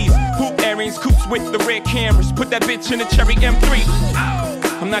Cherokees. Hoop earrings, coupes with the red cameras. Put that bitch in a Cherry M3.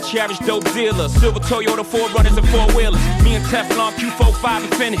 I'm not your average dope dealer. Silver Toyota 4Runners and 4-wheelers. Me and Teflon Q45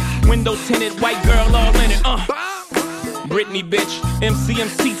 Infiniti. Windows tinted, white girl all in it. Britney bitch. MCM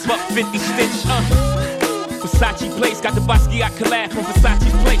seats up 50 stitch. Versace place, got the Basquiat collab from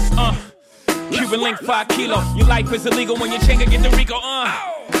Versace's place, Cuban link 5 kilo. Your life is illegal when you change get the Rico,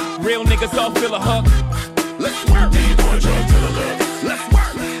 Real niggas all feel a hook. Let's work. D-boy drug dealer look. Let's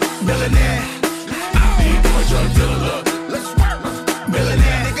work. Millionaire. D-boy drug dealer look. Let's work.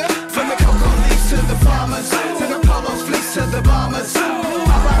 Millionaire. Nigga. From the cocoa leaves to the farmers, to the polo fleece to the bombers.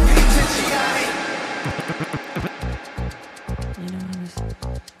 R.I.P. to Gianni.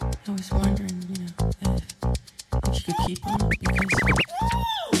 I was wondering, if you could keep on because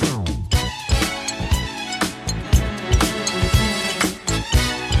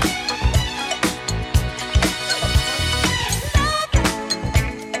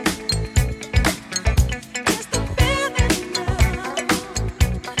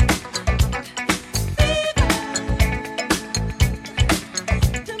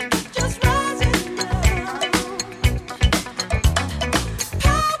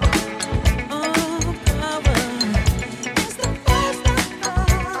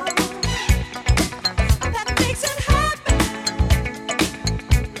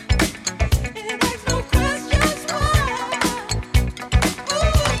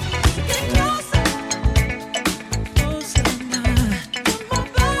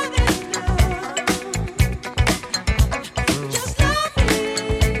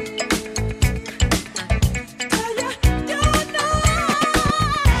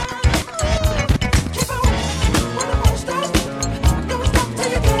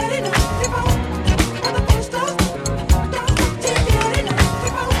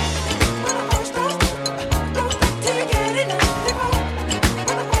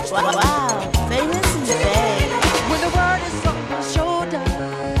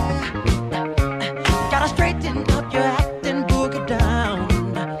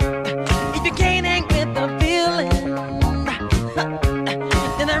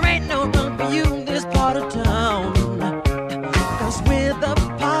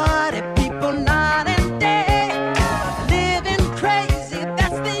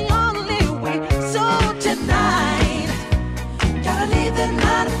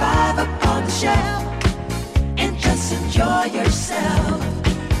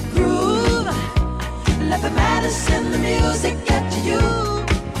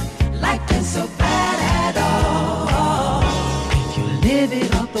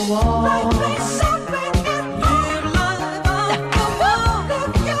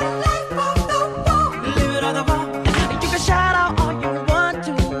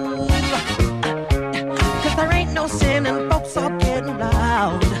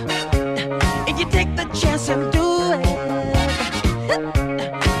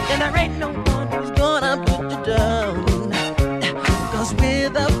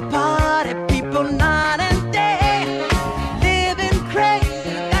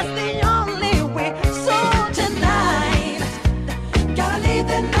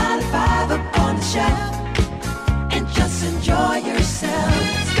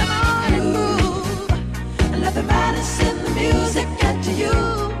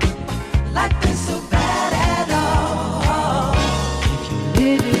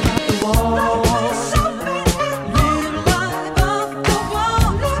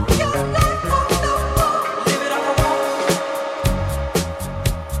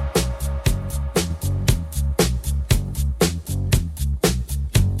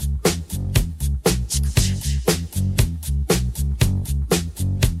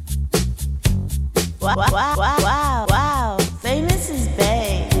Wow. Famous is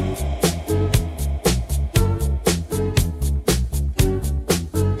bae.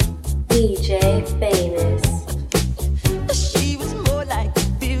 DJ Famous. She was more like a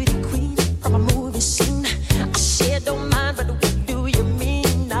beauty queen from a movie scene. I said, don't mind, but what do you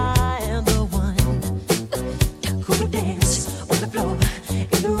mean? I am the one who would dance on the floor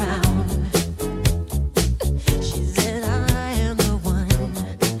and around. She said, I am the one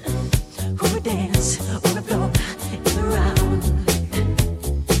who would dance on the floor and around.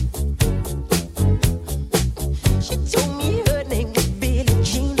 She told me her name was Billie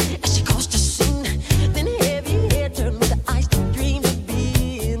Jean as she crossed the scene. Then heavy hair turned with the eyes to dream of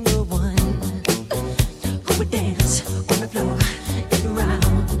being the one who would dance on the floor and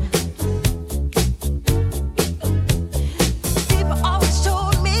around. People always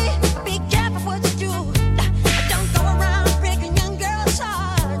told me, be careful what you do. Don't go around breaking young girls'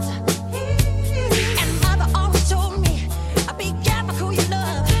 hearts. And mother always told me, be careful who you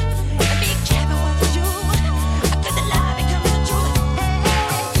love. Be careful what you do. Cause the lie becomes the truth.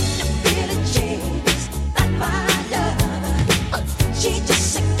 Billie Jean's not my love. She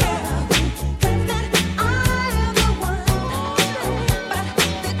just a girl who claims that I am the one. But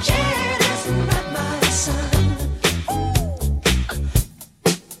the kid is not my son.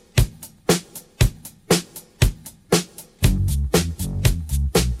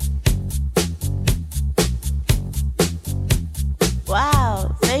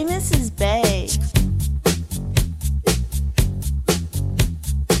 Wow, Famous is bae.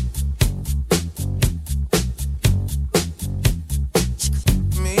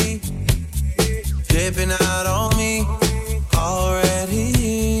 Me, dipping out on me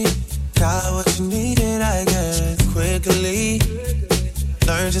already. Got what you needed, I guess, quickly.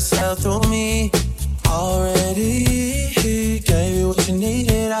 Learned yourself through me already. Gave you what you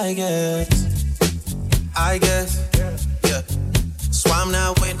needed, I guess. Yeah. So I'm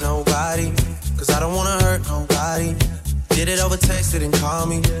not with nobody, cause I don't wanna hurt nobody. Did it over text, didn't call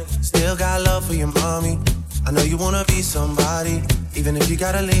me. Still got love for your mommy. I know you wanna be somebody, even if you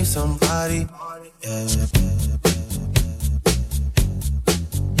gotta leave somebody.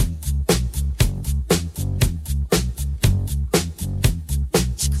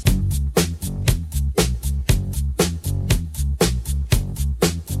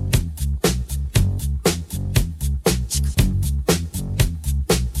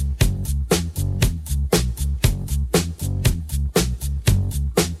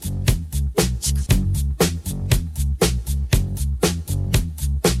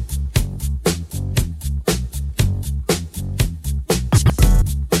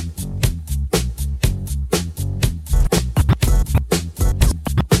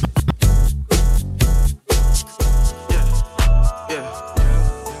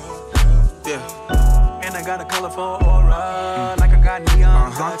 Yeah. And I got a colorful aura, like I got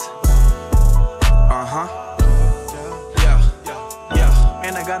neon lights. Yeah.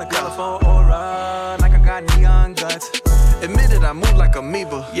 And I got a colorful aura, like I got neon guts. Admit it, I move like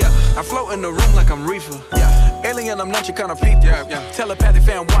amoeba. Yeah. I float in the room like I'm reefer. Yeah. Alien, I'm not your kind of people. Yeah. Telepathic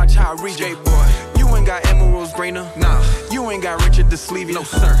fan, watch how I read you. Boy. You ain't got emeralds greener. Nah. You ain't got Richard the Sleevey. No,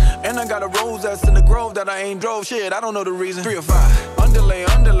 sir. And I got a rose that's in the grove that I ain't drove. Shit, I don't know the reason. 3 or 5.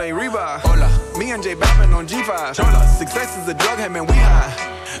 Underlay, revive. Hola. Me and J Bappin on G5. Chola. Success is a drug, hey man, we high.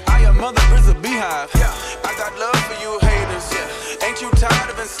 I am mother is a beehive. Yeah. I got love for you haters. Yeah. Ain't you tired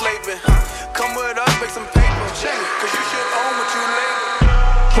of enslaving? Come with us, make some paper. Cause you should own what you label.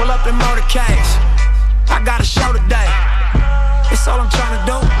 Pull up in motorcades. I got a show today. It's all I'm trying to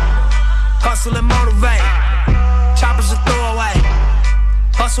do. Hustle and motivate. Choppers a throwaway.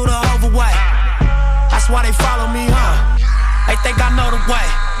 Hustle the overweight. That's why they follow me, huh? They think I know the way.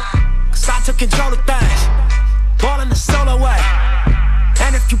 Cause I took control of things. Ballin' the solo way.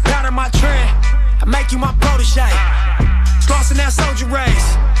 And if you pattern my trend, I make you my protege. Crossing that soldier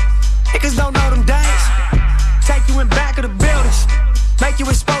race. Niggas don't know them days. Take you in back of the buildings. Make you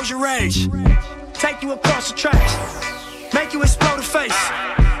expose your rage. Take you across the tracks. Make you explode the face.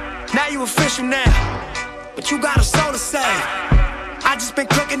 Now you official now, but you got a soul to save. I just been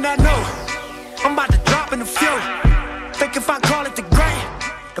cooking that new. I'm about to drop in the few. Think if I call it the great,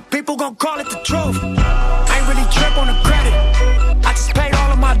 the people gon' call it the truth. Ain't really trip on the credit. I just paid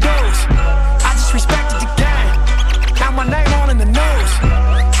all of my dues. I just respected the game. Now my name all in the news.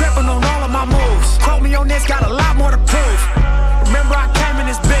 Tripping on all of my moves. Quote me on this, got a lot more to prove. Remember I came in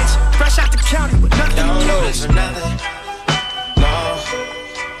this bitch, fresh out the county with nothing to lose. Don't do this for nothing. No.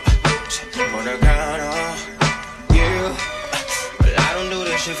 Put the ground on you. But I don't do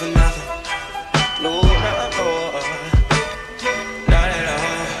this shit for nothing. No, not at all.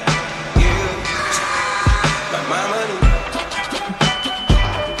 You.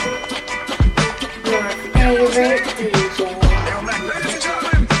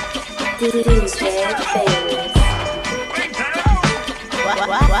 Wow,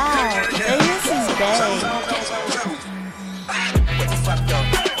 Famous is bae.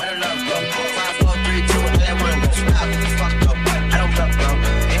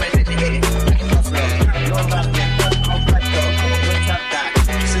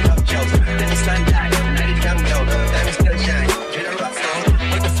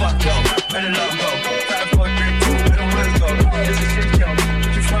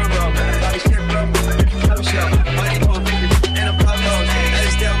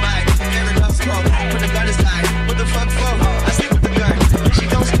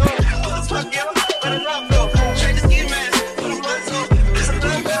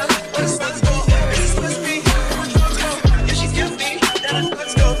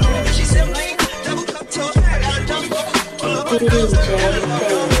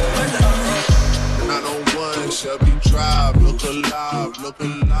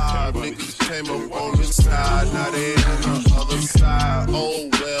 Niggas came up on this side, now they on the other side. Oh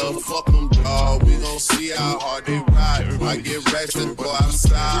well, fuck them, dawg. We gon' see how hard they ride. I get racks and go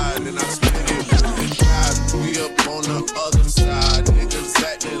outside, and I split it with the guys. We up on the other side. Niggas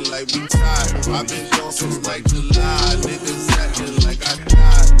acting like we tired. I've been gone since like July. Niggas acting like I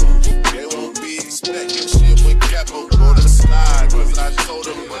died. They won't be expecting shit when Capo go to slide. Cause I told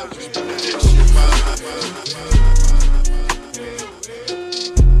them that we did this shit by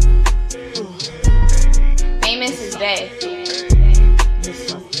Famous is bae.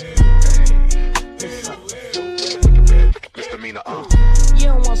 You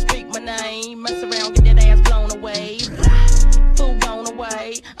don't wanna speak my name, mess around, get that ass blown away. Fool gone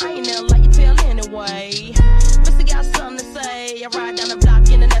away, I ain't never like you tell anyway. Missy got something to say, I ride down the block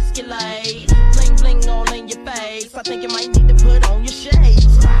in an Escalade. Bling bling all in your face, I think you might need to put on your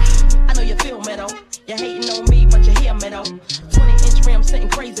shades. I know you feel me though, you hating on me but you hear me though. 20-inch rim sitting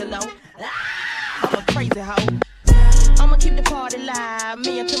crazy low. I'm a crazy hoe. I'ma keep the party live.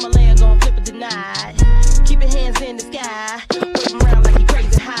 Me and Timberland gon' flip it tonight. Keep your hands in the sky. Whip 'em around like you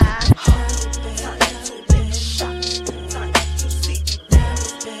crazy high.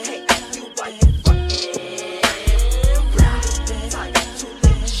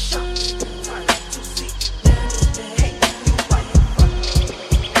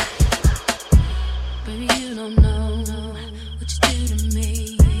 Baby, you don't know what you do to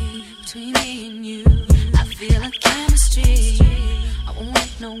me. Between me and you, I feel a chemistry. I won't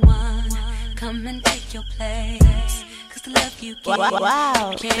let no one come and take your place. Cause the love you give,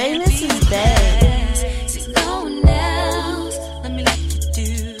 Wow, can't Famous be is bae. replaced. See, no one else, let me let you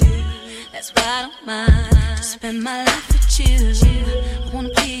do. That's why I don't mind to spend my life with you. I wanna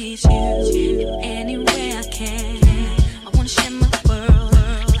please you in any way I can. I wanna share my world,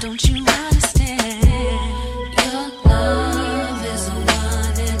 don't you understand? Your love is a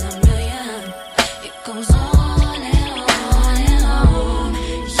one in a million. It goes on and on and on.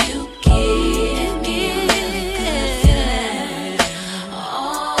 You give me a good feeling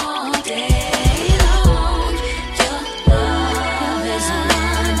all day long. Your love is a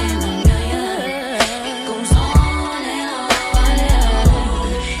one in a million. It goes on and on and on.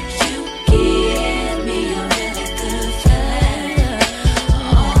 You give me a really good feeling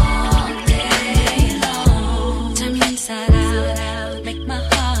all day long. Turn me inside out, make my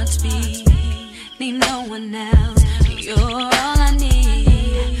heart speed. Need no one else, you're all I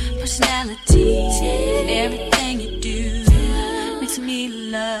need. Personality, everything you do makes me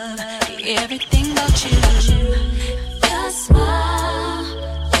love everything about you. Your smile,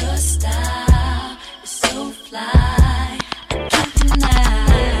 your style is so fly. I can't deny,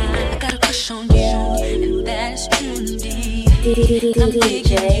 I got a crush on you, and that is true indeed. I'm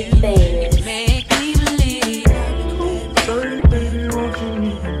digging you, you make me believe.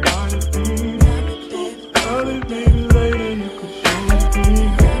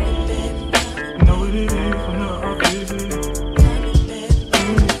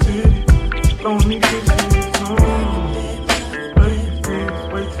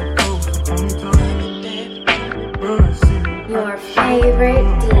 Your favorite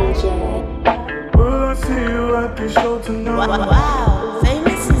DJ. Wow,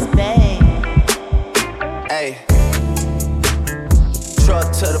 Famous is bae. Hey. Truck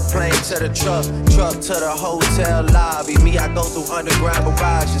to the plane, to the truck to the hotel lobby. Me, I go through underground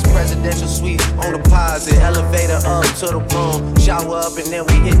garages, presidential suite on deposit, elevator up to the room, shower up and then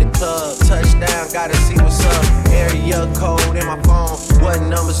we hit the club. Touchdown, gotta see what's up. Area code in my phone. What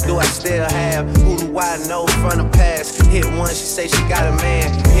numbers do I still have? Who do I know from the past? Hit one, she say she got a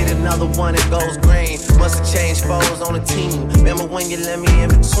man. Hit another one, it goes green. Must have changed foes on the team. Remember when you let me in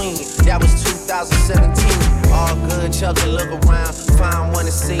between? That was 2017. All good, chuck and look around. Find one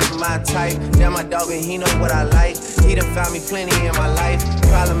to see my type. Damn, my dog and he know what I like. He done found me plenty in my life.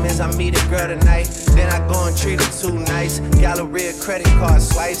 Problem is I meet a girl tonight, then I go and treat her too nice. Galleria credit card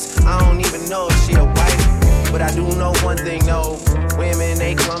swipes, I don't even know if she a wife. But I do know one thing, no. Women,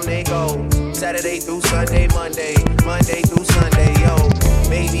 they come, they go. Saturday through Sunday, Monday through Sunday, yo.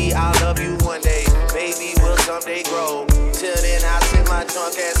 Maybe I'll love you one day, maybe we'll someday grow. Till then, I'll sit my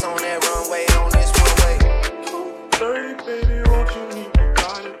drunk ass on that runway, on this one way. Dirty baby, won't you meet me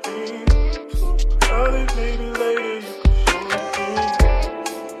by the beam? Early, maybe later, you can show me things.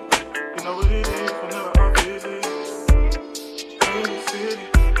 You know what it is whenever I visit. In the city,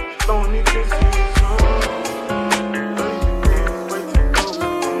 throwing me kisses.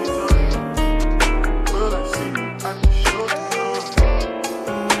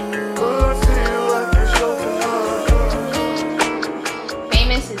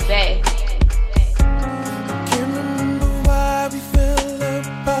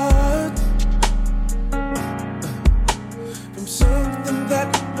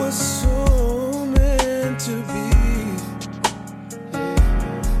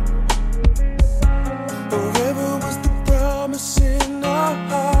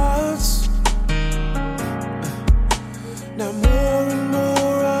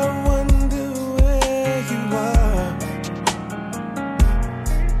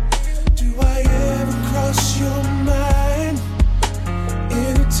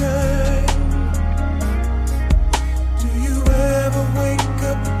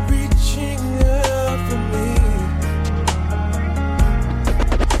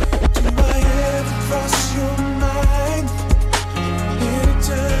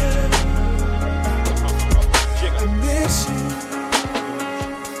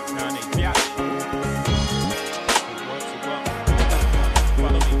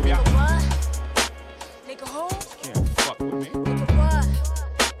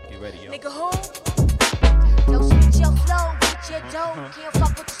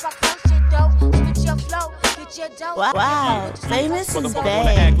 Wow, famous is bae.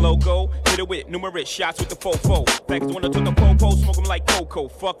 bae. Logo, hit it with numerous shots with the fofo. Facts when I took the popo, smoke 'em like cocoa.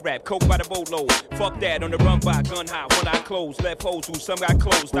 Fuck rap, coke by the boatload. Fuck that, on the run by gun high, one eye closed. Left hoes who some got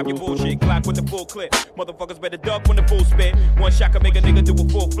closed. Stop your bullshit, clock with the full clip. Motherfuckers better duck when the full spit. One shot can make a nigga do a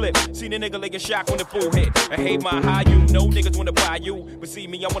full flip. Seen a nigga laying shock when the full hit. I hate my high, you know niggas wanna buy you. But see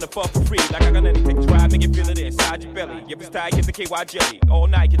me, I wanna fuck for free. Like I got anything to try, make it feel it inside your belly. If it's tight, get the KY jelly. All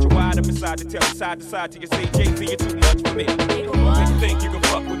night, get you wide up inside the telly. Side to side till you say Jay-Z, you're too much for me. Make you think you can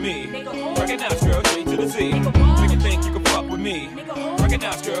fuck with me. Recognize, girl, J to the Z. Make you think you can fuck with me.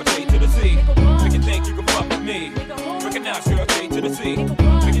 Recognize, girl, J to the Z. Make you think you can fuck with me. Recognize, girl, J to the Z.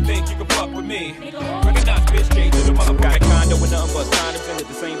 Make you think you can fuck with me. Recognize, bitch, J to the mother. Got a condo with nothing but condoms in it.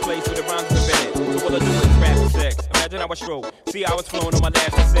 The same place with the rhymes invented. So all I do is rap and sex. Imagine how I stroke. See how it's flowing on my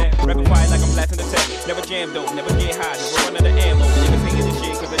last cassette. Record quiet like I'm blasting the tech. Never jam though, never get high. Never run out of ammo. Niggas hating the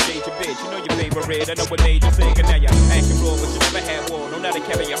shit cause I changed your bitch. You know your favorite. I know what made you sick and now you're acting raw, but you never had war. No, now they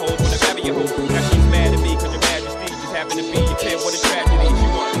carry your hoes when they carry your hoes. Now she's mad at me cause your majesty just happened to be your kid. What a tragedy. She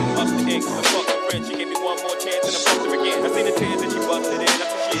want us to end cause I fucked her friend. She gave me one more chance and I fucked her again. I seen the tears that she busted in.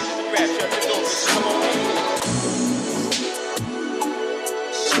 That's what she is in the grab. Shut the door. Come on in.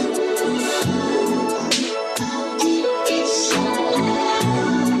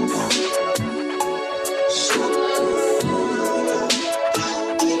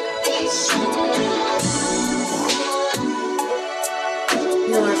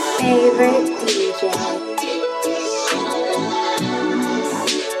 Your favorite DJ.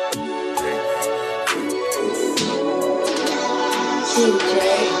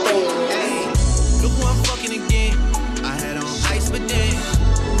 Hey, look who I'm fucking again. I had on ice, but then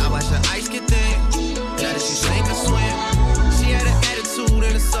I watched her ice get thin. Now that she sink or swim. She had an attitude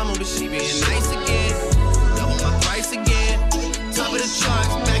in the summer, but she being nice again. Double my price again. Top of the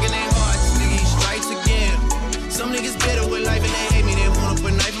charts, back in their hearts. Nigga, he strikes again. Some niggas bitter with life and they hate me. They wanna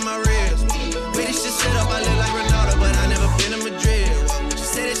put a knife in my ribs. Baby, shit set up, I look like Ronaldo, but I never been to Madrid. She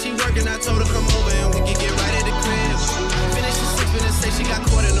said that she working, I told her come over and we can get right at the crib. Finish the sipping and say she got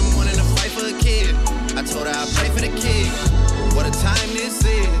caught in the morning to fight for a kid. I told her I'd pray for the kid. What a time this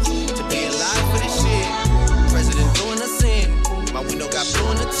is to be alive for this shit. President doing a sin. My window got blue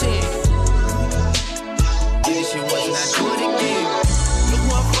in the tin. Did this shit once and I do it again. Look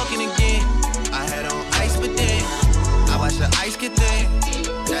who I'm fucking again. I had on ice, but then I watched the ice get thin.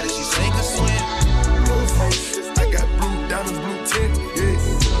 Now that she sink or swim. Both faces, I got blue diamonds, blue tint, yeah.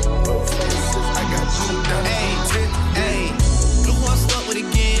 Both faces, I got blue diamonds, blue tint. Hey, look who I'm stuck with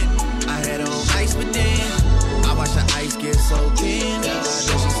again. I had on ice, but then I watched the ice get so thin. Now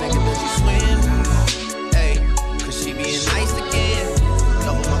she sink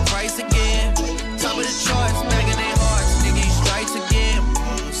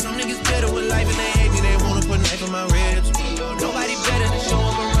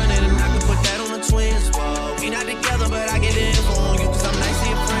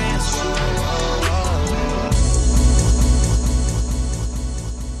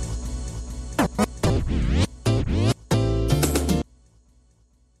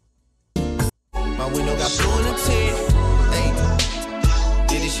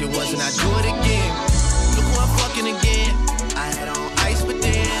once and I do it again. Look who I'm fucking again. I had on ice, but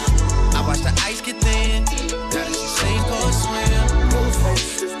then I watched the ice get thin. Now that she sink or swim. Blue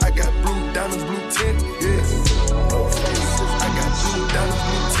faces, I got blue diamonds, blue tint, yeah. Blue faces, I got blue diamonds,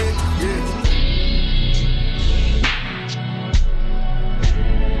 blue tint, yeah.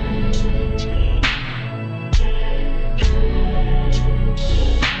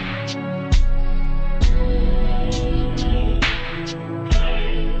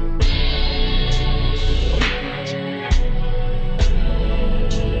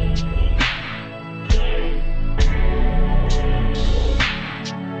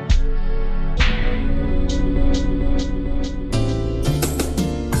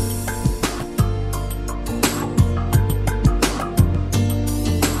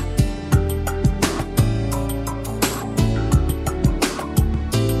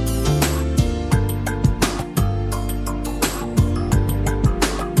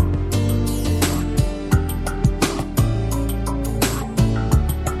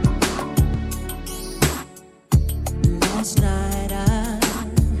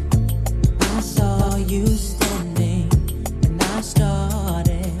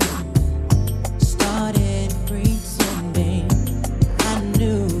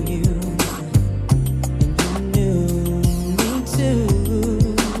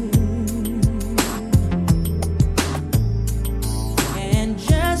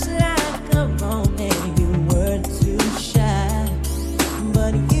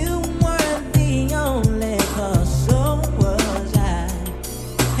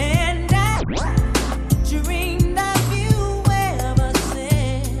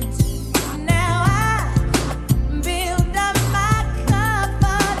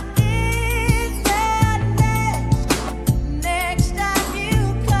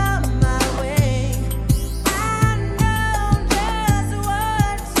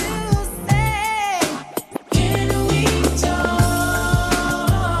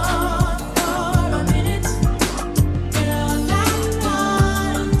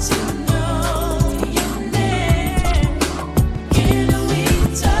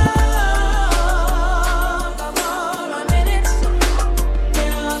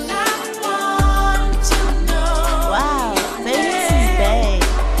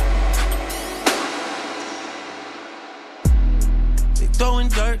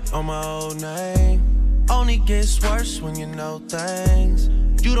 On my old name. Only gets worse when you know things.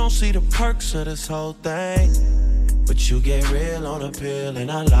 You don't see the perks of this whole thing, but you get real on a pill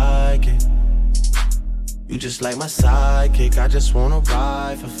and I like it. You just like my sidekick, I just wanna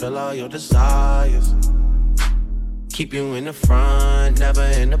ride, fulfill all your desires. Keep you in the front, never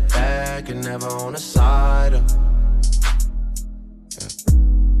in the back, and never on the side of.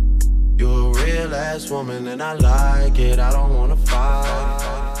 You a real ass woman and I like it, I don't wanna fight.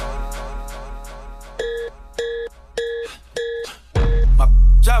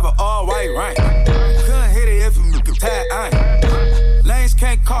 Driver all white, right? Couldn't hit it if you could tag, I lanes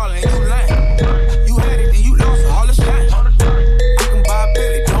can't call it, and you lame. You had it and you lost all the shine. I can buy a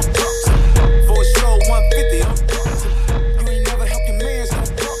Billy, don't talk to me. For a show, 150, don't talk to me. You ain't never helped your mans, don't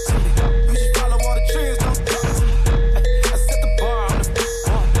talk to me. You just follow all the trends, don't talk to me. I set the bar, I'm the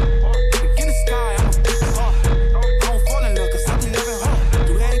bar. In the sky, I'm a bar. I don't fall in love, cause I be living hard.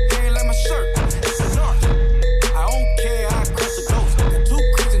 Do everything like my shirt, it's an art. I don't care, I cross the ghost.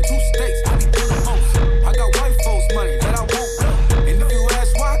 States, I be doing the most. I got white folks money that I won't blow. And if you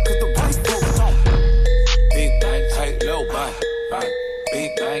ask why, cause the white folks don't. Big bank, tight, low, buy.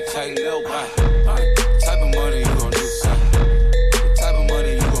 Big bank, tight, low, buy. Type of money you gon' do, son. Type of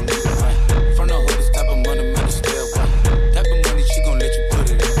money you gon' do, buy. From the hood, this type of money make you still buy. Type of money she gon' let you put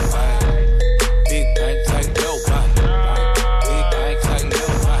it in, buy. Big bank, tight, low, buy. Big bank, tight,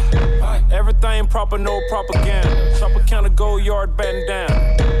 low, buy. Everything proper, no propaganda. Tropicana Gold Yard batting down.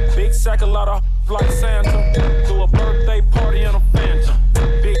 Big sack, a lot of like Santa. Do a birthday party in a Phantom.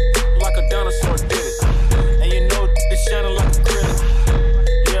 Big like a dinosaur did it. And you know it's shining like acrylic.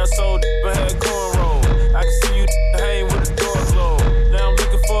 Yeah, so but had cornrow. I can see you hang with the door closed. Now I'm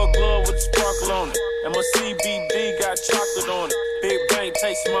looking for a glove with a sparkle on it. And my CBD got chocolate on it. Big bank,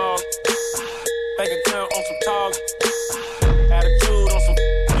 take small. Bank account on some tall. Attitude on some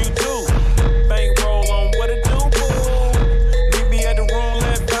you do. Bank roll on what it do, boo. Meet me at the room,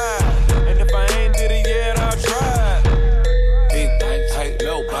 let vibe. And if I ain't did it yet, I'll try. Big bank, tight,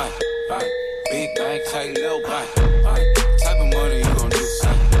 low, buy. Big bank, tight, low, buy. Type of money you gon' do,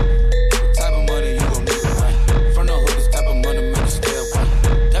 son. Type of money you gon' do, buy. From the hood, this type of money make you still buy.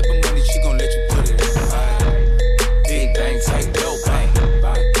 Type of money she gon' let you put it in, buy. Big bank, tight, low, buy.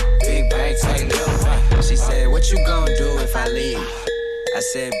 Big bank, tight, low, buy. She said, what you gon' do if I leave? I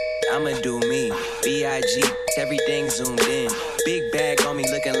said, I'ma do me. B.I.G. Everything zoomed in. Big bag on me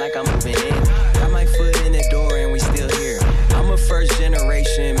looking like I'm moving in. Got my foot in the door and we still here. I'm a first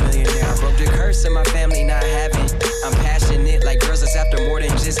generation millionaire. I broke the curse in my family not having. I'm passionate like girls that's after more than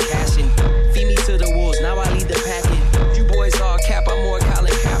just cashing. Feed me to the wolves, now I lead the packet. You boys all cap, I'm more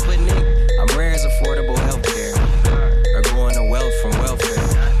Colin Kaepernick. I'm rare as affordable healthcare. Or going to wealth from welfare.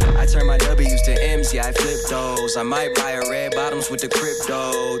 I turn my W's to M's, yeah, I flip those. I might buy a red bottoms with the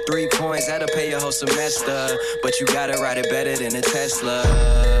crypto. 3 coins, that'll pay your whole semester. But you gotta ride it better than a Tesla.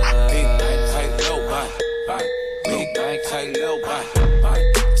 Big bank, tight, low buy. Big bank, tight, low buy.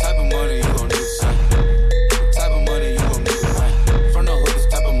 Type of money you gon' need, son. Type of money you gon' need, right? From the hood, this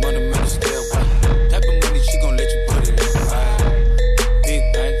type of money make you stale, right? Type of money she gon' let you put it in, right?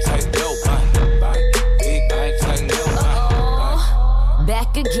 Big bank, tight, low buy. Big bank, tight, low buy.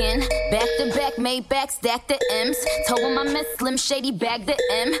 Back again, back to back, made back, stack the M's. Told him I miss Slim Shady, bag the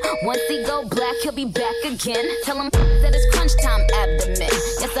M. Once he go black, he'll be back again. Tell him that it's crunch time abdomen.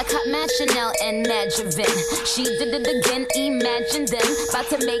 Yes, I caught Mad Chanel and Mad Javin. She did it again, imagine them. About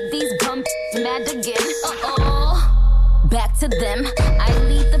to make these bumps mad again. Back to them. I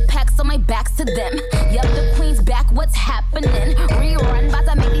lead the pack, so my back's to them. Yup, the queen's back, what's happening? Rerun, about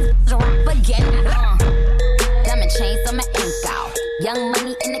to make these rap again. Diamond chains on my ankle. Young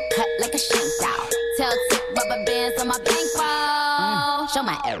money in the cut like a shank doll. Tell tip rubber bands on my bankroll. Show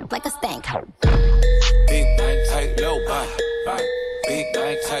my air like a stank hoe. Big bank, tight, low buy. Big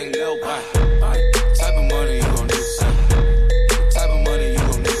bank, tight, low buy. Type of money you gon' need, son. Type of money you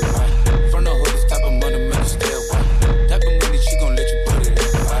gon' need, right? From the hood, this type of money make you stale, right? Type of money she gon' let you put it in,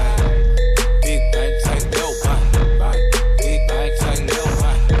 right? Big bank, tight, low buy. Big bank, tight, low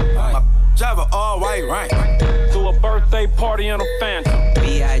buy. My driver all white, right? To a birthday party in a Phantom.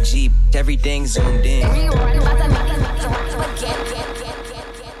 B.I.G. Everything zoomed in.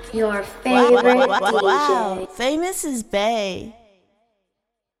 Your favorite DJ. Wow, Famous is bae.